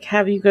gonna, like,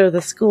 have you go to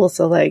the school,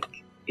 so,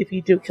 like, if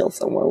you do kill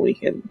someone, we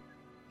can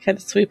kind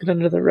of sweep it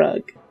under the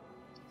rug.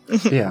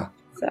 Yeah.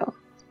 So.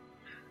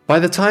 By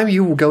the time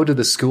you go to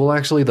the school,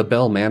 actually, the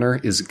Bell Manor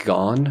is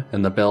gone,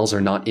 and the Bells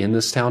are not in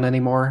this town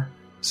anymore,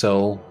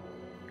 so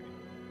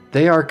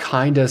they are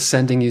kind of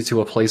sending you to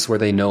a place where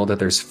they know that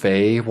there's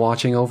Fae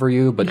watching over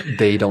you, but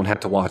they don't have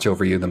to watch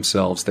over you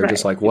themselves. They're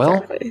just like,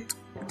 well... Exactly.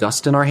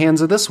 Dust in our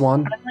hands of this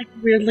one. I'm, like,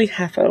 weirdly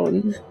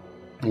half-owned.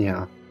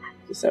 Yeah.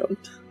 So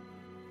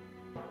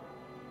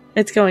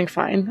it's going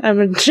fine. I'm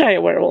a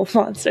giant werewolf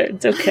monster.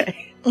 It's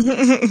okay.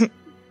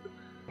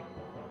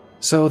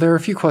 So there are a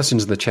few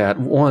questions in the chat.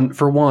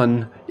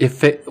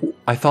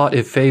 I thought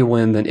if Fae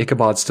win, then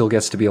Ichabod still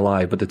gets to be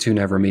alive, but the two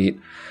never meet.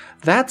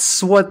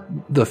 That's what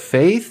the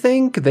Fae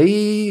think.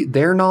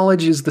 Their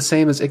knowledge is the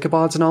same as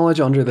Ichabod's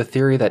knowledge under the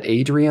theory that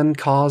Adrian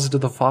caused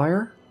the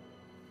fire?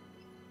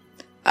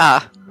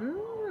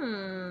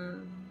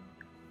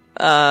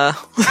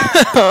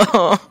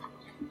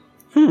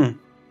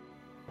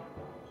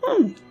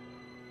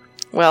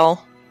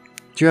 Well.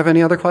 Do you have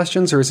any other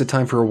questions, or is it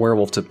time for a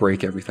werewolf to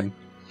break everything?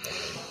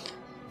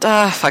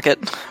 Fuck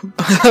it.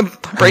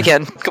 Break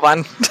in. Come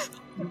on.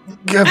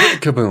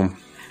 Kaboom.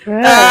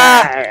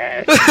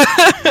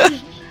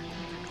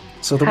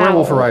 So the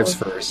werewolf arrives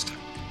first.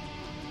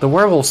 The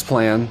werewolf's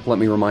plan, let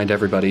me remind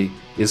everybody,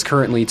 is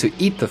currently to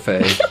eat the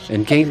Fae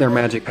and gain their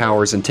magic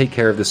powers and take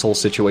care of this whole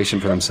situation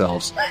for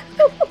themselves.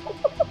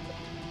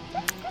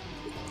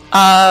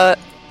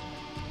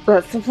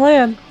 That's the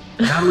plan.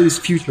 Natalie's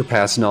future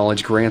past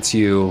knowledge grants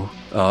you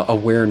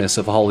awareness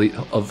of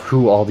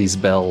who all these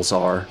Bells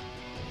are.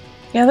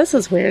 Yeah, this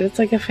is weird. It's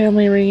like a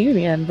family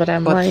reunion, but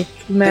I'm like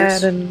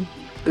mad and...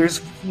 There's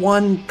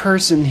one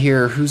person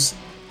here who's...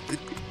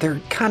 They're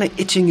kind of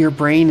itching your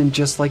brain in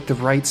just like the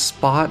right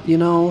spot, you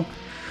know?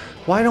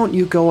 Why don't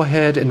you go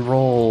ahead and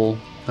roll...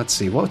 Let's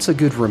see, what's a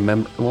good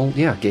remember... Well,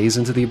 yeah, gaze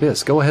into the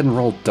abyss. Go ahead and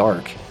roll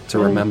dark to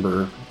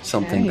remember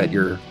something that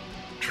you're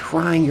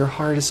trying your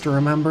hardest to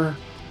remember.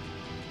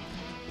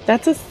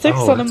 That's a 6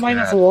 on a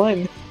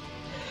 -1.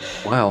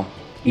 Wow.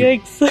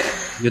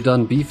 Yikes. You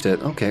done beefed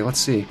it. Okay, let's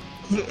see.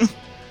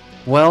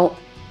 Well,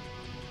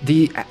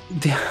 the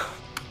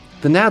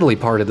Natalie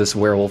part of this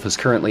werewolf is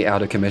currently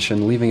out of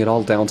commission, leaving it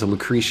all down to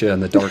Lucretia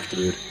and the Dark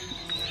Dude.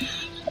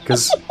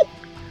 Because,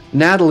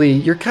 Natalie,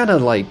 you're kind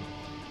of like...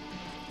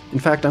 In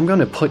fact, I'm going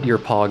to put your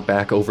pog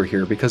back over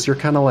here, because you're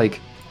kind of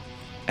like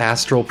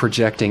astral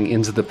projecting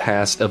into the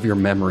past of your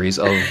memories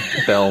of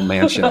Bell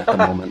Mansion at the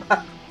moment.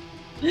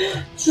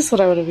 It's just what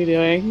I would be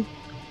doing.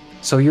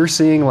 So you're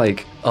seeing,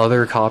 like,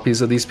 other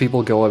copies of these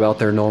people go about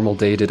their normal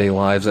day-to-day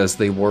lives as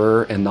they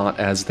were, and not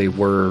as they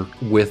were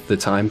with the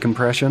time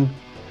compression.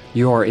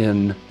 You are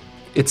in...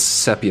 It's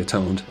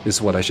sepia-toned, is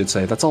what I should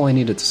say. That's all I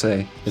needed to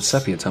say. It's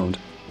sepia-toned.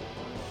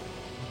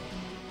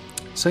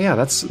 So yeah,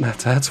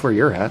 that's where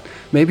you're at.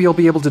 Maybe you'll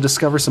be able to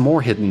discover some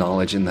more hidden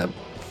knowledge in the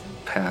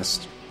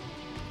past.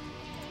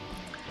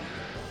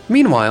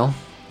 Meanwhile,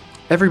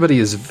 Everybody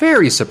is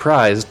very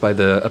surprised by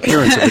the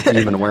appearance of a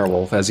demon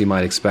werewolf, as you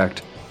might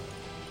expect.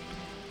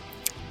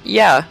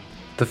 Yeah.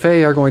 The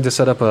Fae are going to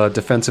set up a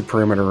defensive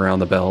perimeter around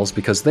the bells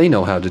because they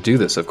know how to do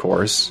this, of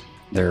course.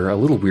 They're a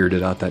little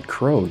weirded out that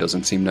Crow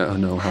doesn't seem to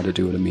know how to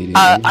do it immediately.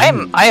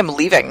 I am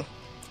leaving.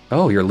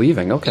 Oh, you're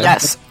leaving, okay.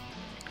 Yes.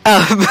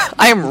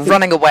 I am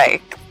running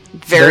away.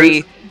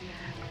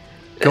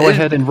 Go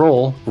ahead and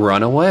roll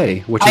Run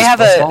Away, which is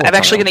I'm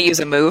actually going to use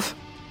a move.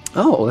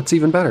 Oh, that's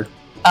even better.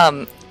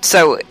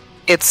 So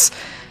it's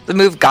the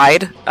move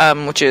Guide,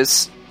 which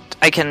is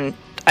I'm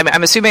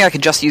assuming I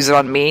can just use it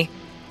on me,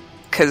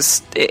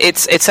 because it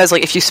says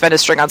like if you spend a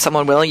string on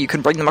someone willing, you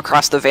can bring them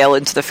across the veil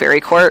into the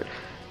fairy court.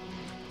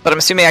 But I'm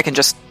assuming I can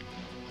just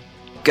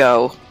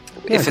go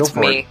if it's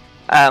me.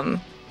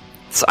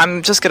 So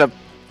I'm just gonna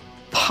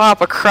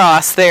pop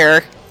across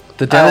there.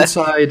 The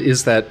downside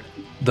is that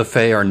the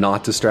Fae are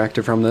not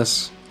distracted from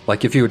this.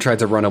 Like, if you had tried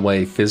to run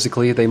away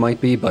physically, they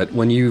might be, but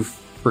when you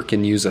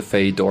frickin' use a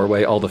Fae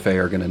doorway, all the Fae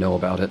are going to know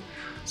about it.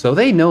 So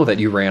they know that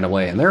you ran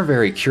away, and they're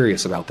very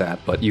curious about that,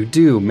 but you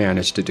do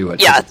manage to do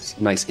it. Yeah. It's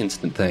a nice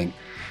instant thing.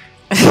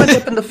 You end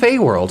up in the Fae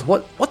world.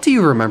 What do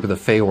you remember the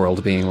Fae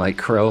world being like,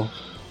 Crow?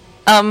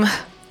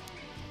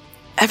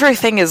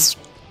 Everything is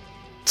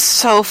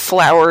so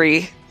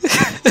flowery.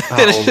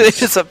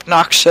 It's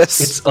obnoxious.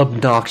 It's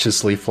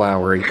obnoxiously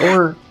flowery,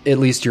 or at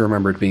least you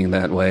remember it being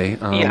that way.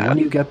 When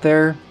you get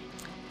there,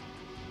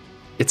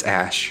 it's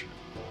ash.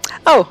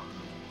 Oh.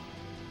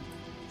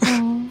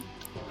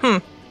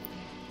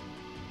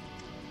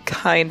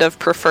 Kind of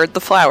preferred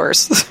the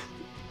flowers.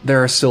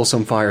 There are still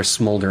some fires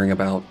smoldering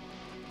about.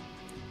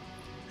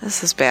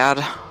 This is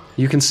bad.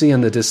 You can see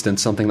in the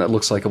distance something that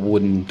looks like a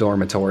wooden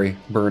dormitory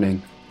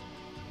burning.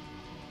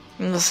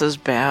 This is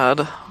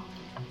bad.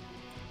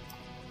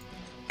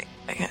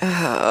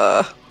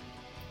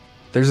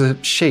 There's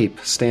a shape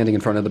standing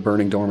in front of the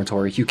burning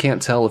dormitory. You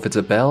can't tell if it's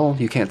a bell,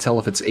 you can't tell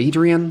if it's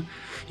Adrian,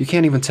 you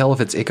can't even tell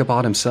if it's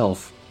Ichabod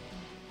himself.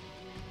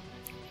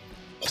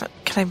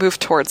 Can I move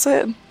towards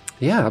it?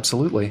 Yeah,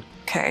 absolutely.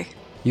 Okay.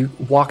 You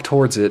walk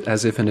towards it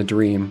as if in a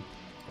dream.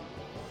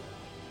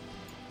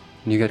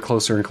 And you get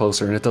closer and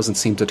closer, and it doesn't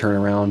seem to turn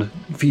around.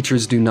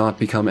 Features do not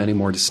become any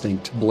more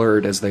distinct,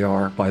 blurred as they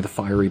are by the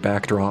fiery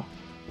backdrop.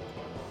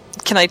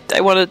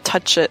 I want to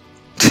touch it.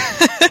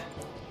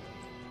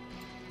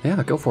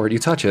 Yeah, go for it. You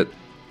touch it.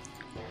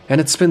 And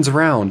it spins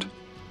around.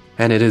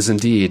 And it is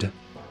indeed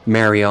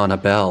Mariana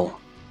Bell.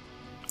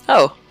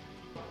 Oh.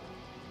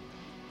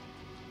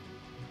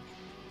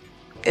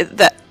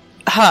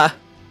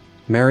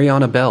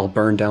 Mariana Bell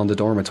burned down the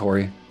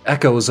dormitory.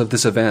 Echoes of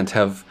this event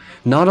have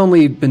not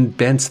only been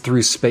bent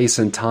through space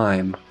and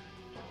time,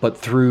 but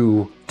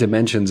through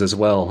dimensions as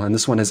well, and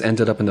this one has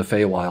ended up in the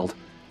Feywild.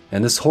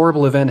 And this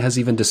horrible event has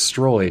even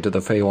destroyed the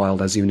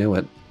Feywild as you knew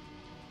it.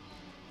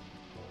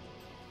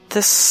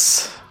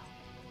 This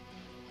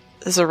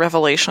is a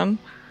revelation.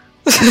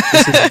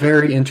 This is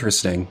very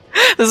interesting.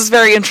 This is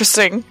very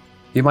interesting.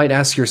 You might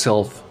ask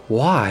yourself,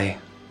 why?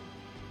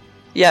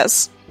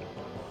 Yes.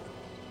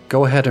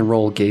 Go ahead and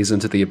roll Gaze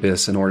into the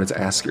Abyss in order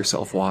to ask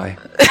yourself why.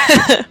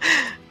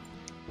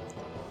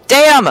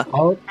 Damn!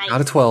 Oh, out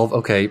of 12.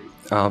 Okay.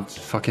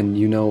 Fucking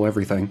you know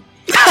everything.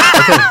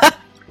 Okay.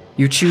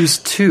 You choose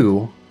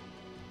 2.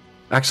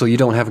 Actually, you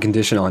don't have a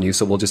condition on you,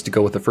 so we'll just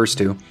go with the first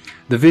 2.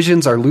 The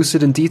visions are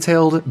lucid and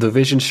detailed. The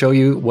visions show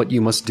you what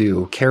you must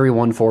do. Carry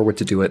 1 forward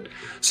to do it.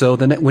 So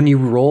then when you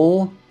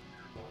roll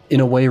in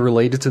a way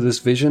related to this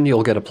vision,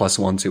 you'll get a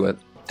 +1 to it.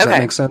 Does that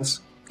make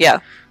sense? Yeah.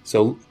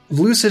 So,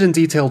 lucid and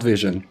detailed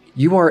vision.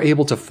 You are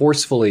able to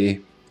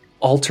forcefully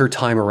alter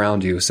time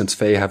around you, since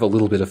Fae have a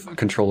little bit of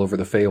control over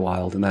the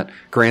Feywild, and that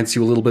grants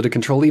you a little bit of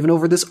control even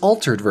over this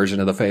altered version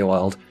of the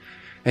Feywild.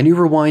 And you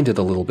rewind it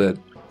a little bit.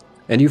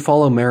 And you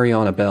follow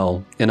Mariana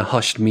Bell in a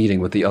hushed meeting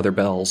with the other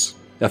Bells.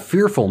 A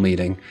fearful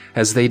meeting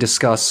as they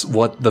discuss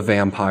what the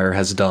vampire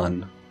has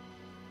done.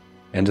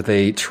 And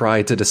they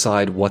try to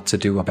decide what to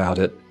do about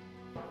it.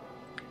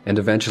 And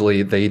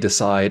eventually they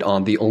decide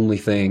on the only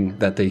thing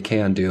that they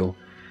can do.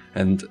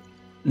 And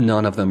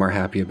none of them are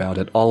happy about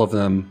it. All of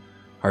them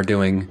are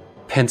doing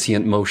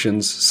pentient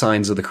motions,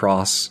 signs of the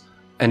cross,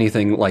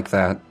 anything like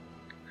that.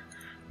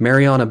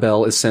 Mariana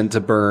Bell is sent to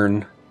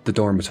burn the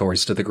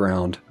dormitories to the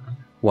ground,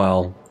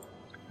 while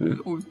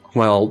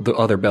the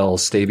other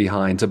Bells stay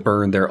behind to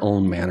burn their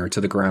own manor to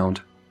the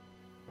ground,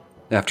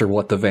 after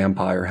what the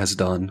vampire has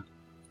done.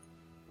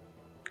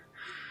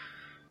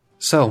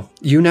 So,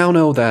 you now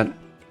know that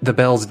the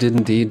Bells did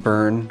indeed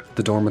burn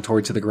the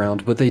dormitory to the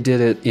ground, but they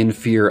did it in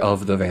fear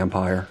of the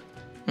vampire.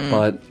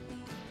 But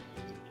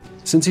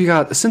since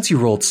you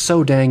rolled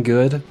so dang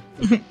good,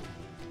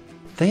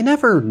 they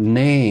never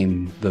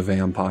name the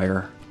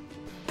vampire.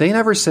 They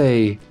never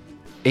say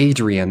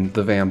Adrian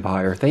the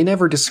vampire. They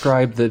never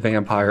describe the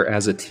vampire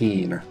as a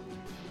teen.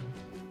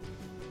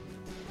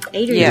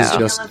 Adrian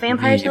didn't become a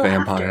vampire until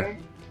after.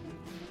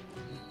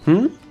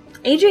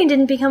 Adrian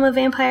didn't become a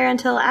vampire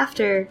until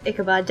after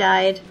Ichabod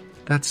died.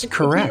 That's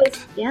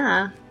correct.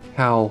 Yeah.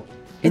 How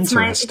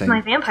interesting. It's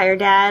my vampire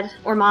dad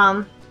or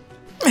mom.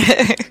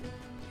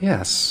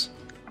 Yes.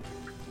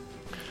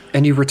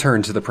 and you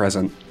return to the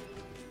present.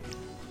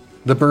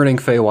 The burning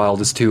Feywild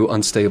is too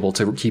unstable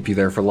to keep you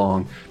there for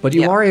long, but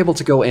you are able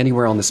to go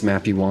anywhere on this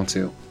map you want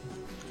to.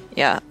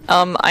 Yeah,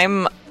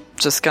 I'm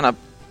just gonna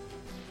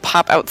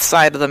pop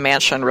outside of the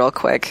mansion real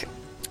quick.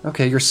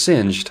 Okay, you're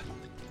singed.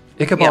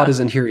 Ichabod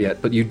isn't here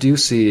yet, but you do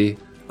see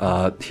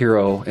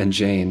Hero and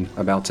Jane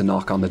about to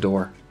knock on the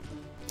door.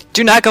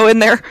 Do not go in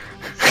there.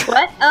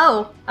 What?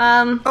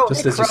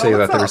 Just as you say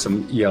that, there are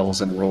some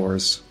yells and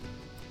roars.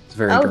 It's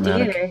very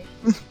dramatic.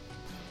 Dear.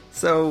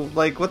 So,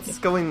 like, what's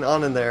going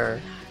on in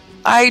there?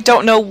 I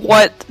don't know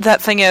what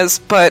that thing is,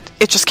 but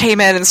it just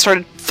came in and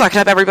started fucking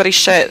up everybody's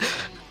shit.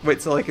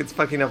 Wait, so, like, it's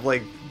fucking up,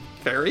 like,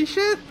 fairy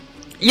shit?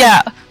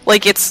 Yeah,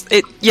 like, it's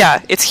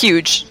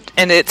huge.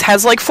 And it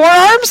has, like, 4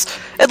 arms,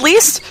 at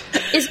least.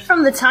 Is it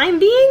from the time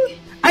being?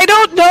 I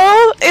don't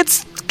know.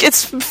 It's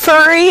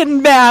furry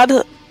and mad.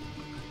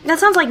 That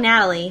sounds like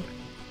Natalie.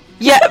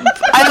 Yeah,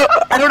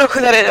 I don't know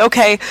who that is.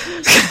 Okay.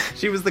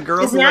 She was the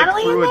girl Is who,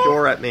 Natalie like, threw in a there?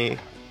 door at me.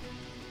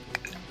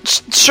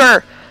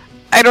 Sure.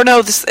 I don't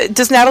know.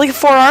 Does Natalie have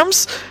 4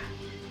 arms?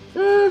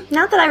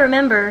 Not that I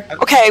remember.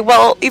 Okay,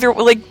 well, either,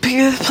 like,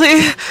 please.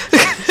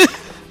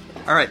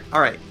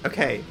 Alright,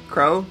 okay.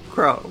 Crow.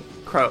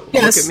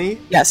 Yes. Look at me.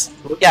 Yes.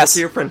 Look Yes. at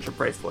your friendship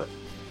bracelet.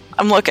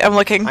 I'm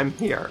looking. I'm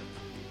here.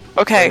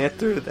 Okay. Get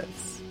through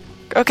this.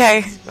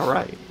 Okay.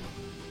 Alright.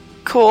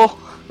 Cool.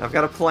 I've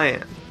got a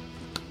plan.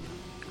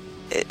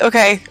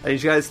 Okay. I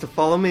need you guys to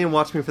follow me and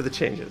watch me for the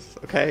changes,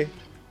 okay?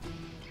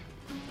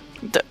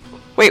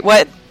 Wait,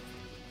 what?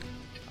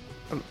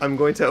 I'm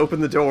going to open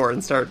the door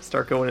and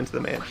start going into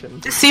the mansion.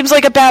 This seems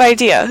like a bad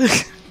idea.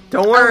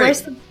 Don't worry.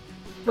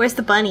 Where's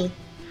the bunny?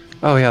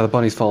 Oh yeah, the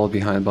bunny's followed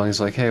behind.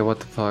 Bunny's like, hey, what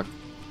the fuck?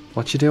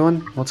 What you doing?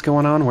 What's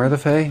going on? Where are the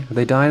Fae? Are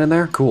they dying in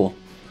there? Cool.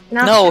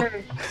 Not No.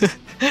 Sure.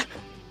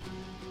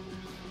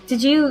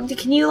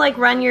 Can you like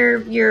run your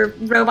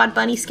robot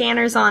bunny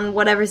scanners on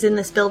whatever's in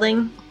this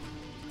building?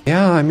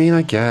 Yeah, I mean,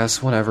 I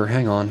guess. Whatever.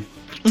 Hang on.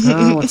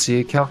 Let's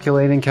see.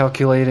 Calculating. No.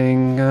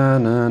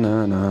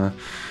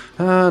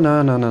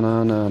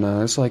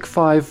 It's like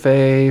 5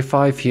 Fae,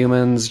 5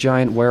 humans,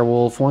 giant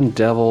werewolf, 1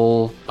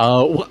 devil.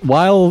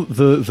 While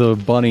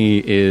the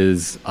bunny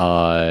is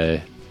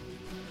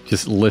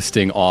just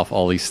listing off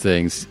all these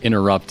things,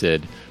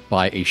 interrupted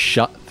by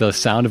the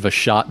sound of a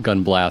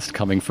shotgun blast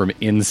coming from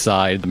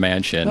inside the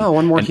mansion. Oh,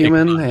 1 more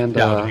human, and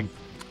shouting.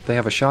 they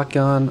have a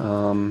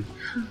shotgun.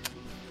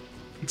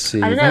 Let's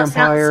see, I don't know.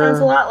 vampire. Sounds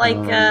a lot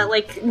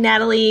like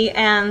Natalie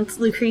and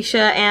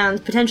Lucretia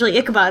and potentially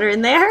Ichabod are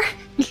in there.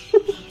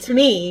 To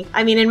me,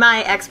 I mean, in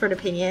my expert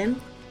opinion.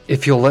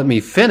 If you'll let me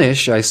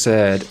finish, I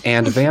said,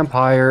 and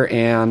vampire,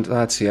 and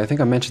let's see, I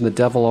think I mentioned the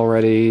devil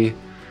already.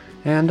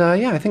 And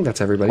yeah, I think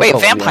that's everybody. Wait, Oh,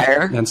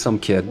 vampire? yeah, and some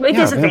kid. Wait, Yeah,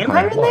 there's a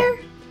vampire in there?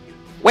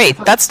 Wait,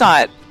 that's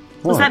not.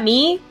 Was What? that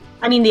me?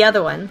 I mean, the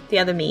other one. The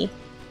other me.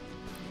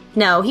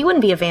 No, he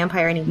wouldn't be a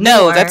vampire anymore.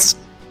 No, that's.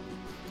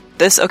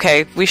 This,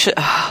 okay, we should.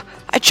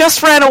 I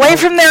just ran away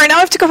from there and now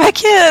I have to go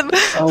back in!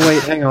 Oh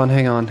wait, hang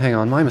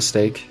on. My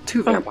mistake.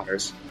 2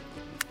 vampires.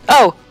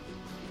 Oh!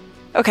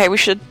 Okay, we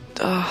should.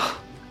 I'm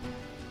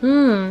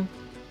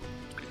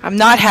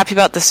not happy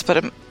about this, but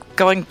I'm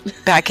going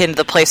back into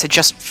the place I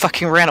just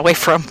fucking ran away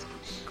from.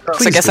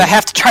 So I guess I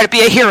have to try to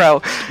be a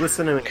hero.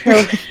 Listen to me.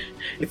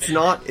 It's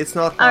not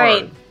hard.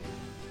 Alright.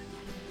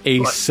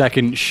 A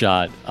second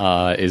shot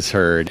is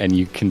heard, and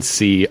you can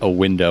see a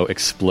window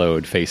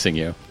explode facing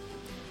you.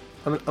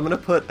 I'm gonna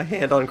put a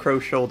hand on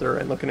Crow's shoulder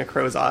and look into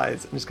Crow's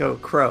eyes and just go,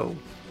 Crow,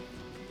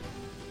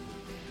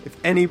 if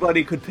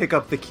anybody could pick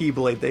up the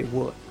Keyblade, they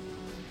would.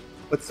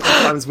 But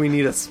sometimes we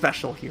need a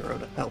special hero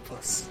to help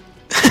us.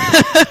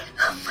 Oh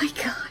my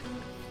god.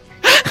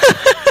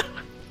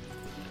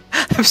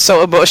 I'm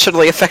so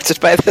emotionally affected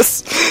by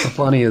this. The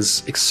bunny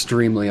is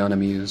extremely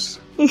unamused.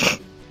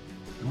 What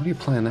are you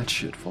playing that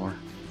shit for?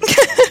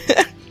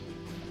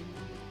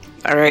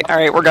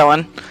 Alright, we're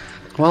going.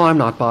 Well, I'm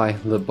not by.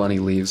 The bunny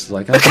leaves.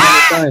 Like, that's what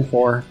I'm dying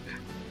for.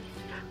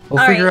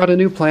 We'll figure out a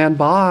new plan.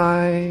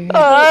 Bye.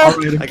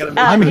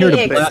 I'm here to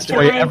Higgs, blast can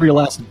away I- every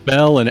last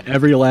bell and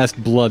every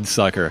last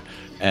bloodsucker.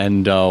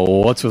 And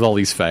what's with all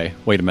these Fae?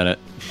 Wait a minute.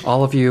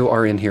 All of you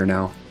are in here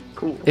now.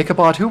 Cool.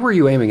 Ichabod, who were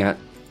you aiming at?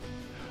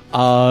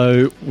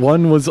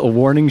 One was a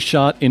warning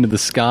shot into the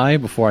sky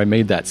before I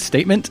made that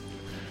statement.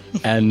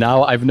 And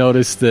now I've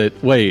noticed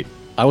that, wait,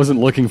 I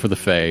wasn't looking for the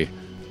Fae,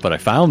 but I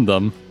found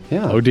them.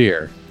 Yeah. Oh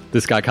dear.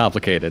 This got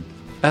complicated.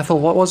 Ethel,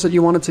 what was it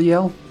you wanted to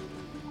yell?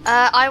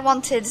 I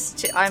wanted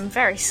to. I'm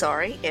very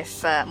sorry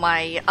if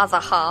my other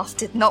half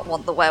did not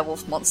want the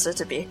werewolf monster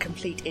to be a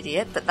complete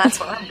idiot, but that's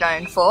what I'm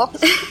going for.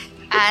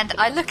 And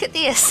I look at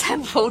the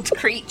assembled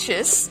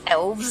creatures,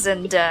 elves,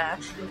 and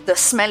the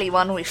smelly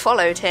one we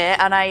followed here,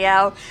 and I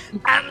yell,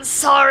 "I'm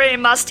sorry,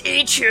 must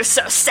eat you,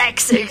 so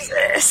sex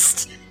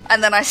exists."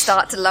 And then I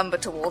start to lumber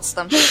towards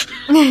them.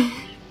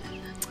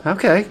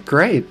 Okay,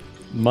 great.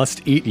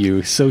 Must eat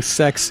you, so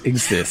sex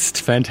exists.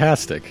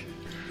 Fantastic.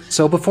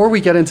 So before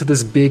we get into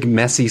this big,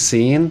 messy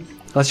scene,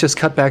 let's just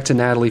cut back to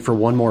Natalie for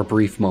one more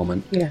brief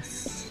moment.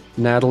 Yes.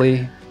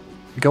 Natalie,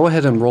 Go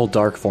ahead and roll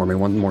dark for me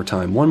one more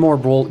time. One more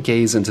roll,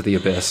 gaze into the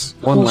abyss.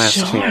 One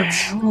last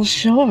chance. Well,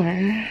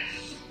 sure.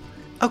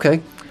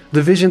 Okay.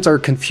 The visions are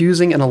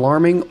confusing and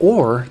alarming,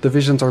 or the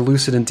visions are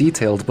lucid and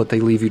detailed, but they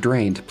leave you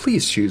drained.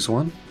 Please choose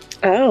one.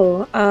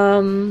 Oh,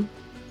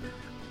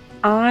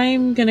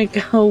 I'm gonna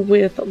go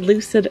with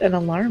lucid and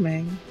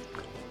alarming.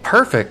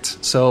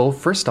 Perfect. So,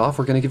 first off,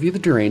 we're going to give you the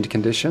drained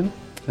condition,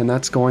 and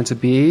that's going to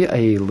be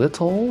a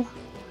little...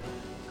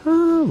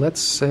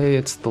 let's say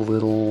it's the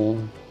little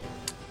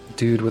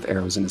dude with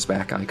arrows in his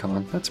back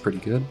icon. That's pretty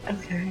good.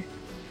 Okay.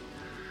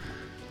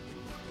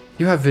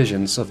 You have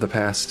visions of the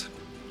past.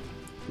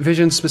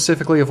 Visions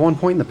specifically of one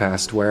point in the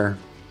past where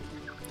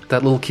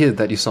that little kid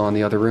that you saw in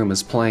the other room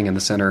is playing in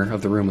the center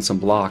of the room with some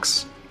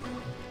blocks,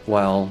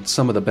 while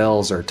some of the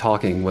bells are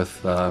talking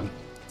with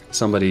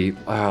somebody,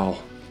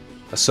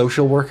 a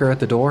social worker at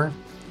the door,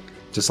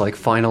 just like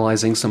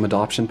finalizing some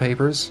adoption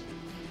papers,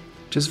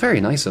 which is very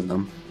nice of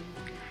them.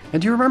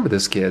 And you remember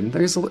this kid?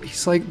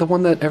 He's like the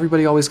one that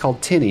everybody always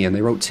called Tinny, and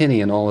they wrote Tinny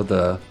in all of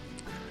the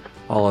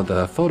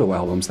photo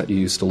albums that you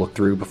used to look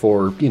through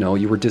before,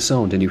 you were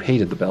disowned and you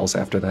hated the bells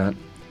after that.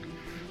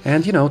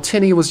 And,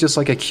 Tinny was just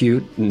like a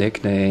cute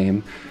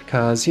nickname,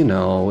 because,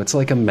 it's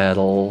like a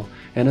medal,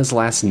 and his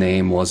last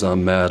name was a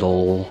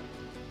medal.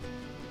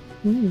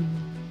 You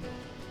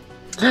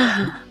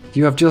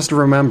have just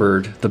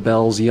remembered the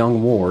Bell's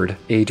young ward,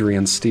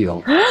 Adrian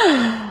Steele.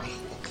 And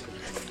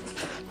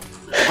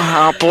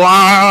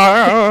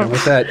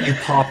with that, you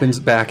pop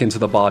back into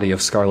the body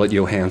of Scarlett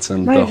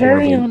Johansson, My the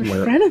very horrible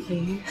own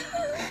frenemy.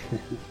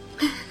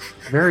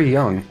 Very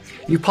young.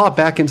 You pop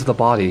back into the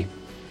body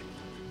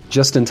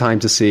just in time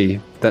to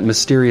see that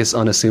mysterious,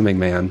 unassuming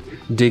man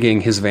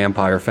digging his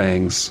vampire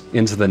fangs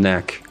into the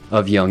neck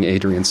of young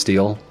Adrian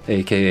Steele,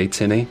 aka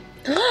Tinny.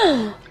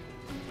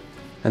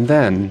 And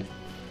then,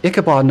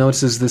 Ichabod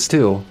notices this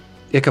too.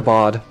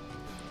 Ichabod,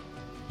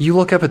 you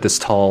look up at this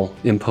tall,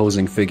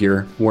 imposing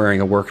figure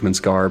wearing a workman's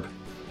garb,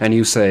 and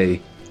you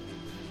say,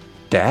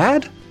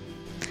 "Dad?"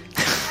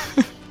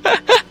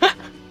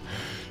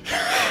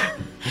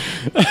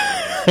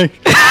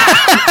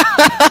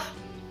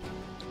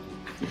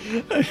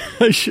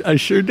 I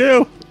sure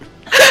do.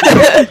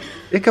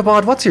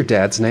 Ichabod, what's your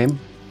dad's name?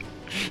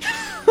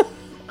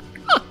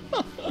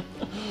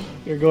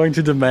 You're going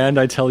to demand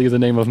I tell you the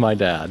name of my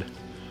dad.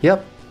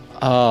 Yep.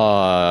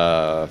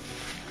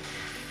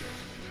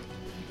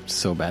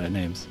 So bad at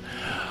names.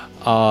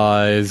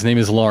 His name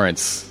is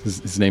Lawrence.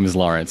 His name is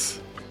Lawrence.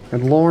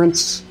 And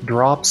Lawrence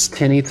drops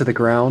Tinny to the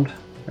ground.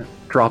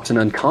 Drops an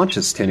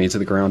unconscious Tinny to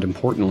the ground,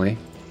 importantly.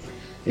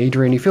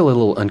 Adrian, you feel a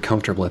little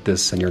uncomfortable at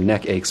this and your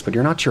neck aches, but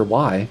you're not sure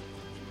why.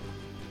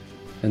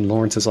 And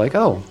Lawrence is like,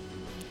 "Oh,"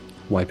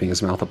 wiping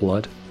his mouth of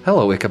blood.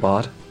 "Hello,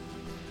 Ichabod.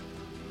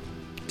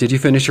 Did you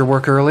finish your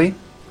work early?"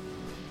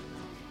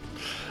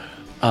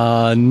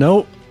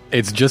 Nope.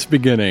 It's just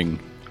beginning.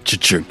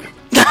 Cha-ching.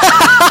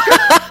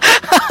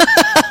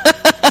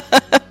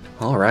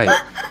 All right.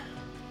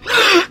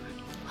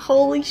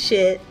 Holy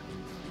shit.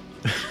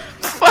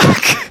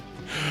 Fuck.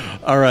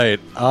 All right.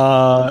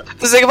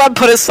 Does Ichabod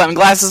put his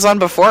sunglasses on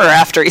before or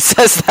after he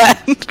says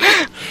that?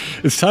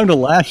 It's time to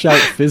lash out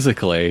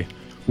physically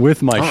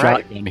with my All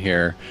shotgun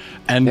here.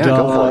 And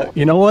go for it.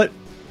 you know what?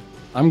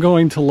 I'm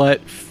going to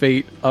let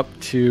fate be up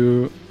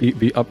to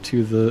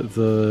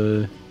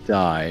the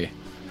die.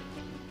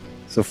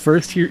 So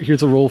first,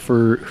 here's a roll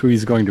for who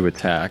he's going to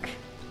attack.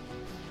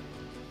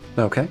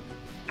 Okay.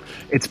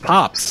 It's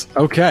Pops.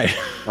 Okay.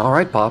 All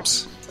right,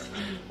 Pops.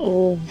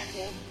 Oh.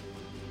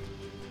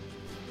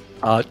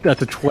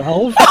 That's a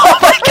 12.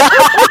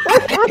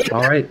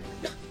 All right.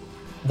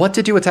 What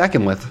did you attack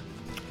him with?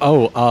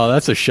 Oh,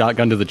 that's a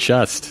shotgun to the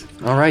chest.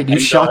 All right, you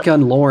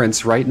shotgun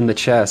Lawrence right in the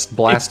chest,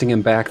 blasting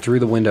him back through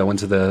the window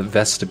into the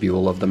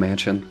vestibule of the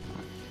mansion.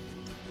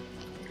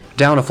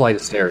 Down a flight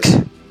of stairs.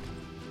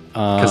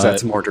 Because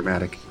that's more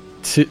dramatic.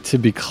 To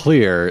be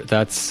clear,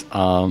 that's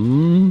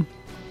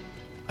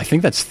I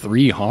think that's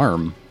 3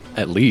 harm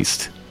at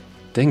least.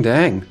 Ding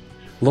dang.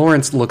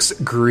 Lawrence looks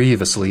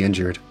grievously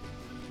injured.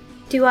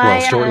 Do I?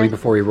 Well, shortly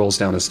before he rolls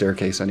down a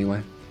staircase,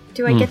 anyway.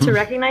 Do I get to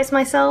recognize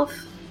myself?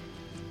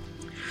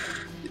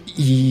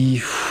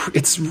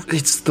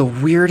 It's the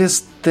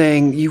weirdest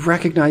thing. You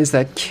recognize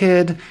that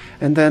kid,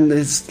 and then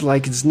it's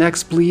like his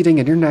neck's bleeding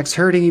and your neck's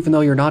hurting, even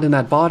though you're not in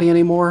that body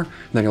anymore.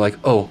 And then you're like,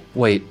 "Oh,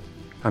 wait,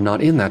 I'm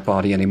not in that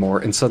body anymore,"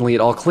 and suddenly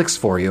it all clicks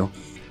for you.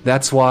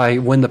 That's why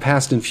when the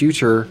past and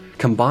future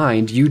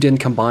combined, you didn't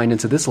combine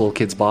into this little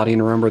kid's body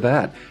and remember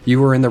that. You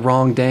were in the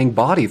wrong dang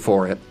body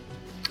for it.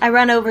 Can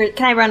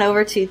I run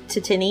over to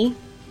Tinny?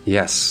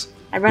 Yes.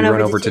 I run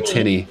over to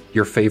Tinny,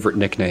 your favorite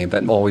nickname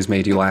that always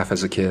made you laugh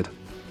as a kid.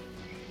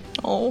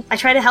 Oh. I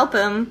try to help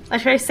him. I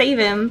try to save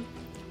him.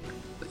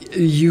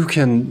 You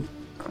can...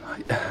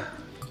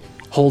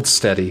 hold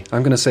steady.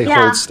 I'm going to say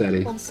hold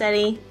steady. Hold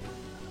steady.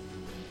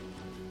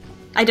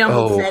 I don't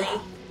hold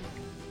steady.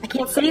 I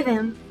can't save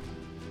him.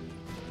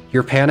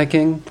 You're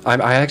panicking.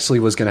 I actually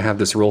was going to have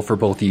this roll for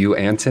both you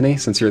and Tinny,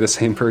 since you're the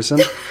same person.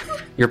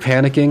 You're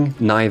panicking.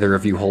 Neither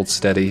of you hold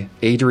steady.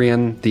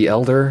 Adrian, the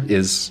Elder,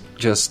 is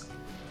just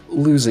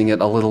losing it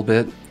a little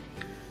bit.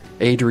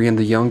 Adrian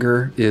the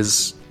Younger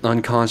is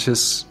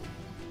unconscious,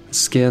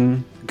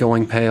 skin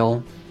going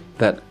pale,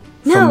 that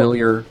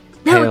familiar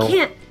pale... No, it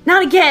can't.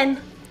 Not again.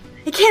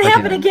 It can't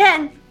happen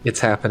again. It's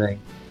happening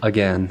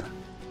again.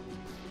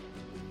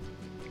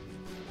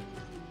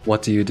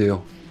 What do you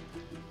do?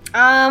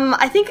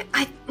 I think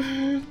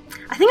I'm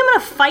gonna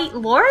fight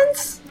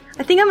Lawrence.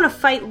 I think I'm gonna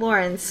fight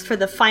Lawrence for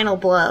the final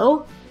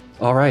blow.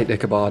 All right,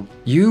 Ichabod.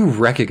 You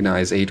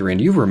recognize Adrian.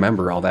 You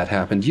remember all that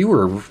happened. You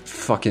were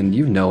fucking...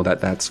 You know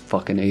that's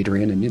fucking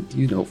Adrian, and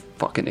you know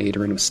fucking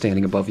Adrian was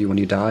standing above you when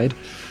you died.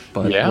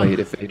 But wait,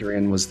 if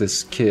Adrian was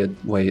this kid...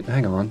 Wait,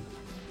 hang on.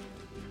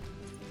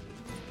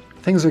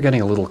 Things are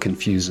getting a little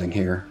confusing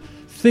here.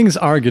 Things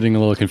are getting a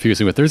little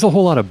confusing, but there's a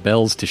whole lot of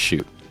bells to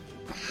shoot.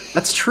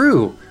 That's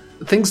true.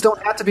 Things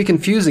don't have to be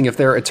confusing if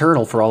they're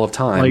eternal for all of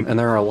time, and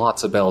there are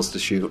lots of bells to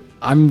shoot.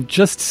 I'm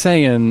just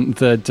saying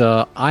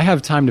that I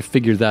have time to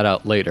figure that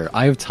out later.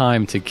 I have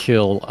time to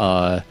kill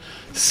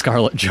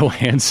Scarlett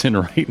Johansson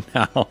right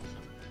now.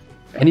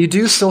 And you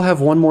do still have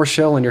one more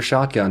shell in your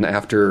shotgun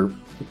after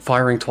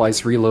firing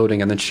twice,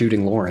 reloading, and then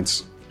shooting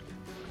Lawrence.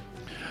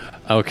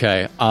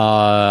 Okay,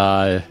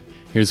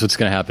 here's what's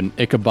going to happen.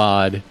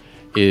 Ichabod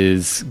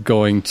is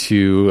going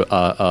to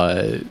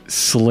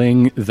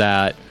sling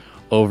that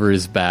over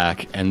his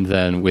back, and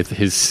then with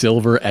his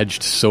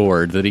silver-edged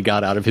sword that he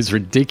got out of his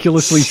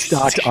ridiculously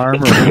stocked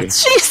armory,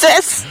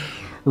 Jesus,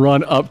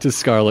 run up to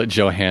Scarlett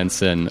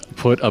Johansson,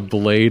 put a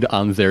blade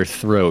on their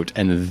throat,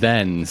 and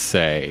then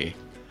say,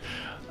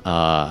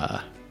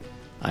 I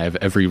have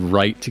every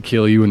right to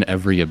kill you and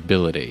every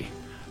ability,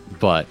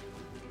 but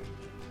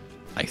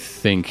I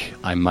think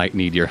I might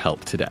need your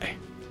help today.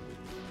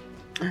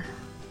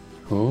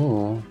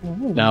 Oh.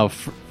 Now,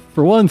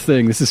 for one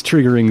thing, this is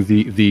triggering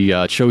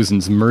the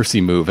Chosen's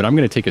mercy move, and I'm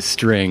going to take a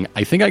string.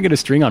 I think I get a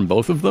string on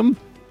both of them.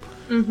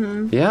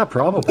 Mm-hmm. Yeah,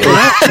 probably.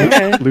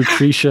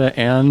 Lucretia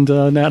and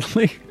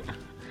Natalie.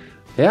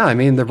 Yeah, I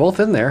mean, they're both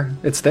in there.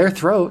 It's their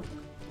throat.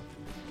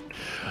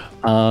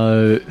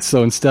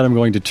 So instead, I'm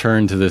going to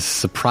turn to this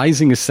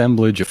surprising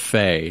assemblage of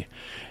Fae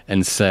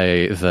and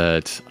say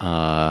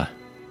that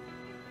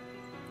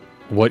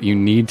what you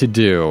need to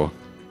do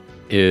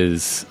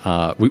is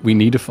we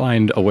need to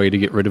find a way to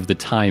get rid of the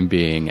time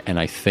being, and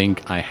I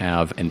think I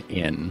have an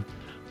in.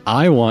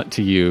 I want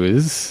to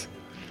use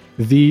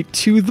the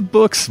to the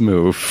books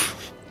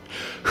move.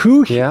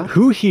 Who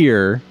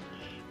here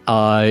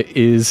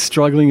is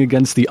struggling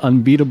against the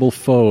unbeatable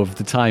foe of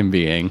the time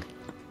being?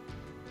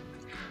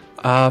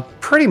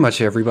 Pretty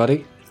much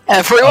everybody.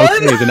 Everyone?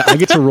 Okay, then I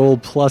get to roll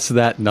plus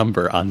that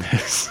number on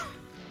this.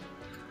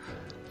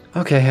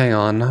 Okay, hang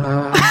on.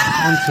 1,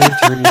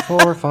 2, 3,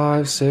 4,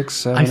 5, 6,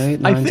 7, 8,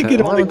 9, 10,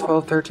 11,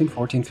 12, 13,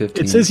 14,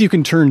 15. It says you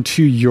can turn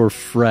to your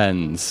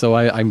friends, so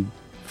I'm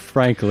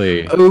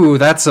frankly... Ooh,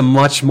 that's a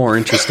much more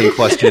interesting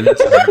question.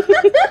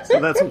 So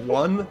that's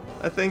one,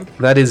 I think?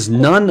 That is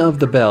none of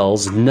the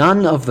bells,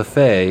 none of the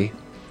Fae.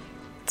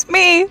 It's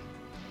me.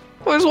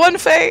 There's one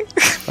Fae.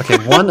 Okay,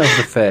 one of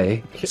the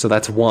Fae, so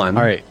that's one.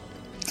 All right.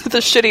 The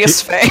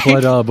shittiest Fae.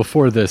 But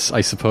before this,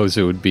 I suppose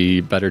it would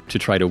be better to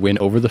try to win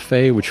over the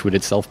Fae, which would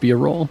itself be a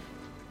roll.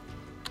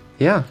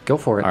 Yeah, go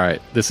for it. All right,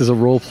 this is a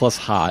roll plus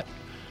hot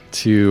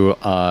to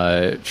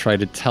try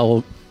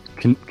to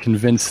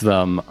convince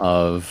them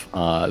of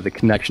the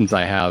connections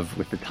I have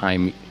with the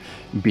time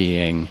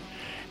being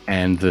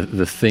and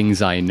the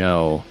things I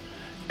know,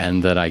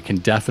 and that I can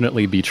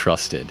definitely be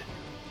trusted.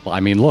 Well, I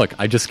mean, look,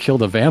 I just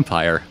killed a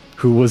vampire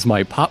who was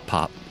my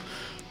pop.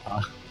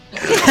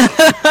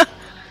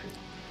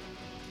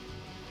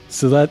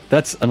 So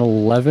that's an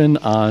 11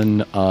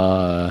 on...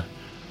 oh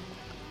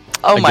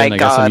again, my I god.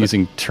 guess I'm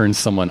using turn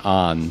someone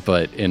on,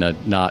 but in a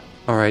not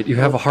Alright, you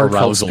have a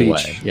heartfelt arousal speech.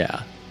 way.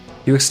 Yeah.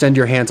 You extend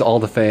your hand to all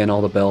the Fae and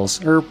all the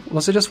bells. Or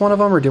was it just one of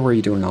them, or were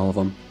you doing all of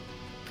them?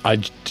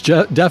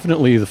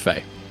 Definitely the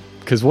Fae.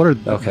 Because what are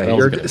the Okay, bells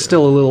you're gonna do?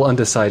 still a little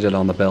undecided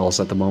on the bells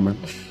at the moment.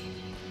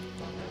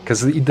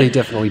 Because they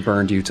definitely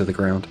burned you to the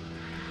ground.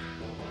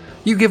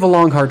 You give a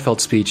long, heartfelt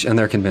speech, and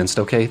they're convinced,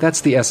 okay?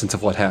 That's the essence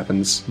of what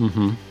happens.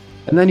 Mm-hmm.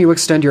 And then you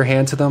extend your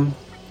hand to them,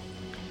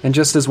 and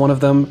just as one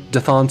of them,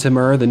 Dathan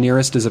Timur, the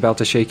nearest, is about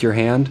to shake your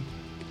hand,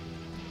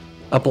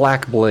 a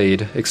black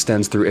blade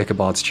extends through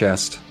Ichabod's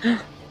chest.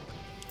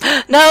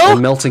 No!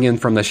 And melting in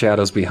from the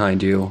shadows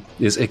behind you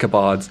is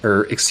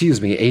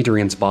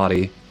Adrian's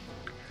body,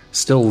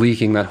 still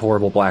leaking that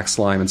horrible black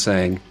slime and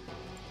saying,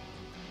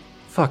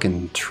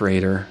 "Fucking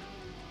traitor."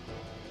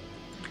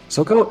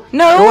 So go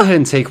ahead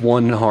and take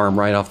one harm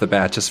right off the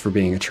bat just for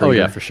being a traitor. Oh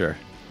yeah, for sure.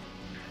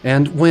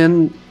 And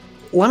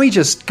let me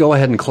just go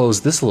ahead and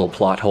close this little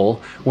plot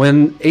hole.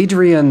 When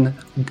Adrian,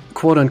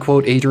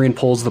 quote-unquote, Adrian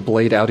pulls the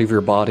blade out of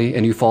your body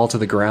and you fall to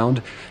the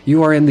ground,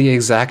 you are in the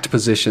exact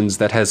positions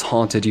that has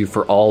haunted you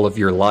for all of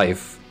your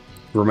life,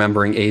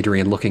 remembering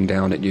Adrian looking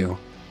down at you.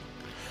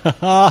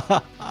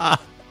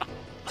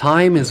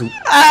 Time is...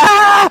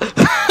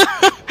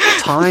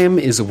 Time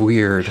is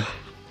weird.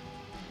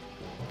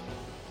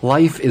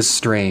 Life is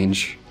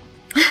strange.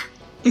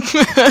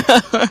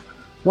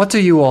 What do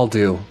you all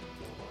do?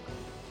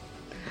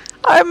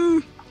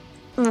 I'm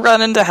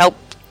running to help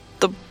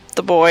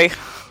the boy.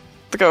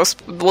 The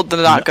ghost. Well, the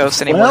not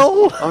ghost anymore.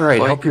 Well, All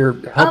right, help your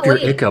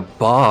wait.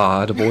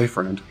 Ichabod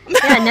boyfriend.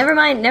 Yeah, never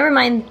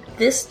mind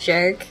this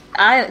jerk.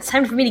 It's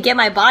time for me to get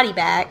my body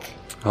back.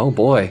 Oh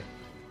boy.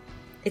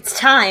 It's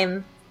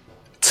time.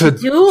 To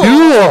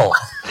Duel.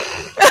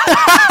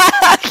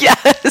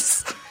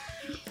 Yes.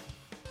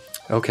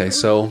 Okay,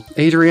 so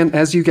Adrian,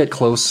 as you get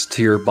close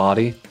to your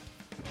body,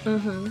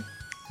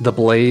 the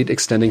blade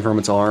extending from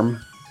its arm,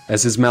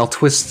 as his mouth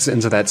twists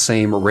into that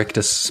same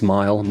rictus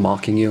smile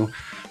mocking you,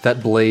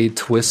 that blade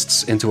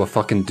twists into a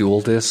fucking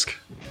dual disc.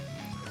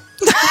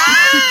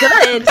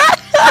 Good.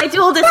 My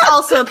dual disc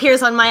also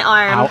appears on my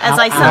arm as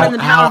I summon the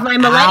power of my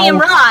Millennium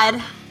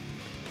Rod.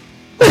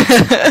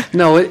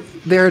 No,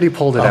 they already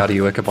pulled it out of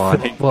you,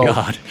 Ichabod. Well,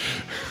 God.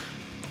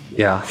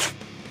 yeah.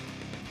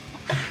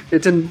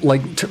 It didn't,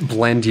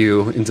 blend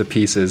you into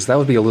pieces. That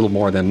would be a little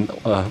more than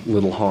a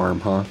little harm,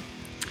 huh?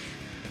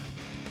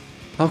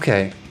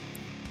 Okay.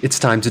 It's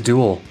time to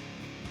duel.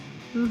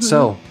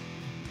 So,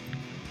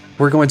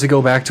 we're going to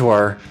go back to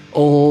our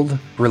old,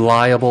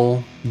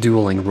 reliable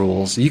dueling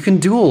rules. You can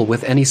duel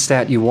with any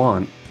stat you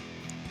want.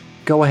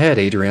 Go ahead,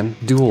 Adrian.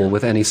 Duel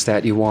with any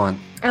stat you want.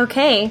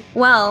 Okay,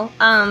 well,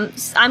 I'm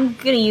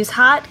gonna use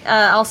hot,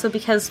 also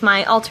because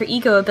my alter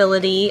ego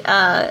ability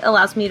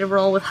allows me to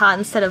roll with hot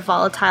instead of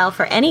volatile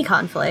for any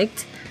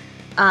conflict.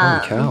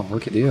 Holy cow,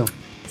 look at you.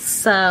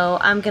 So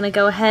I'm gonna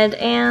go ahead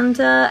and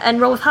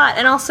roll with hot,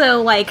 and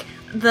also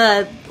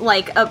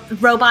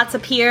robots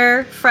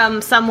appear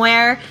from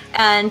somewhere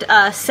and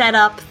set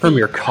up From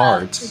your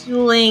cards.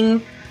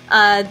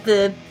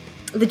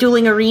 the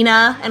dueling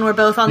arena, and we're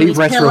both on They these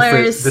retrofit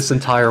pillars. this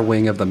entire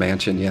wing of the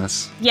mansion,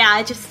 yes. Yeah,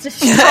 it just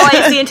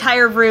destroys the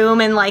entire room,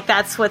 and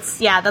that's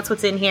what's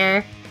in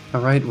here.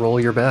 All right,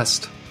 roll your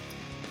best.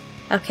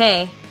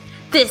 Okay,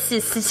 this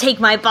is to take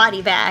my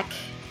body back.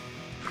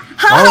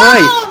 All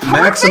right, Perfect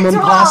maximum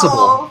roll!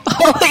 possible.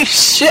 Holy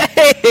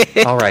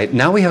shit! All right,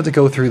 now we have to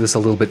go through this a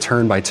little bit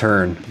turn by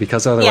turn,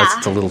 because otherwise Yeah.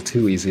 it's a little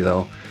too easy,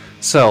 though.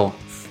 So,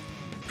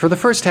 for the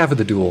first half of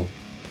the duel,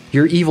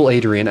 your evil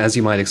Adrian, as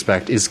you might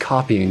expect, is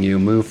copying you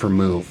move for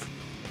move.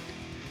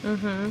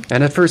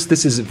 And at first,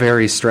 this is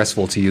very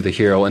stressful to you, the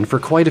hero, and for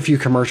quite a few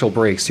commercial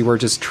breaks, you are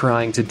just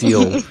trying to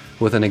deal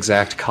with an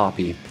exact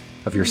copy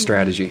of your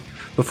strategy,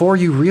 before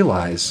you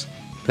realize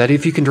that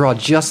if you can draw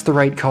just the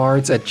right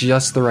cards at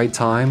just the right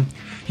time,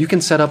 you can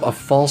set up a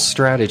false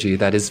strategy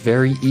that is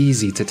very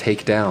easy to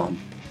take down.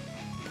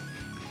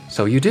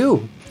 So you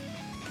do.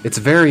 It's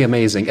very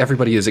amazing.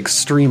 Everybody is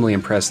extremely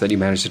impressed that you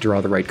managed to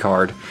draw the right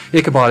card.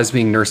 Ichabod is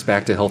being nursed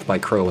back to health by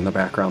Crow in the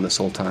background this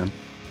whole time.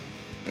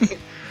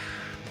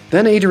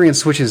 Then Adrian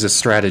switches his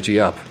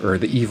strategy up, or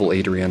the evil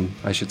Adrian,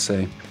 I should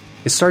say.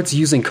 It starts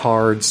using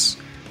cards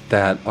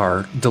that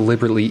are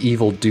deliberately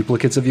evil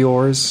duplicates of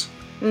yours,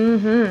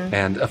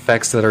 and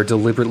effects that are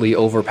deliberately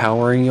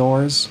overpowering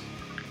yours.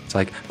 It's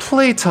like,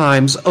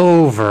 playtime's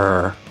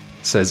over,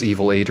 says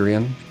evil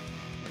Adrian.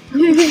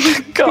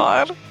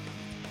 God.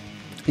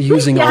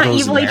 Using all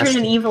those evil Adrian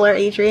and eviler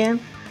Adrian.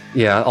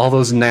 Yeah, all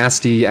those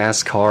nasty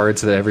ass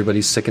cards that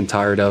everybody's sick and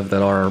tired of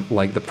that are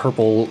like the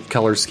purple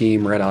color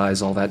scheme, red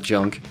eyes, all that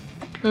junk.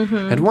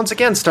 And once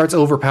again starts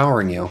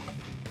overpowering you.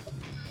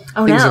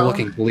 Oh Things no. are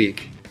looking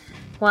bleak.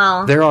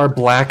 Well, There are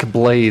black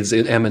blades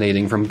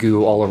emanating from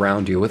goo all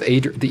around you, with the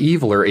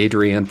eviler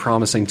Adrian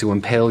promising to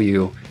impale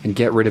you and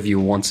get rid of you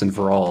once and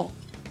for all.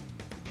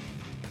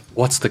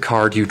 What's the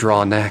card you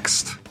draw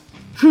next?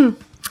 I'll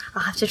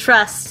have to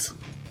trust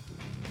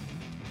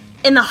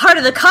in the heart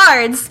of the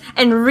cards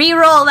and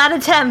re-roll that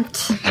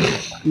attempt.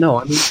 No,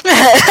 I mean,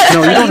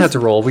 no, you don't have to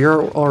roll. We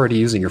are already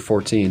using your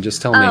 14.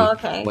 Just tell me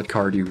okay. what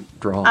card you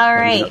draw. All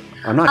right.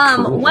 I'm not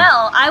cruel.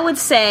 Well, I would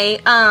say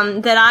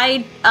that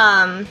I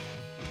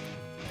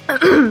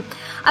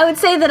I would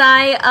say that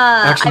I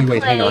Actually, I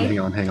wait, play...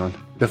 hang on.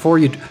 Before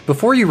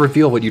you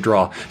reveal what you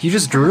draw, you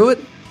just drew it,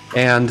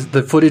 and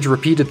the footage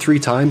repeated 3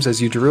 times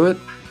as you drew it.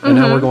 And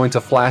now we're going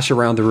to flash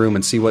around the room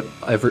and see what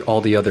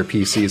all the other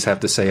PCs have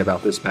to say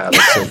about this battle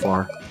so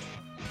far.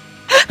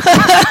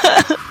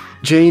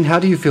 Jane, how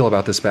do you feel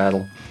about this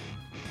battle?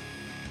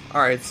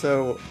 Alright,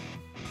 so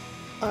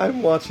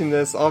I'm watching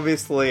this.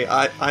 Obviously,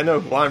 I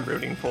know who I'm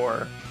rooting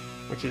for,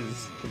 which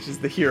is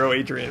the hero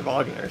Adrian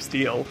Wagner,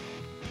 Steel.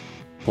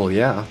 Well,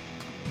 yeah.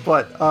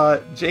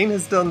 But Jane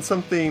has done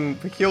something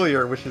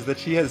peculiar, which is that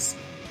she has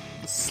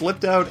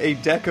slipped out a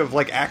deck of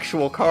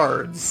actual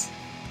cards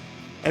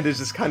and is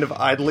just kind of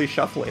idly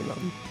shuffling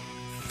them.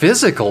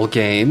 Physical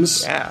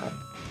games? Yeah.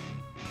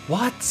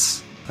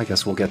 What? I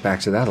guess we'll get back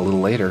to that a little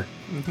later.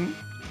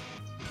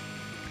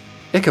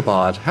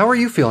 Ichabod, how are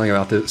you feeling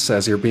about this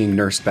as you're being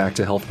nursed back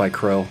to health by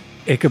Crow?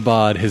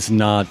 Ichabod has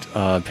not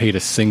paid a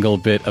single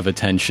bit of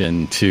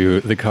attention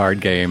to the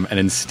card game, and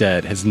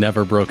instead has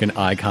never broken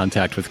eye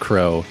contact with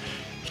Crow.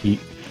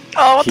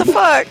 What the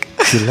fuck?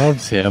 He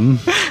loves him.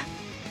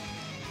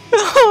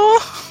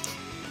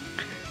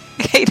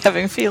 I hate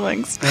having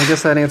feelings. I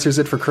guess that answers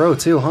it for Crow,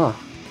 too, huh?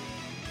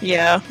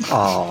 Yeah.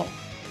 Oh.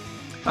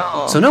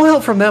 Oh. So no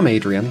help from them,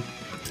 Adrian.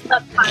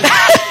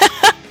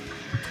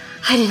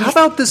 How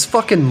about this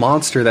fucking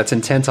monster that's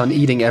intent on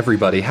eating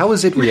everybody? How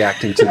is it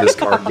reacting to this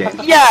card game?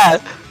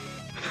 Yeah.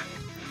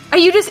 Are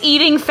you just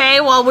eating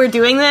Fae while we're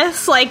doing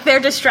this? Like, they're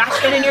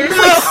distracted and you're just,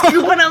 like,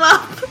 scooping them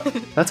up?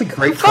 That's a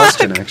great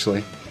question,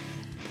 actually.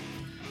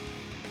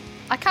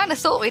 I kind of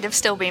thought we'd have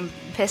still been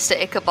pissed at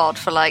Ichabod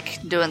for, like,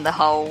 doing the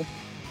whole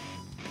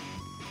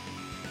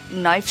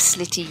knife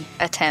slitty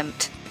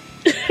attempt.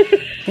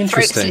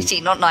 Interesting. Throat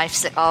slitty, not knife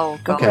slit. Oh,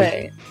 God.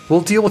 Okay. Right.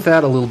 We'll deal with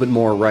that a little bit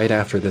more right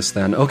after this,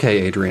 then.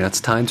 Okay, Adrian,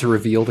 it's time to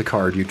reveal the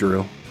card you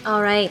drew.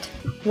 All right.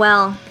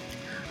 Well,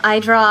 I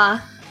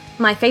draw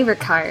my favorite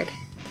card,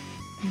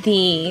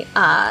 the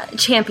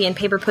champion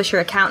paper pusher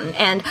accountant,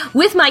 and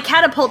with my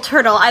catapult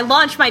turtle, I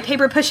launch my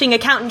paper pushing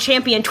accountant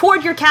champion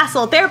toward your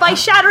castle, thereby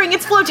shattering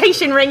its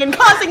flotation ring and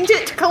causing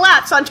it to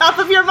collapse on top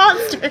of your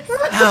monsters.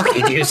 How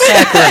could you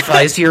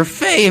sacrifice your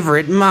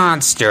favorite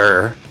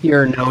monster?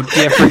 You're no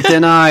different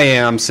than I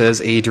am, says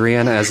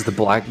Adrian as the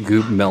black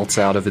goop melts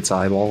out of its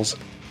eyeballs.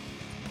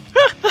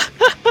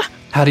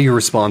 How do you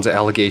respond to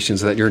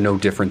allegations that you're no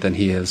different than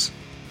he is?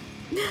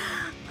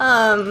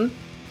 I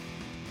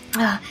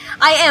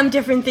am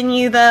different than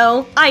you,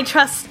 though. I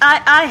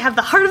have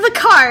the heart of the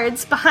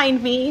cards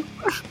behind me.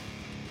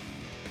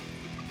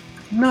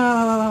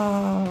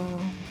 No.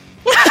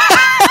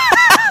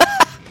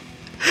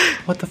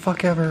 What the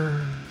fuck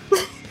ever?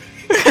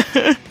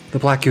 The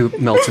black goop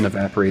melts and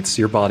evaporates.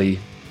 Your body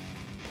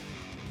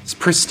is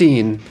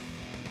pristine,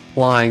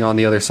 lying on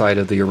the other side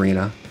of the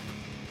arena.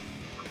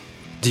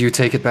 Do you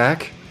take it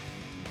back?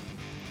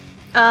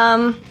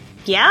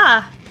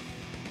 Yeah.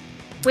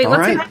 Wait, All what's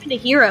right. gonna happen to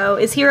Hero?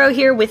 Is Hero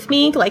here with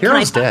me? Like,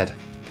 Hero's can I... dead.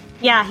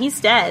 Yeah,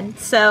 he's dead.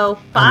 So,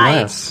 bye.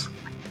 Unless...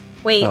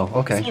 Wait, Oh,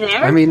 okay. is he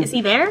there? I mean- is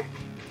he there?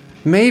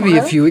 Maybe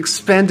What? if you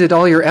expended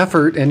all your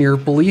effort and your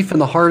belief in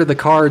the heart of the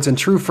cards and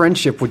true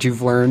friendship, which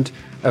you've learned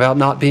about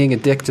not being a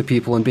dick to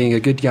people and being a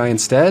good guy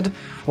instead,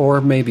 or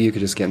maybe you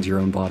could just get into your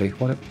own body.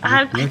 What?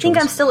 I your think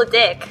I'm choice. still a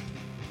dick,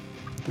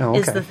 Oh,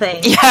 is okay. the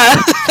thing.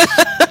 Yeah.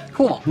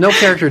 Cool. No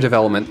character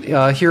development.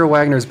 Hero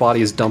Wagner's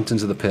body is dumped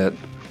into the pit.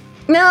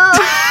 No!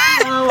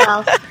 Oh,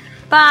 well.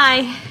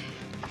 Bye.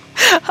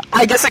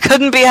 I guess it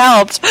couldn't be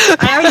helped.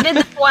 I already did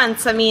this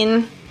once. I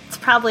mean, it's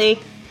probably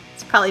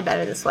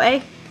better this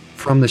way.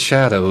 From the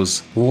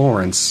shadows,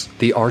 Lawrence,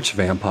 the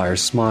arch-vampire,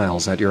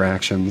 smiles at your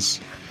actions.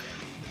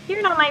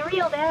 You're not my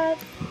real dad.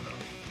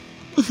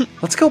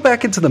 Let's go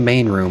back into the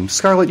main room.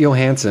 Scarlett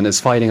Johansson is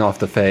fighting off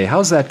the Fae.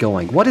 How's that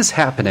going? What is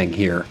happening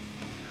here?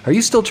 Are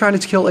you still trying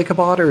to kill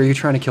Ichabod, or are you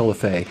trying to kill the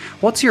Fae?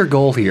 What's your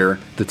goal here,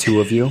 the two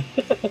of you?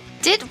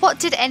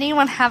 Did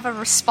anyone have a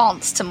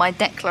response to my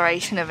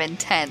declaration of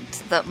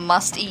intent that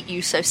must eat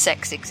you so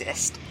sex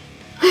exist?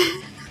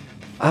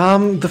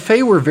 The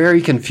Fae were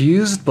very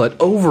confused, but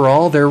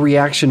overall their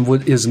reaction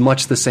is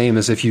much the same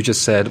as if you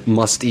just said,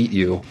 must eat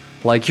you.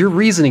 Like, your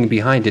reasoning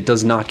behind it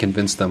does not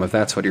convince them, if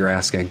that's what you're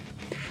asking.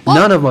 Well,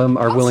 None of them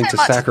are not willing so to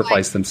much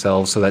sacrifice like-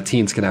 themselves so that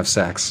teens can have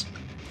sex.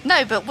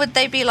 No, but would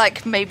they be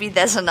like, maybe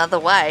there's another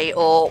way,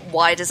 or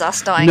why does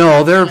us dying?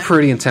 No, they're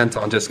pretty intent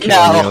on just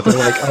killing No. you.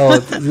 They're like,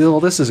 oh, well,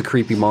 this is a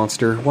creepy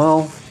monster.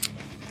 Well,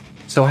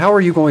 so how are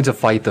you going to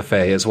fight the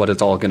Fae is what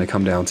it's all going to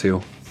come down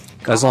to.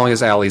 As long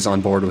as Allie's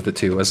on board with it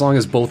too. As long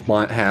as both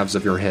halves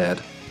of your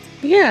head.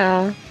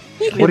 Yeah.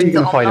 What are you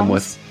going to fight him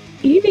with?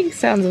 Eating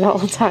sounds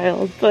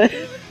volatile, but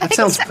That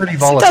sounds pretty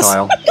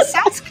volatile. It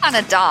sounds kind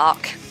of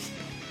dark.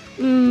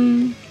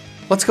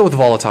 Let's go with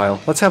volatile.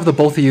 Let's have the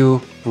both of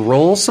you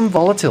roll some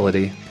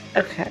volatility.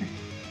 okay.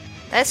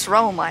 Let's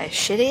roll my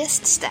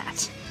shittiest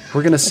stat.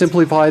 We're going to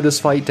simplify this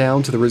fight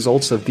down to the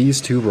results of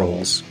these two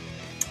rolls.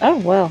 Oh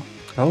well.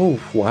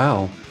 Oh,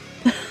 wow.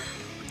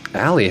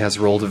 Allie has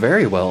rolled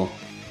very well.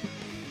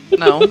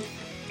 No.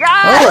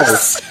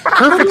 Yes! Oh,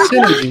 perfect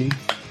synergy.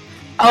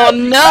 Oh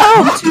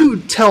no! You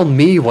two tell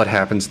me what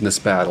happens in this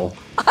battle.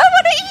 I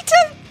want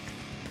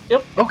to eat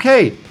him!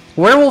 Okay,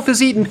 werewolf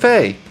is eating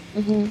Fae.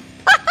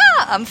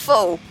 I'm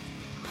full.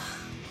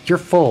 You're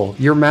full.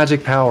 Your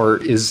magic power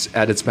is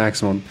at its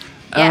maximum.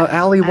 Yeah.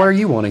 Allie, what are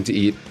you wanting to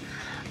eat?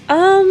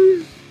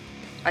 Um,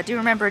 I do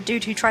remember a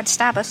dude who tried to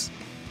stab us.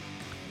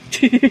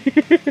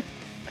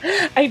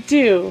 I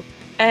do.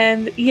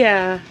 And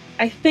yeah,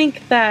 I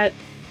think that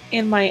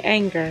in my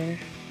anger,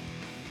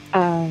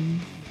 I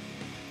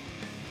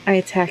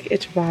attack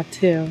Ichabod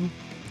too.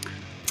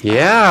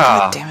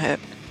 Yeah. Damn it.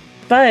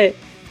 But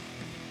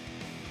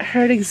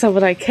hurting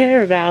someone I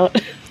care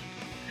about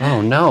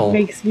Oh no.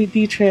 makes me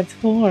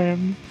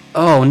detransform.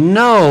 Oh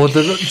no,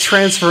 the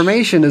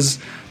transformation is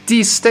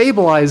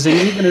destabilizing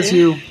even as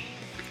you...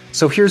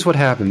 So here's what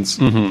happens.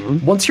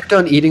 Once you're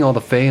done eating all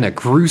the Fae in a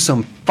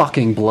gruesome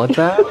fucking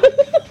bloodbath...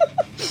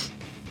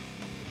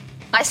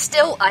 I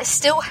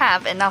still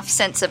have enough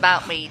sense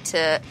about me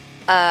to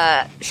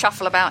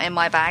shuffle about in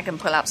my bag and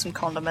pull out some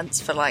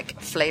condiments for like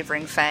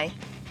flavoring Fae.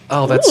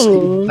 Oh,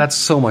 Ooh. that's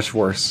so much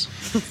worse.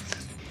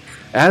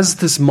 As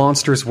this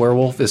monstrous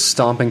werewolf is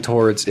stomping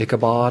towards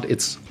Ichabod,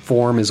 its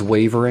form is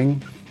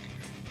wavering,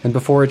 and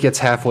before it gets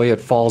halfway, it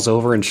falls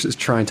over and is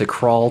trying to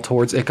crawl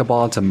towards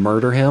Ichabod to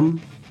murder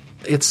him.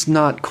 it's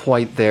not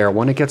quite there.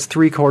 When it gets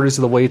 3/4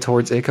 of the way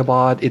towards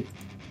Ichabod, it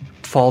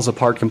falls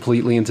apart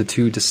completely into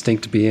two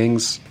distinct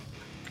beings.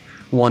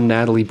 One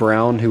Natalie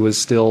Brown, who is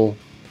still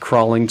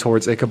crawling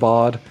towards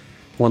Ichabod.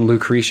 One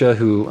Lucretia,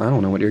 who, I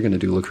don't know what you're going to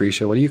do,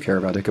 Lucretia. What do you care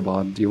about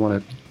Ichabod? Do you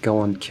want to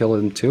go and kill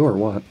him too, or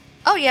what?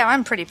 Oh yeah,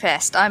 I'm pretty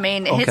pissed. I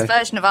mean, his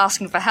version of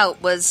asking for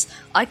help was,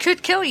 I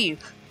could kill you,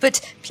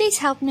 but please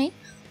help me.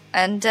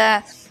 And,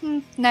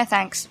 no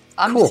thanks.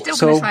 I'm still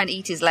going to try and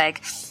eat his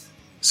leg.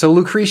 So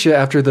Lucretia,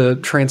 after the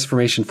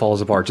transformation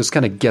falls apart, just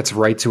kind of gets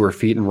right to her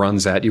feet and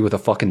runs at you with a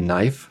fucking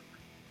knife.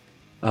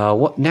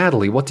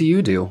 Natalie, what do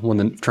you do when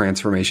the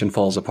transformation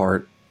falls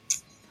apart?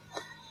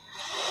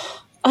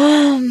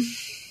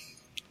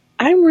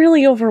 I'm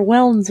really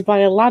overwhelmed by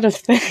a lot of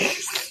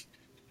things.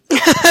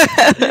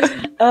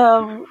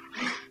 Are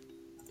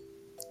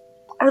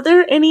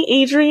there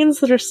any Adrians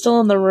that are still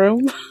in the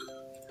room?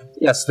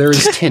 Yes, there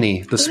is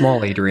Tinny, the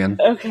small Adrian.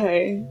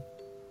 Okay.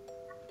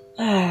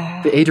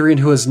 The Adrian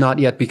who has not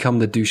yet become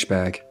the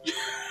douchebag.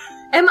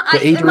 Am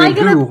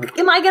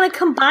I gonna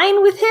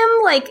combine with him?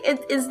 Like,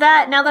 is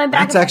that, now that I'm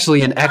back? That's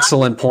actually an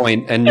excellent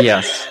point, and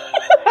yes.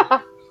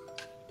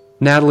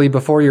 Natalie,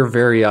 before your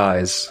very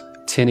eyes,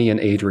 Tinny and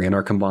Adrian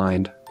are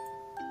combined.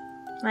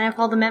 I have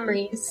all the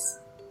memories.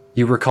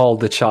 You recall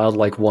the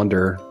childlike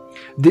wonder.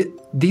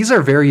 These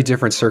are very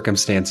different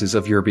circumstances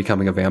of your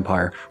becoming a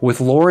vampire. With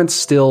Lawrence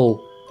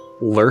still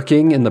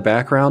lurking in the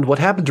background, what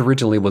happened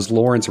originally was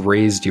Lawrence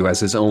raised you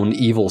as his own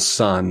evil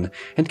son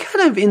and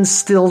kind of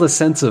instilled a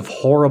sense of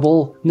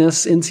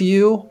horribleness into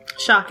you.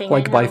 Shocking.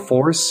 Like by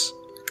force.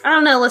 I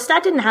don't know,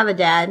 Lestat didn't have a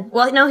dad.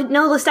 Well, no,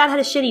 Lestat had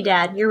a shitty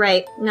dad. You're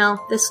right. No,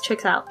 this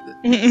checks out.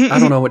 I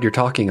don't know what you're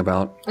talking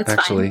about, it's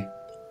actually. Fine.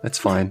 It's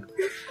fine.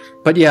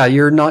 But yeah,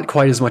 you're not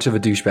quite as much of a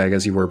douchebag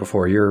as you were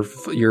before. You're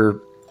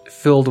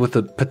filled with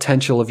the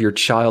potential of your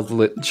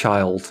childhood.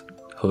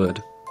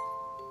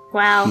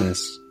 Wow.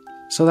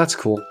 So that's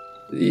cool.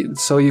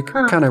 So you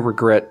kind of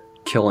regret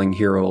killing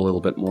Hero a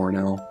little bit more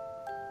now.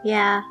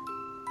 Yeah.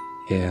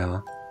 Yeah.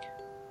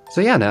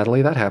 So yeah,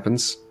 Natalie, that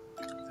happens.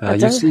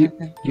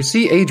 You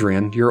see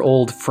Adrian, your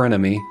old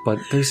frenemy, but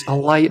there's a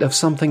light of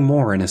something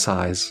more in his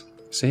eyes.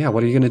 So yeah,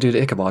 what are you going to do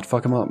to Ichabod?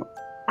 Fuck him up.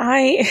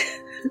 Wait.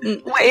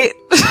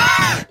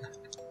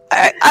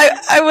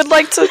 I would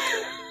like to...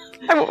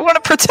 I want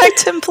to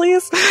protect him,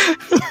 please.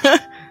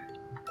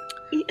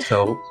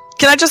 So...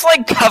 Can I just,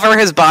 cover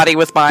his body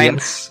with mine?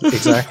 Yes,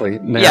 exactly.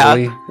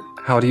 Natalie,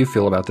 how do you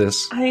feel about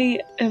this?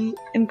 I am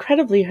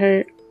incredibly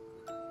hurt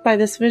by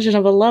this vision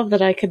of a love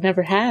that I could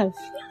never have.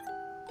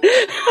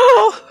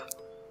 Oh,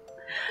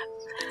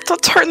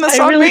 don't turn this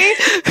on me!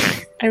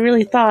 I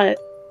really thought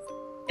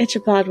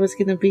Ichabod was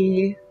going to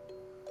be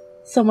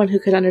someone who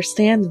could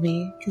understand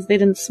me, because they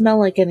didn't smell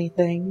like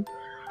anything.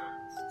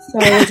 So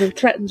I wasn't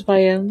threatened by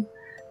him.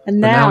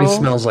 And now he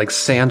smells like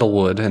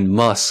sandalwood and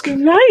musk.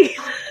 Right!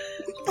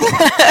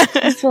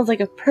 He smells like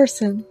a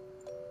person.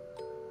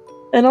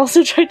 And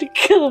also tried to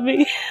kill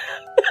me.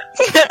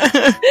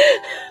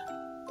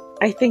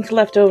 I think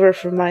left over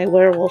from my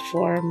werewolf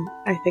form,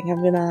 I think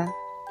I'm gonna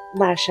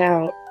lash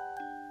out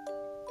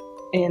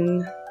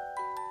in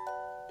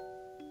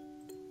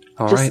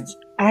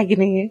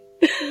agony.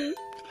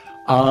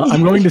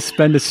 I'm going to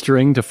spend a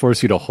string to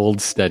force you to hold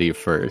steady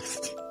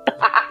first.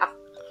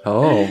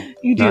 Oh,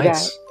 you do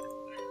nice. that.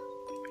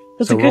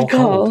 That's so a good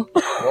call.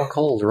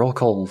 Roll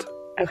cold.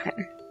 Okay.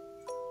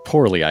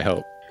 Poorly, I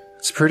hope.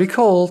 It's pretty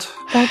cold.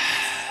 That's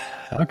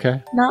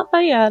okay. Not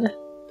bad.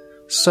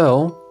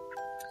 So,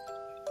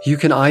 you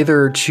can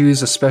either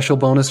choose a special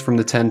bonus from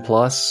the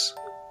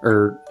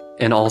 10+,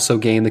 and also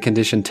gain the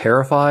condition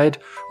Terrified,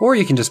 or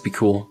you can just be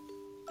cool.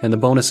 And the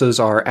bonuses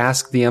are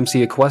Ask the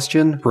MC a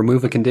question,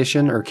 Remove a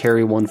condition, or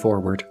Carry one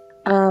forward.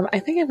 I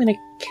think I'm going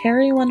to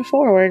carry one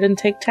forward and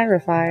take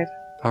Terrified.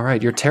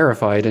 Alright, you're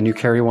terrified and you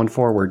carry one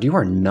forward. You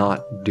are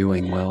not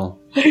doing well.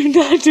 I'm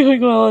not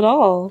doing well at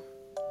all.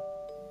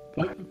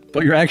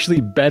 But you're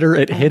actually better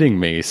at hitting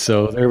me,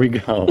 so there we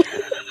go.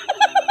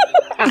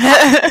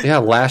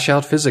 Yeah, lash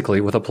out physically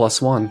with a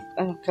 +1.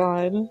 Oh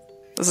god.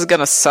 This is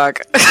gonna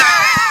suck.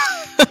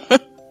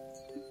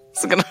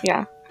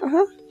 Yeah.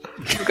 Uh-huh.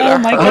 Oh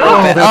my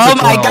god. Oh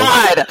my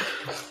god!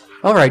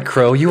 Alright,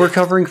 Crow, you were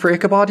covering for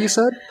Ichabod, you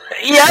said?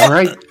 Yeah.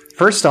 Alright,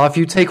 first off,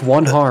 you take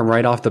one harm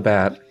right off the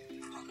bat.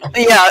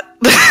 Yeah.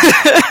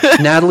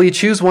 Natalie,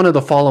 choose one of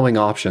the following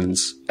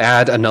options.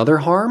 Add another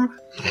harm,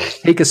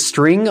 take a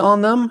string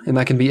on them, and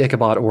that can be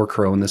Ichabod or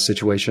Crow in this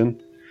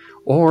situation,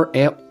 or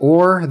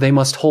they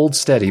must hold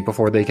steady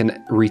before they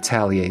can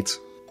retaliate.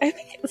 I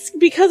think it's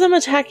because I'm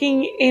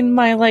attacking in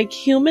my,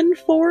 human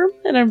form,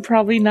 and I'm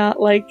probably not,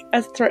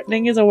 as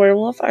threatening as a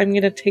werewolf, I'm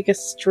gonna take a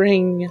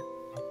string.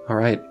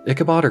 Alright,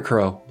 Ichabod or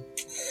Crow?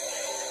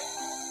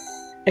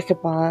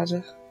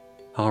 Ichabod.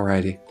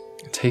 Alrighty.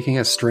 Taking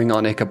a string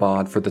on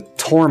Ichabod for the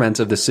torment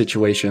of the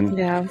situation.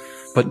 Yeah.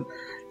 But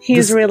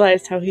he's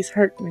realized how he's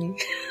hurt me.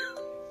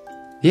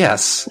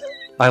 Yes,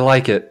 I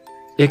like it.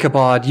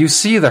 Ichabod, you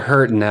see the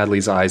hurt in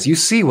Natalie's eyes. You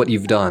see what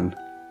you've done.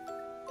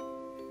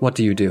 What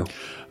do you do?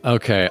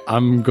 Okay,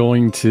 I'm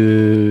going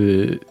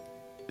to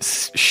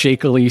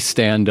shakily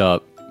stand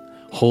up,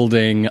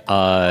 holding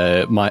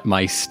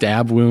my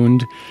stab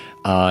wound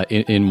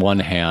in one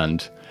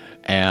hand,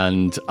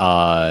 and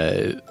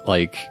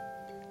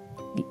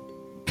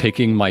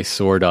picking my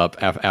sword up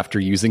after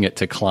using it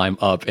to climb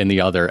up in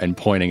the other and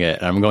pointing it.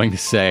 And I'm going to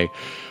say,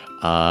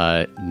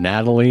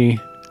 Natalie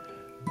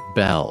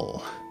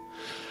Bell,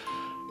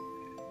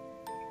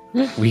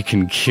 we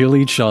can kill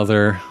each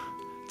other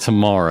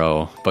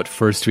tomorrow, but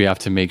first we have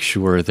to make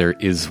sure there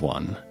is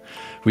one.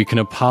 We can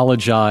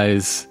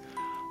apologize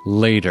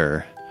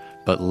later,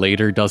 but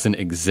later doesn't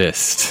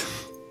exist.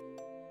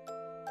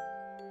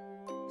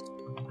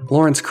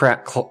 Lawrence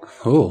craps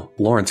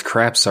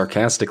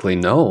sarcastically.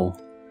 No.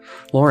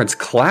 Lawrence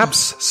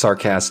claps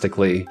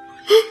sarcastically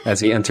as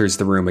he enters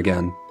the room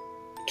again.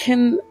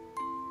 Can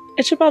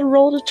Ichabod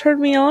roll to turn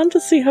me on to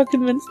see how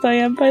convinced I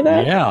am by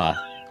that? Yeah.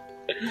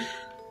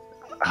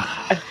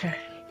 Okay.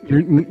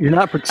 You're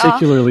not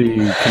particularly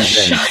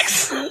convinced.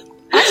 Shucks.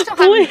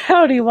 Boy,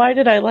 howdy, why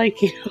did I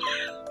like you?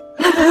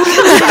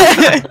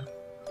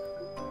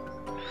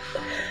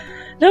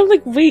 Now I'm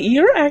like, wait,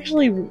 you're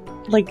actually,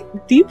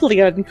 deeply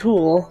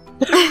uncool.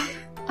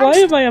 Why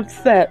am I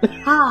upset?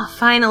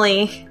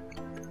 Finally.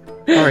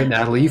 All right,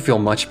 Natalie, you feel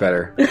much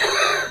better.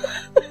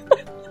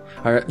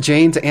 All right,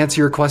 Jane, to answer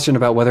your question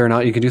about whether or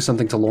not you can do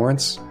something to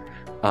Lawrence,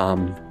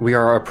 we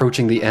are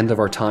approaching the end of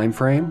our time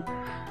frame,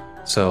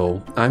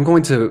 so I'm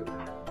going to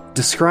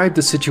describe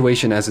the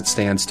situation as it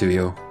stands to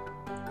you,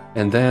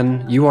 and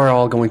then you are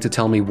all going to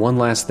tell me one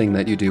last thing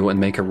that you do and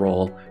make a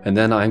roll, and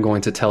then I'm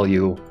going to tell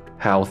you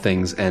how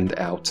things end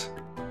out.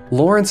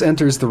 Lawrence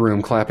enters the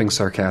room clapping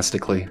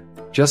sarcastically,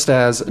 just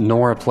as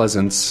Nora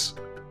Pleasance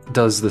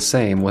does the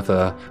same with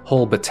a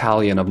whole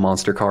battalion of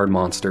monster card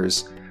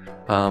monsters,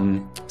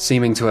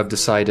 seeming to have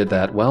decided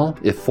that, well,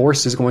 if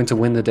force is going to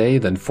win the day,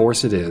 then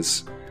force it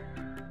is.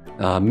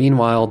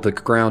 Meanwhile, the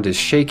ground is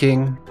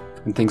shaking,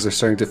 and things are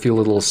starting to feel a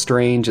little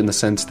strange in the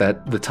sense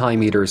that the time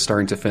meter is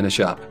starting to finish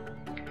up.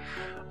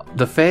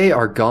 The Fae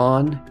are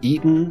gone,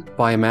 eaten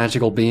by a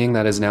magical being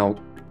that is now,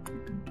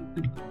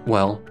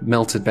 well,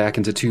 melted back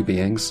into two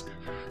beings.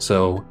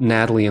 So,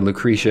 Natalie and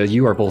Lucretia,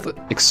 you are both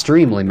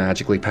extremely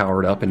magically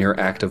powered up in your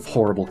act of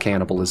horrible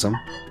cannibalism.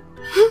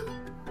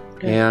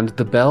 And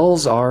the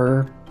bells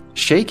are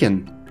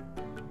shaken.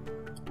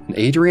 And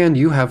Adrian,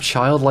 you have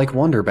childlike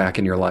wonder back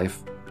in your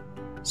life.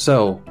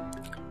 So,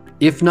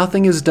 if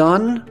nothing is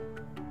done,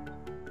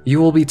 you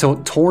will be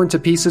torn to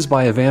pieces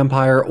by a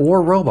vampire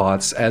or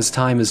robots as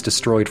time is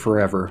destroyed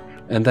forever.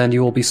 And then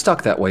you will be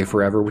stuck that way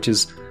forever, which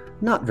is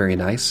not very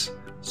nice.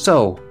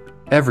 So,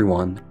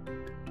 everyone,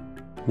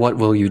 what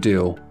will you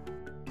do?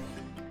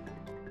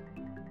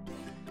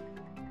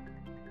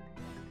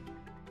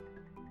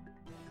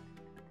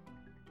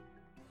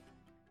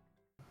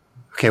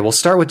 Okay, we'll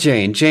start with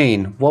Jane.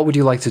 Jane, what would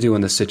you like to do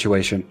in this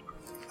situation?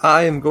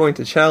 I am going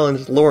to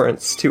challenge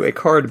Lawrence to a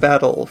card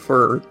battle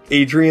for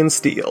Adrian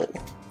Steele.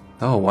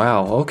 Oh,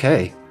 wow,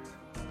 okay.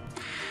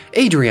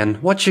 Adrian,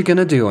 what you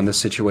gonna do in this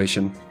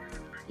situation?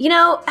 You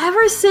know,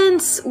 ever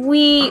since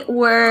we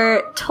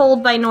were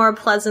told by Nora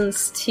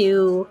Pleasance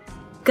to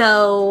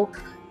go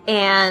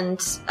and,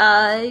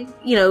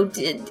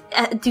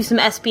 do some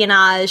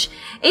espionage,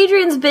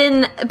 Adrian's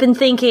been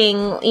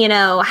thinking,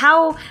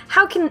 how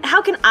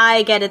can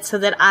I get it so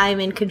that I'm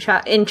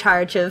in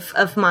charge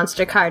of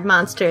monster card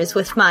monsters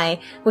with my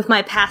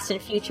past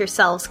and future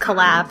selves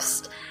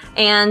collapsed,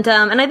 and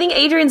I think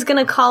Adrian's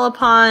gonna call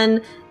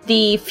upon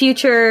the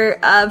future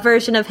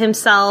version of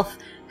himself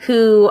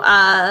who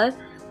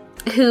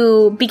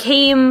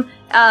became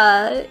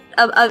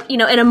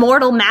an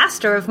immortal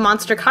master of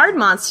monster card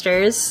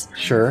monsters.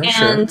 Sure.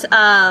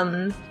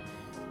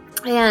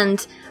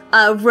 And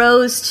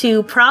rose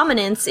to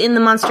prominence in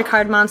the Monster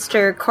Card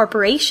Monster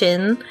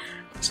Corporation.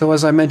 So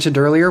as I mentioned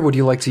earlier, would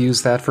you like to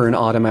use that for an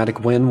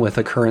automatic win with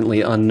a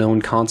currently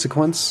unknown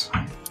consequence?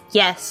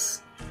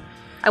 Yes.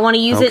 I want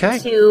to use it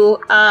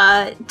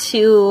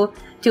to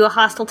do a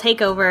hostile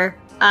takeover,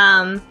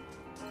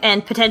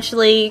 and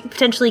potentially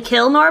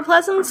kill Nora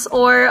Pleasance,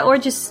 or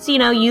just,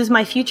 use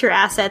my future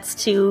assets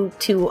to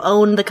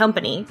own the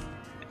company.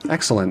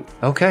 Excellent.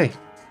 Okay.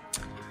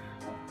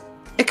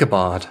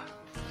 Ichabod.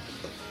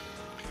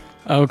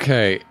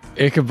 Okay,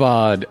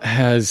 Ichabod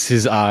has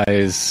his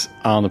eyes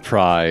on the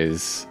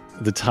prize.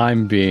 The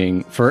time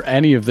being, for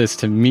any of this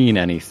to mean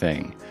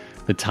anything,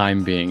 the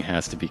time being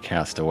has to be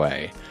cast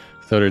away.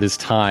 So it is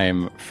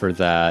time for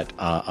that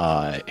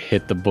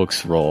hit the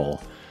books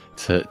roll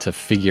to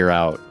figure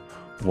out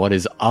what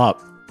is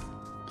up.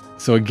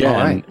 So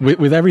again, right.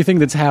 with everything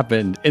that's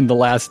happened in the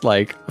last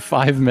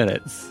 5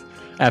 minutes,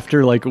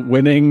 after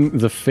winning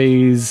the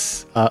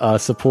phase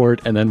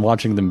support and then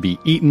watching them be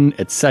eaten,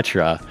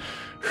 etc.,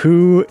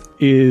 who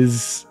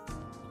is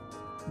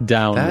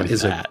down with that? That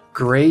is a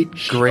great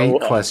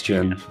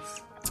question.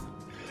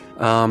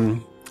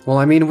 Well,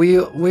 I mean, we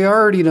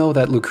already know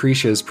that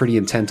Lucretia is pretty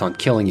intent on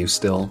killing you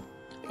still.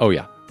 Oh,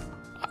 yeah.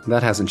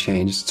 That hasn't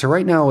changed. So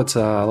right now it's,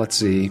 let's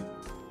see.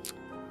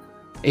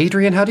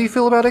 Adrian, how do you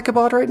feel about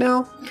Ichabod right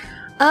now?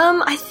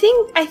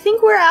 I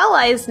think we're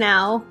allies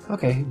now.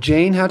 Okay,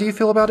 Jane, how do you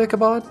feel about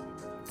Ichabod?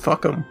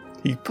 Fuck him.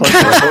 He punched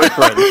my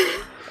boyfriend.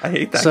 I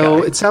hate that guy.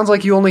 So it sounds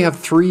like you only have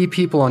 3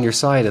 people on your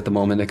side at the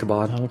moment,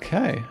 Ichabod.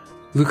 Okay.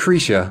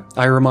 Lucretia,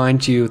 I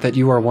remind you that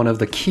you are one of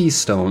the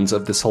keystones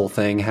of this whole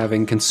thing,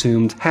 having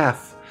consumed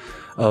half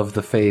of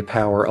the Fey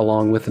power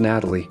along with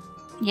Natalie.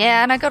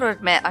 Yeah, and I gotta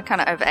admit, I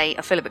kind of overate.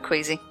 I feel a bit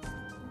queasy.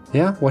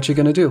 Yeah? What you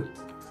gonna do?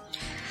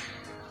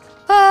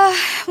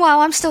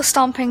 Well, I'm still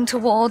stomping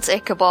towards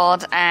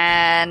Ichabod,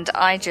 and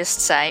I just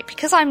say,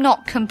 because I'm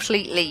not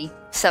completely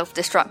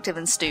self-destructive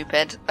and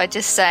stupid, I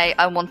just say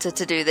I wanted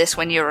to do this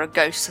when you're a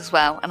ghost as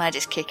well, and I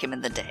just kick him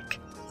in the dick.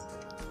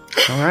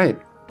 Alright.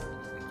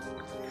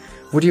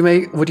 Would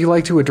you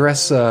like to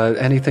address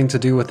anything to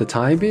do with the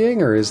time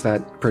being, or is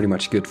that pretty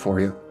much good for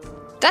you?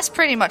 That's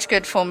pretty much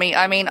good for me.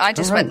 I mean, I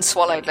just went and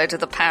swallowed loads of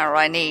the power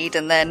I need,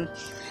 and then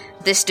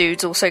this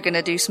dude's also going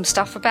to do some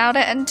stuff about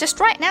it, and just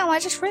right now I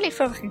just really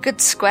feel like a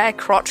good square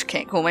crotch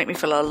kick will make me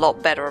feel a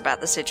lot better about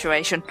the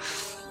situation.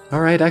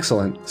 Alright,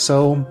 excellent.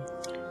 So,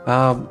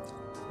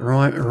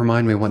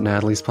 remind me what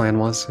Natalie's plan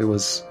was. It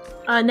was...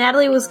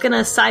 Natalie was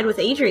gonna side with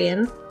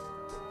Adrian.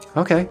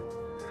 Okay.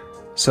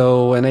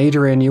 So, and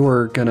Adrian, you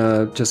were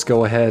gonna just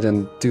go ahead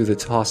and do the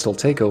hostile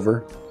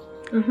takeover.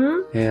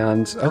 Mm-hmm.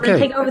 And, okay.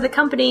 Take over the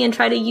company and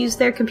try to use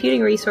their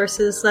computing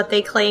resources that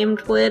they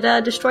claimed would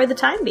destroy the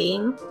time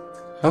being.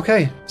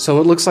 Okay,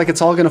 so it looks like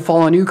it's all gonna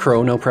fall on you,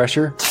 Crow, no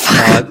pressure.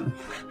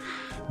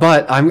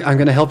 But I'm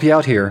gonna help you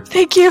out here.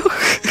 Thank you.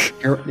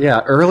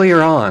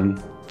 Earlier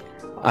on,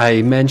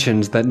 I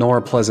mentioned that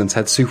Nora Pleasance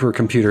had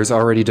supercomputers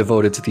already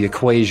devoted to the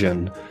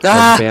equation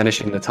of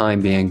banishing the time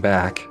being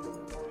back.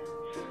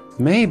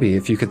 Maybe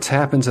if you could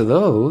tap into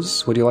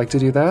those, would you like to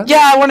do that?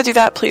 Yeah, I want to do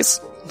that, please.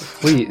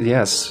 Please,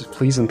 yes,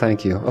 please and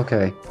thank you.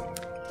 Okay.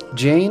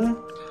 Jane?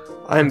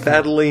 I'm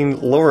battling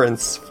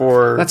Lawrence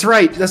for... That's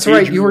right,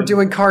 you were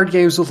doing card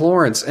games with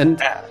Lawrence,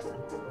 and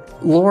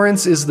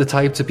Lawrence is the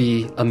type to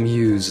be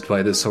amused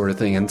by this sort of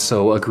thing, and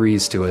so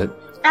agrees to it.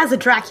 As a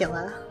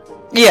Dracula.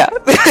 Yeah.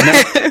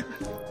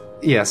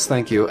 Yes,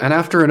 thank you. And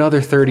after another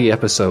 30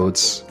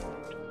 episodes,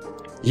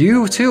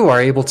 you too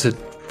are able to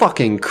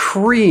fucking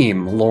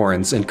cream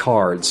Lawrence in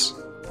cards.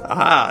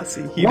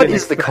 See, what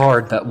is the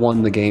card that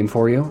won the game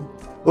for you?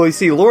 Well, you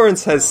see,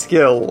 Lawrence has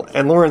skill,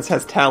 and Lawrence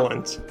has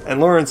talent, and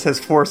Lawrence has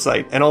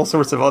foresight, and all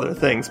sorts of other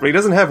things, but he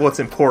doesn't have what's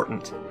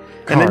important.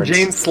 Cards. And then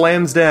Jane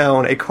slams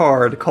down a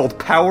card called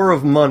Power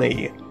of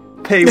Money.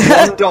 Pay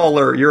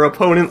 $1, your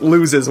opponent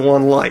loses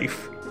 1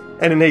 life.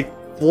 And in a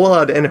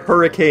flood and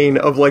hurricane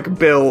of,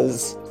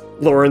 bills,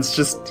 Lawrence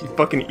just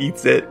fucking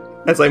eats it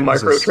as I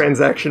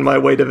microtransaction my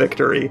way to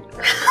victory.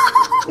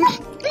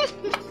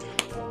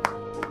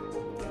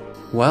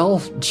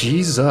 Well,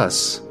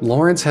 Jesus.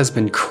 Lawrence has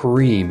been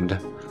creamed.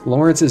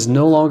 Lawrence is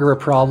no longer a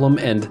problem,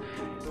 and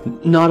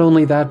not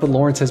only that, but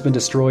Lawrence has been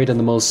destroyed in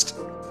the most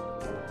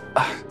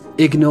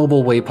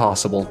ignoble way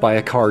possible by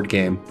a card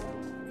game.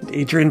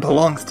 Adrian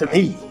belongs to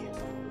me.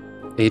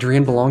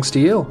 Adrian belongs to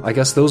you. I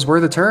guess those were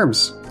the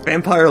terms.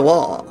 Vampire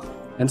law.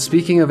 And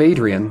speaking of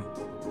Adrian,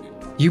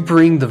 you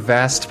bring the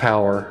vast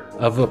power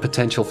of a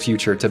potential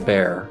future to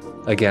bear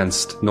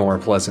against Nora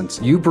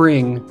Pleasance. You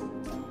bring,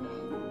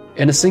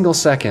 in a single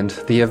second,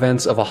 the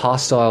events of a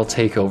hostile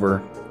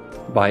takeover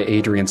by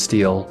Adrian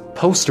Steele.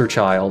 Poster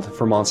child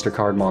for Monster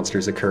Card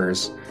Monsters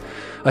occurs.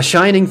 A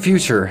shining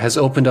future has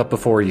opened up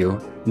before you.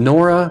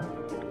 Nora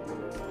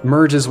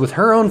merges with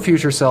her own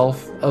future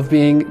self of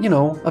being,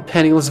 a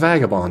penniless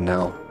vagabond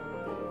now.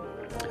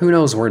 Who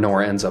knows where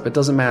Nora ends up? It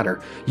doesn't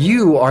matter.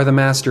 You are the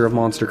master of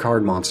Monster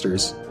Card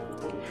Monsters.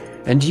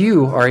 And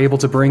you are able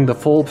to bring the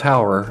full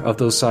power of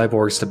those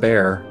cyborgs to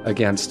bear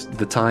against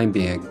the time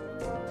being.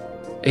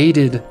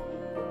 Aided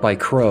by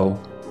Crow,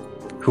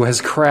 who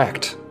has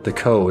cracked the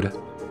code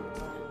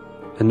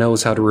and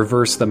knows how to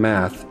reverse the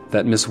math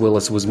that Miss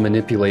Willis was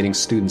manipulating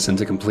students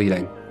into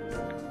completing.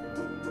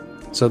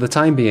 So the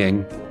time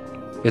being,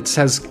 it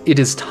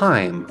is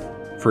time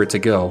for it to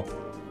go.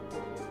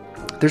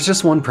 There's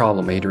just one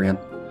problem, Adrian.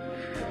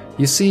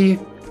 You see,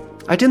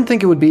 I didn't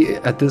think it would be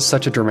at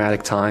such a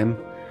dramatic time,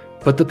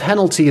 but the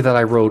penalty that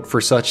I wrote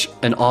for such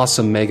an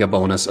awesome mega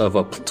bonus of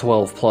a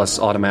 12 plus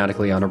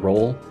automatically on a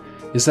roll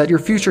is that your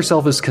future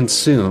self is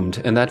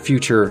consumed, and that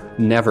future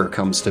never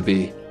comes to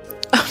be.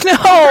 Oh no!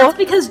 That's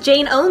because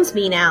Jane owns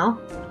me now.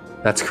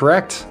 That's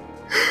correct.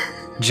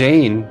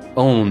 Jane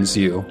owns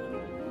you.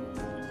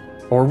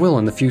 Or will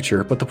in the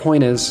future, but the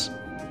point is,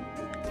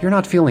 you're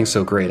not feeling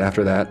so great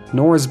after that.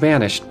 Nora's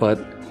banished, but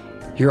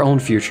your own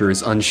future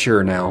is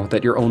unsure now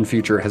that your own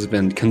future has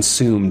been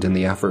consumed in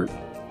the effort.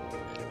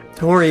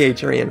 Don't worry,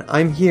 Adrian.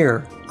 I'm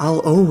here.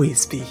 I'll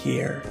always be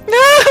here.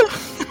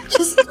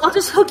 I'll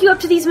just hook you up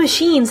to these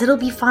machines. It'll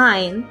be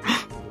fine.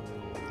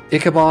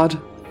 Ichabod,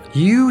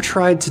 you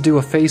tried to do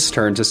a face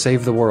turn to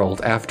save the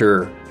world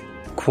after,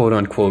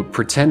 quote-unquote,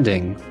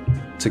 pretending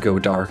to go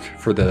dark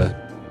for the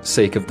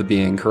sake of the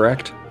being,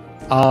 correct?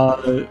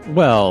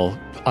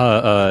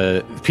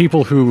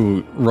 People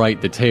who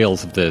write the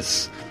tales of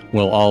this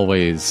will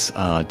always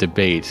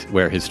debate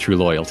where his true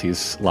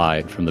loyalties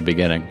lied from the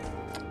beginning.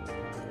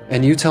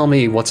 And you tell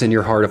me what's in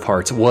your heart of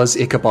hearts. Was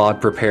Ichabod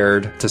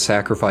prepared to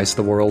sacrifice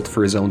the world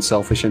for his own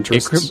selfish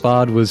interests?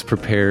 Ichabod was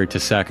prepared to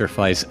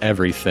sacrifice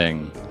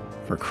everything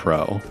for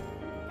Crow.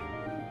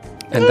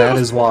 And that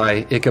is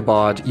why,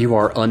 Ichabod, you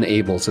are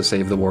unable to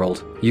save the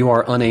world. You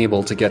are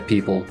unable to get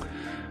people.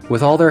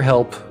 With all their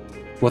help,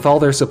 with all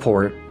their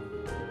support,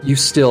 you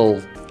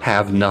still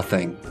have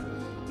nothing.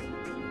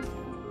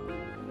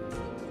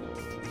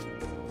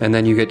 And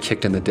then you get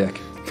kicked in the dick.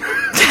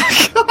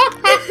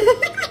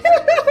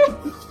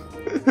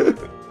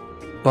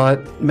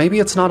 But maybe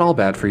it's not all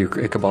bad for you,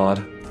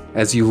 Ichabod,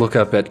 as you look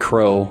up at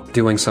Crow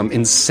doing some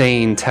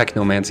insane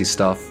technomancy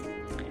stuff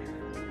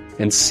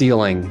and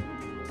sealing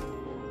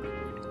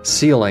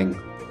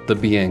the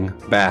being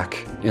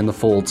back in the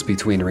folds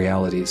between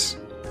realities.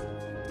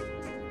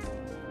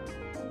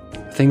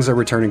 Things are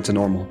returning to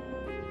normal.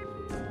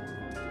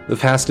 The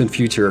past and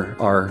future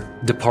are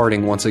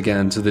departing once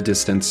again to the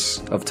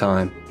distance of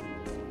time.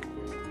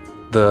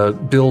 The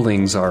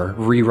buildings are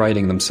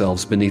rewriting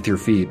themselves beneath your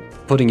feet,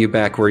 putting you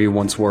back where you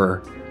once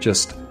were,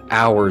 just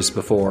hours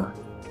before.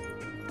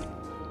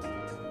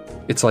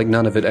 It's like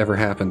none of it ever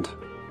happened.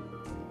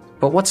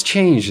 But what's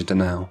changed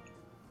now?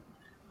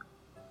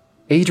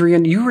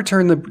 Adrian, you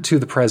return to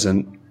the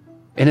present,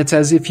 and it's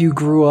as if you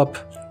grew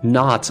up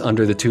not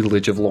under the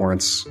tutelage of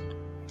Lawrence.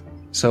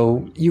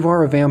 So, you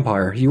are a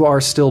vampire. You are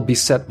still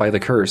beset by the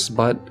curse,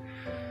 but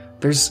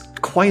there's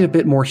quite a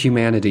bit more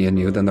humanity in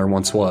you than there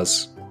once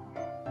was.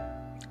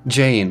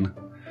 Jane,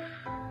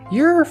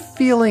 you're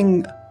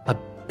feeling a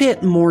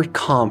bit more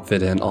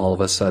confident all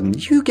of a sudden.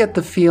 You get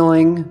the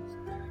feeling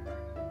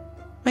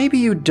maybe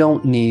you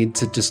don't need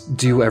to just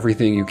do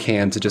everything you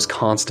can to just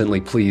constantly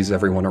please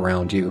everyone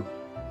around you.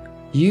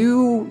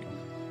 You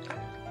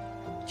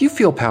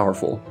feel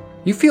powerful.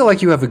 You feel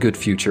like you have a good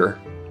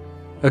future.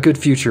 A good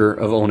future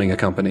of owning a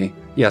company.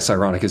 Yes,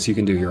 Ironicus, you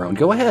can do your own.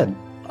 Go ahead.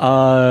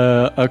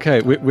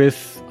 Okay.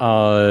 With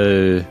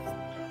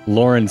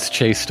Lawrence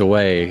chased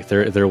away,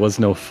 there was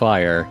no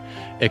fire.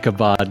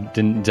 Ichabod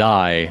didn't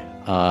die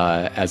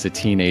as a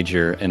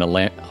teenager in a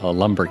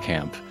lumber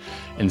camp.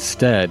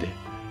 Instead,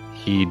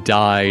 he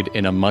died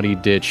in a muddy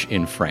ditch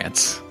in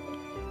France.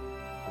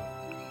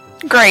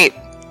 Great.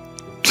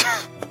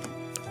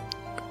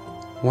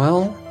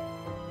 Well,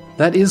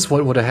 that is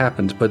what would have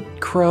happened,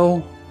 but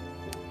Crow,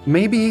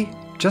 maybe,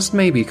 just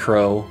maybe,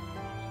 Crow,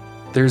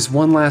 there's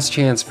one last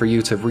chance for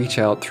you to reach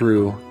out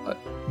through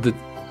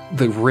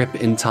the rip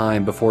in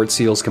time before it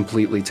seals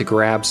completely to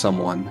grab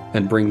someone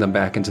and bring them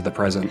back into the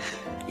present.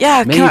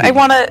 Yeah, I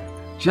want to...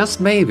 Just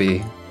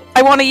maybe.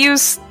 I want to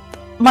use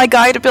my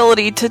guide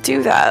ability to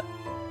do that.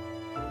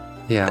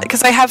 Yeah.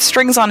 Because I have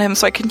strings on him,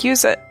 so I can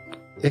use it.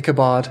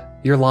 Ichabod,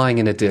 you're lying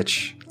in a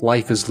ditch.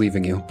 Life is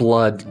leaving you.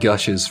 Blood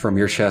gushes from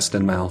your chest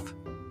and mouth.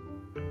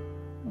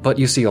 But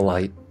you see a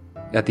light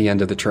at the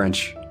end of the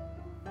trench.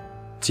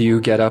 Do you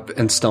get up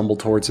and stumble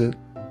towards it?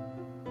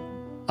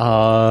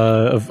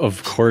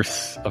 Of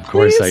course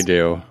I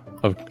do.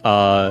 Can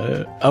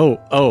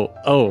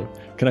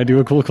I do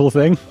a cool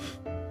thing?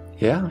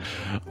 Yeah.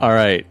 All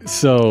right.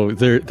 So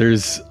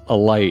there's a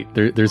light.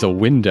 There's a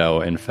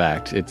window. In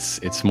fact,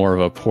 it's more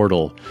of a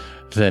portal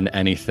than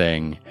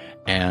anything.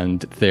 And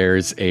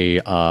there's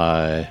a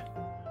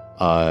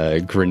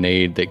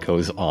grenade that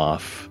goes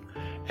off.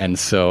 And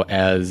so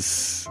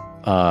as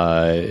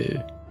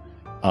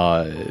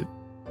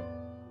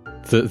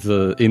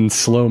the in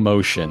slow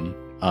motion,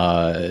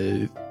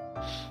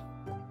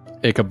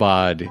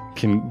 Ichabod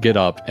can get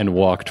up and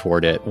walk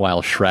toward it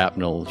while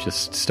shrapnel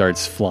just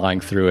starts flying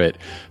through it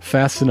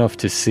fast enough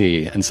to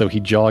see. And so he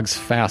jogs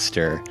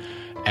faster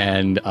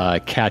and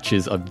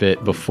catches a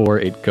bit before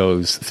it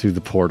goes through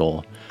the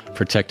portal,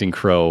 protecting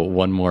Crow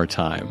one more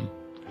time.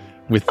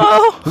 With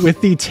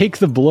the take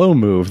the blow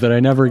move that I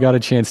never got a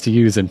chance to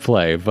use and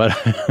play, but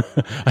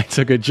I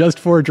took it just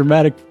for a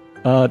dramatic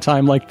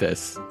time like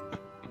this.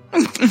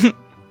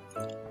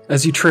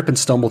 As you trip and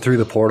stumble through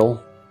the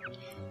portal,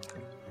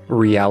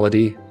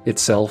 reality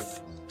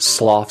itself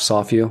sloughs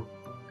off you.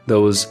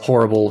 Those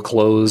horrible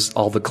clothes,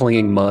 all the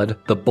clinging mud,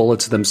 the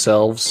bullets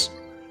themselves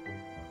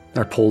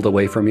are pulled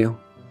away from you.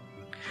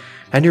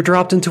 And you're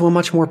dropped into a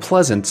much more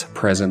pleasant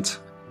present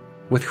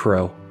with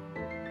Crow.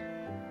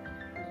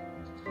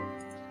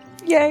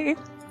 Yay.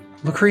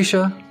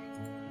 Lucretia,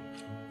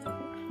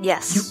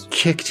 Yes. you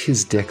kicked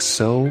his dick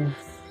so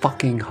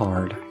fucking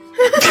hard.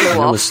 And it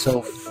was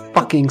so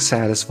fucking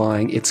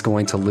satisfying, it's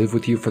going to live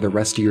with you for the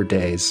rest of your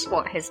days.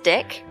 What, his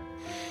dick?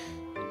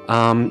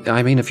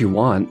 I mean, if you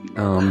want.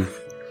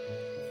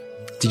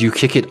 Did you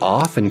kick it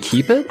off and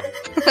keep it?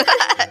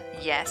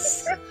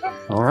 Yes.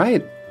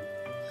 Alright.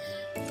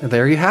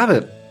 There you have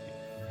it.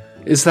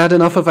 Is that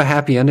enough of a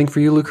happy ending for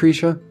you,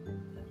 Lucretia?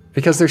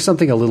 Because there's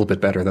something a little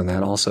bit better than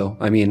that also.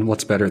 I mean,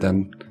 what's better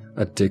than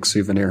a dick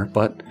souvenir,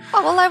 but...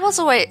 Oh, well, I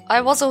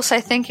was also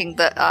thinking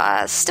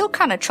that still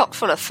kind of chock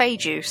full of fey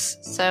juice,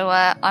 so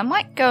I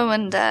might go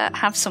and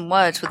have some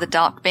words with the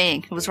dark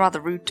being who was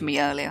rather rude to me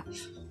earlier.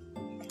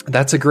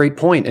 That's a great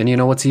point, and you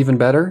know what's even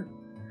better?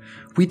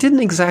 we didn't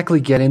exactly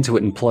get into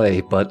it in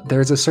play, but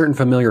there's a certain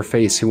familiar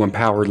face who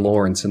empowered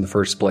Lawrence in the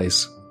first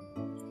place.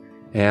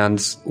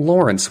 And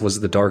Lawrence was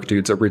the Dark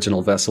Dude's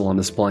original vessel on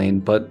this plane,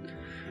 but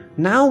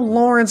now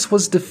Lawrence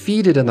was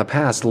defeated in the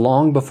past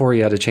long before he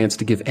had a chance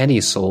to give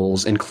any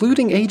souls,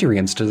 including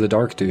Adrian's, to the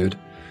Dark Dude.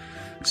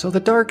 So the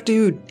Dark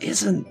Dude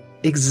isn't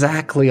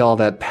exactly all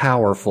that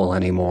powerful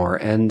anymore,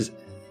 and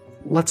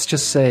let's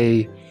just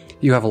say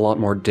you have a lot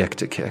more dick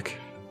to kick.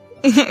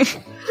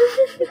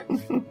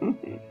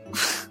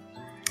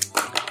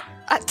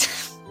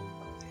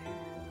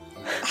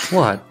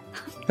 What?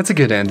 That's a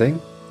good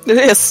ending. It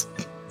is.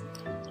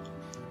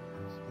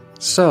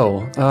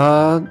 So,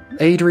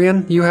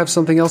 Adrian, you have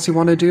something else you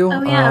want to do?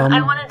 Oh yeah,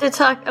 I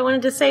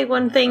wanted to say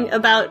one thing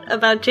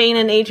about Jane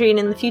and Adrian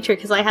in the future,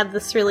 because I had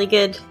this really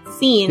good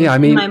scene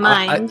in my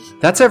mind.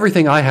 That's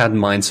everything I had in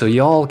mind, so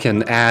y'all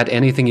can add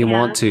anything you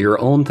want to your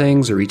own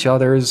things or each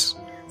other's.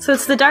 So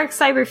it's the dark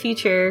cyber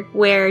future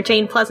where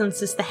Jane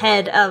Pleasance is the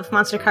head of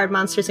Monster Card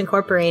Monsters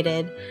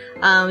Incorporated.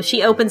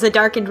 She opens a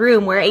darkened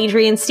room where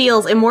Adrian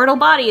Steele's immortal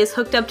body is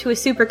hooked up to a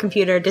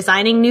supercomputer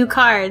designing new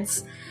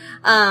cards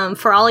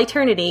for all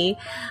eternity.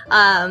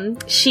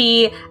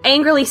 She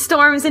angrily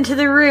storms into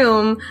the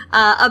room,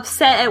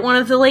 upset at one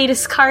of the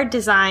latest card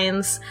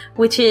designs,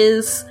 which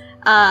is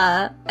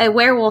a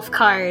werewolf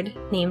card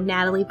named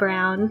Natalie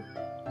Brown.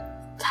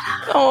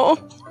 Ta-da. Oh.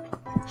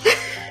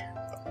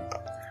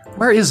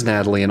 Where is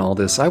Natalie in all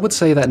this? I would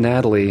say that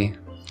Natalie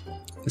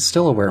is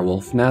still a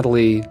werewolf.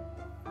 Natalie is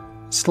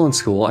still in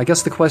school. I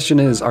guess the question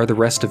is, are the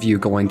rest of you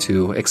going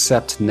to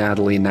accept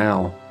Natalie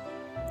now?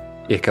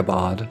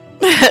 Ichabod.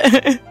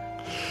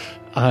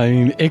 I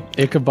mean,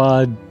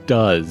 Ichabod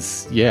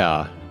does,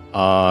 yeah.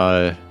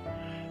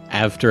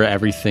 After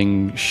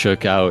everything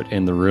shook out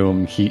in the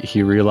room,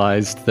 he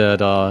realized that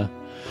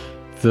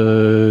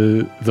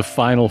the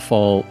final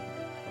fault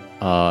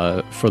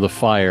for the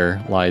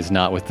fire lies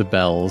not with the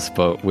bells,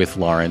 but with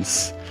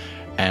Lawrence.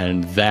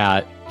 And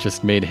that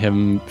just made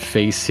him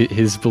face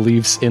his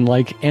beliefs in,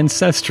 like,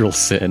 ancestral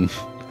sin.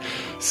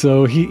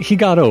 So he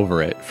got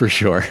over it, for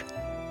sure.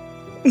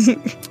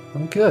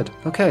 Oh, good.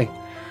 Okay.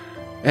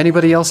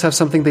 Anybody else have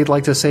something they'd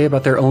like to say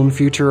about their own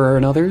future or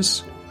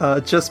another's?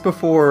 Just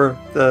before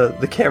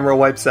the camera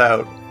wipes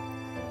out,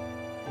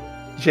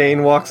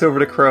 Jane walks over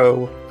to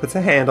Crow, puts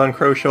a hand on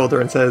Crow's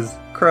shoulder and says,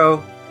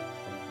 "Crow,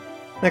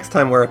 next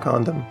time wear a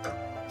condom."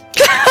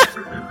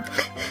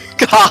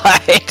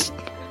 God.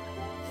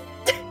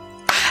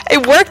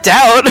 It worked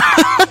out.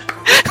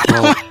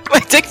 Well, my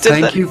dick did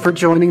thank you for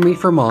joining me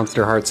for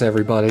Monster Hearts,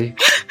 everybody.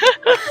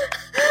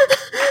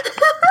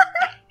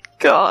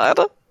 God.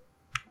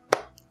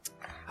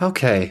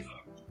 Okay.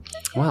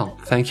 Well,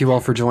 thank you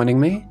all for joining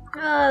me. Oh,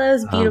 that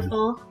was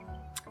beautiful.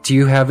 Do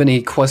you have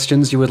any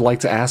questions you would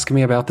like to ask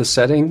me about the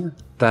setting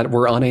that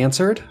were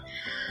unanswered?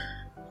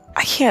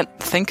 I can't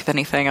think of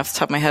anything off the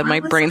top of my head.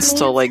 My brain's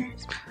still, like...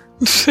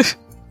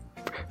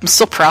 I'm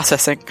still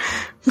processing.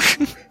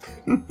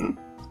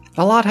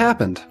 A lot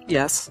happened.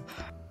 Yes.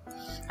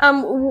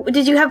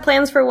 Did you have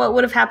plans for what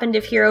would have happened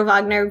if Hero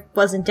Wagner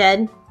wasn't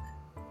dead?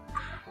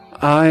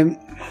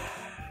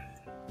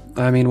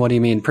 I mean, what do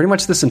you mean? Pretty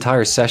much this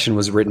entire session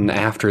was written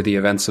after the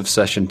events of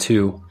Session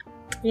 2.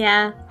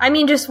 Yeah. I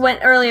mean, just went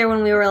earlier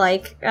when we were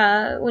like,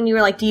 when you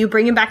were like, do you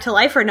bring him back to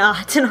life or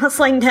not? And I was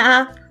like,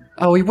 nah.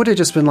 Oh, he would have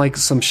just been like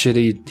some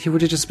shitty... He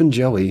would have just been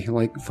Joey.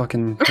 Like,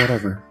 fucking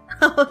whatever.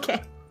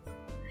 Okay.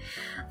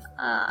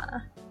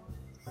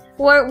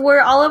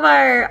 Were all of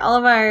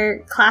our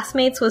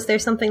classmates, was there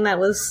something that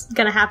was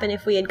gonna happen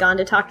if we had gone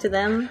to talk to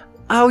them?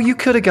 Oh, you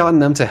could have gotten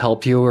them to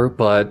help you,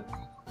 but...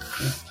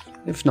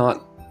 If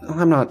not...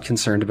 I'm not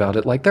concerned about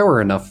it. Like, there were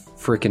enough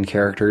freaking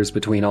characters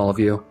between all of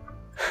you.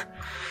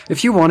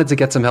 If you wanted to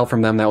get some help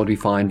from them, that would be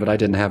fine, but I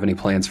didn't have any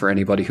plans for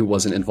anybody who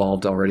wasn't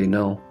involved already,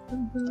 no.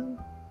 Mm-hmm.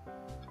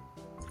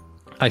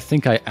 I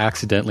think I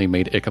accidentally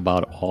made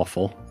Ichabod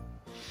awful.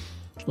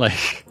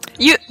 Like...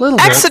 You Little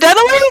bit.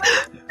 accidentally?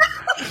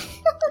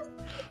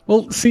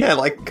 Well, see... Yeah,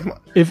 like, come on.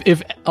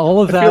 If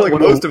all of that... I feel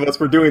like most of us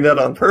were doing that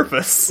on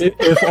purpose.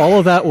 If all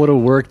of that would have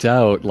worked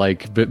out,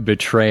 like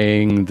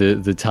betraying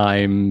the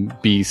time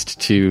beast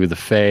to the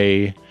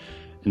Fae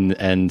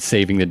and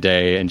saving the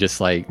day, and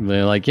just like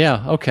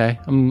yeah, okay,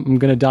 I'm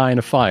gonna die in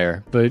a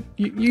fire, but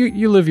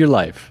you live your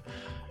life.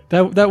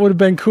 That would have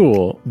been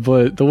cool.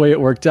 But the way it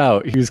worked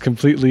out, he was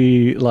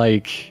completely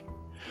like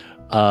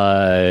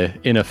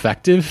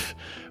ineffective,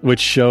 which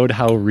showed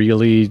how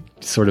really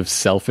sort of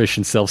selfish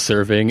and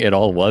self-serving it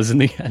all was in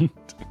the end.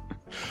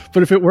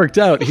 But if it worked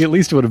out, he at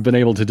least would have been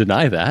able to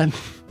deny that.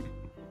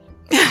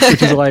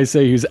 Which is why I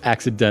say he was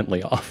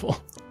accidentally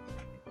awful.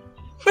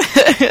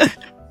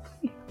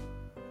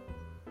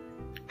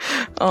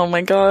 Oh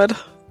my god.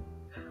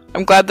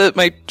 I'm glad that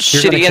my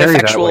shitty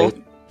ineffectual...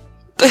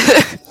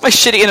 my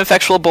shitty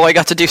ineffectual boy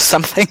got to do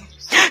something.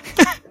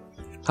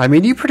 I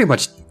mean, you pretty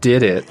much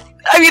did it.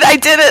 I mean, I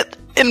did it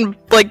in,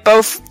 like,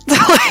 both...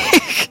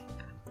 like...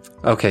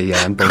 Okay,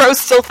 yeah, and Crow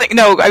still think...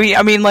 No,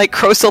 I mean, like,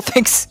 Crow still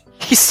thinks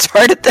he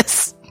started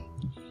this.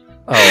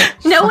 Oh,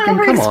 No one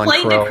ever come on,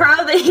 explained Crow. to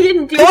Crow that he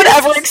didn't do No one this.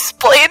 ever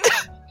explained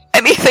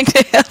anything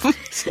to him.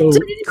 So,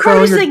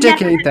 Crow, your like, dick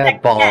never ain't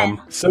that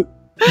bomb. so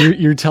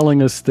you're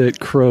telling us that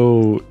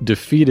Crow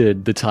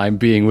defeated the time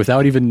being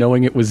without even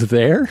knowing it was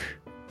there?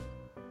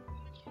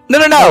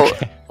 No.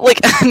 Okay. Like,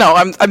 no,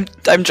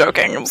 I'm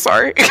joking. I'm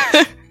sorry.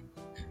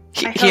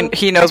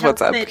 he knows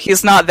what's up.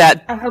 He's not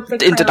that I hope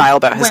that in Crow denial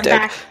about his went dick.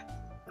 back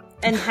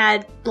and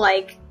had,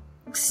 like,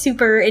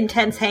 super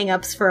intense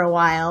hang-ups for a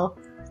while,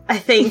 I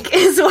think,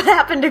 is what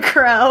happened to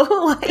Crow.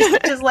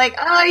 Like, just like,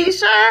 oh, are you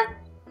sure?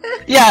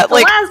 Yeah, The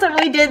like, last time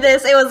we did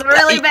this, it was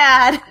really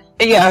bad.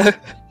 yeah.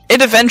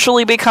 It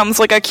eventually becomes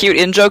like a cute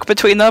in-joke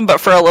between them, but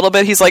for a little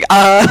bit he's like,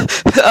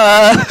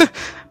 I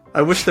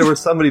wish there was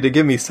somebody to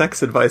give me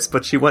sex advice,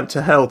 but she went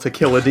to hell to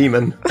kill a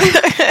demon.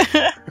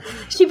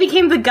 She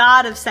became the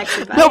god of sex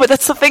advice. No, but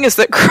that's the thing, is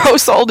that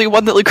Crow's the only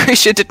one that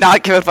Lucretia did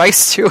not give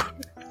advice to.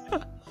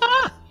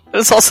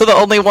 It's also the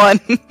only one.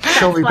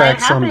 She'll be why back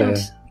it happened.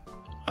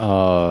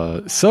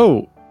 someday.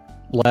 So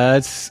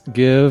let's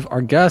give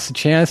our guests a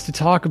chance to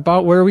talk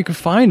about where we can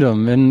find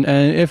them and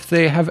if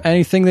they have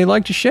anything they'd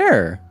like to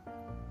share.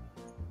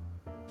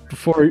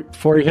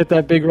 Before you hit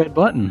that big red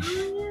button.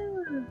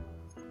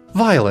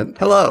 Violet,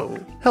 Hello.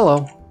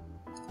 hello.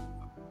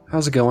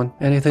 How's it going?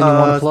 Anything you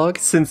want to plug?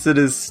 Since it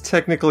is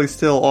technically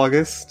still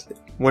August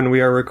when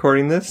we are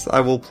recording this, I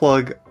will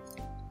plug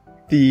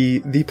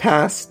the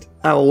past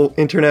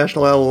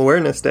International Owl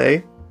Awareness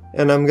Day,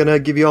 and I'm gonna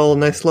give you all a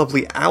nice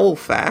lovely owl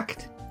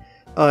fact.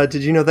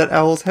 Did you know that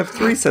owls have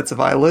 3 sets of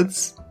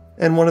eyelids,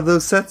 and one of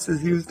those sets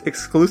is used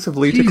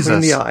exclusively to clean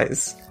the Jesus.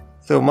 eyes?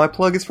 So my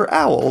plug is for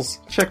owls.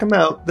 Check them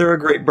out. They're a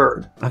great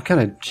bird. I'm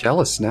kind of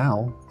jealous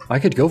now. I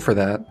could go for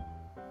that.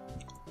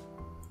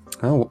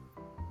 Oh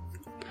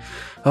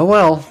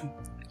well.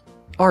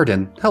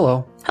 Arden,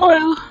 hello.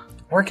 Hello.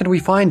 Where can we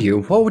find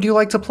you? What would you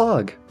like to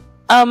plug?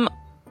 I'm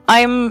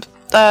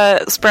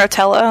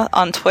Sproutella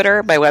on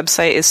Twitter. My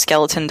website is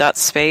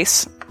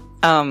skeleton.space.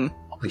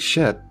 Holy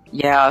shit.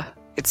 Yeah,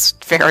 it's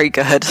very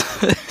good.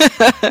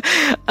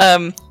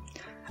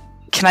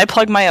 Can I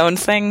plug my own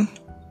thing?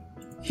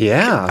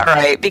 Yeah.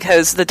 Alright,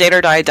 because the Date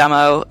or Die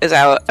demo is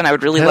out, and I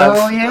would really Hell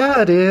love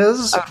yeah, it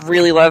is. I would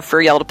really love for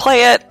y'all to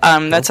play it.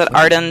 That's at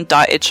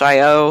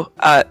arden.itch.io,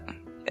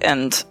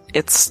 and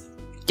it's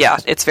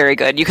very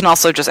good. You can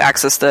also just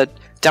access the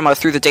demo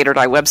through the Date or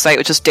Die website,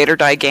 which is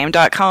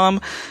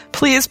dateordiegame.com.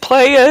 Please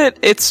play it.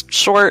 It's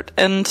short,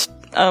 and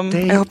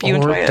I hope you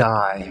enjoy it.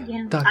 Die.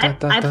 Yeah. Da, I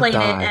da, da, da, played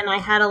die. it, and I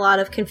had a lot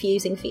of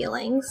confusing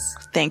feelings.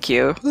 Thank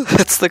you.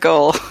 That's the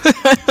goal.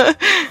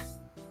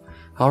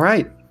 All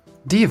right.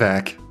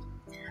 Divac.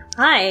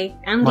 Hi,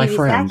 I'm My Devious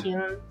friend.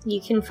 Vacuum.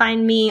 You can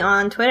find me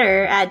on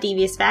Twitter at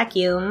Devious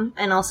Vacuum,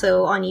 and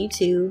also on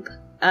YouTube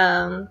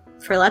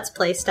for Let's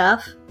Play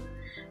stuff.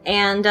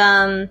 And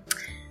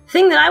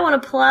thing that I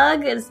want to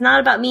plug is not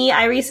about me.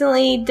 I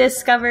recently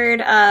discovered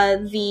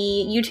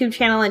the YouTube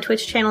channel and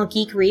Twitch channel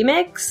Geek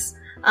Remix,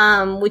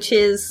 which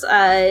is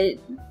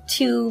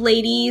 2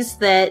 ladies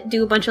that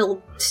do a bunch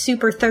of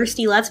super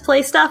thirsty Let's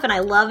Play stuff, and I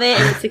love it,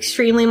 and it's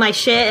extremely my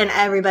shit, and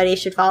everybody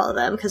should follow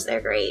them because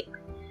they're great.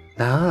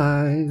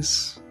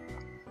 Nice.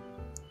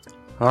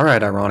 All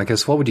right,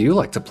 Ironicus, what would you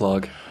like to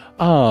plug?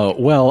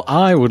 Well,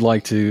 I would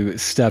like to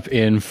step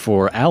in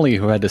for Allie,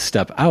 who had to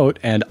step out,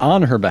 and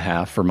on her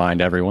behalf,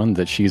 remind everyone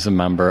that she's a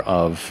member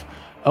of...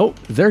 Oh,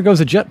 there goes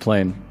a jet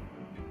plane.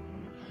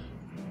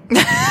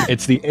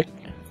 It's the...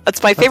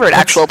 That's my favorite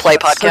actual play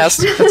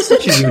podcast. That's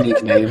such a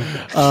unique name.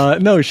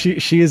 No,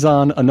 she is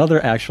on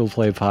another actual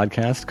play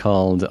podcast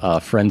called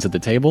Friends at the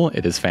Table.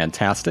 It is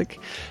fantastic.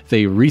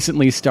 They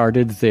recently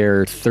started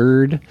their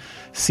 3rd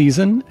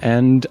season,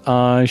 and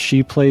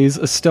she plays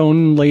a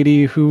stone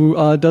lady who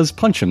does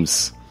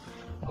punch'ems.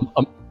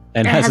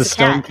 And has a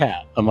stone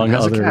cat, among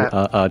Has a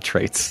other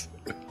traits.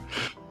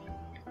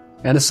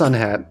 And a sun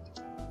hat,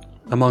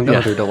 among Yeah.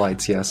 other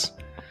delights, yes.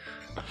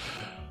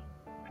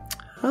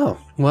 Oh,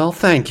 well,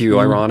 thank you,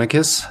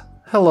 Ironicus.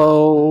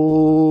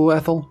 Hello,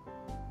 Ethel.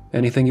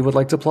 Anything you would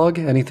like to plug?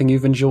 Anything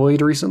you've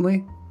enjoyed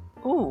recently?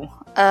 Ooh.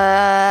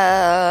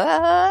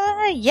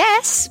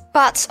 Yes,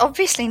 but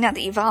obviously now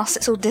that you've asked,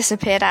 it's all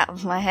disappeared out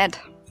of my head.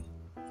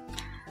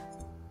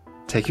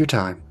 Take your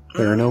time.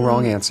 There are no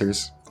wrong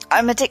answers.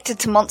 I'm addicted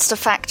to Monster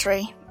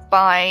Factory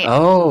by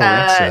Oh,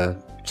 that's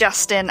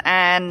Justin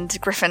and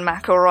Griffin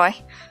McElroy.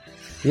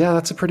 yeah,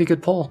 that's a pretty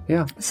good poll.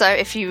 Yeah. So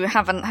if you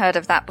haven't heard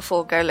of that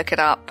before, go look it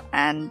up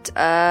and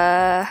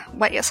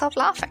wet yourself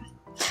laughing.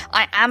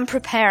 I am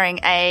preparing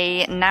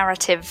a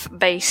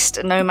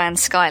narrative-based No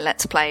Man's Sky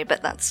Let's Play,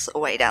 but that's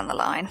way down the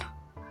line.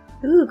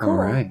 Ooh, cool. All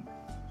right.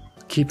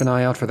 Keep an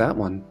eye out for that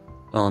one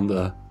on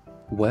the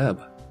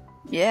web.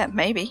 Yeah,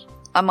 maybe.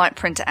 I might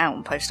print it out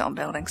and post it on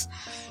buildings.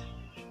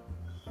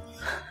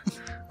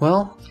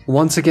 Well,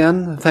 once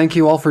again, thank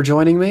you all for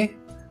joining me,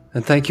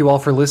 and thank you all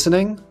for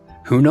listening.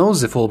 Who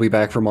knows if we'll be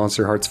back for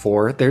Monster Hearts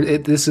 4?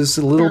 This is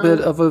a little bit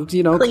of a,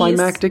 please.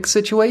 climactic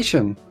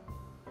situation.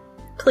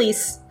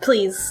 Please,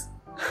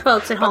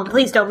 folks at home,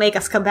 please don't make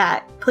us come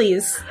back.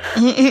 Please.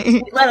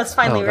 Let us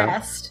finally Oh, that-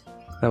 rest.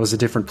 That was a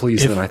different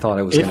please than I thought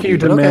it was going to be. If you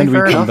demand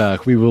okay, we come enough.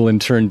 back, we will in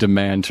turn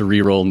demand to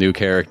re-roll new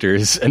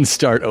characters and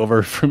start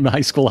over from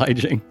high school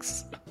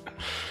hijinks.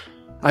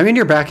 I mean,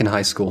 you're back in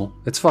high school.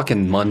 It's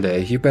fucking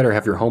Monday. You better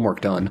have your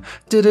homework done.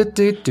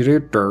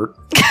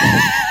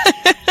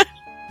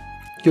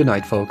 Good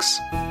night, folks.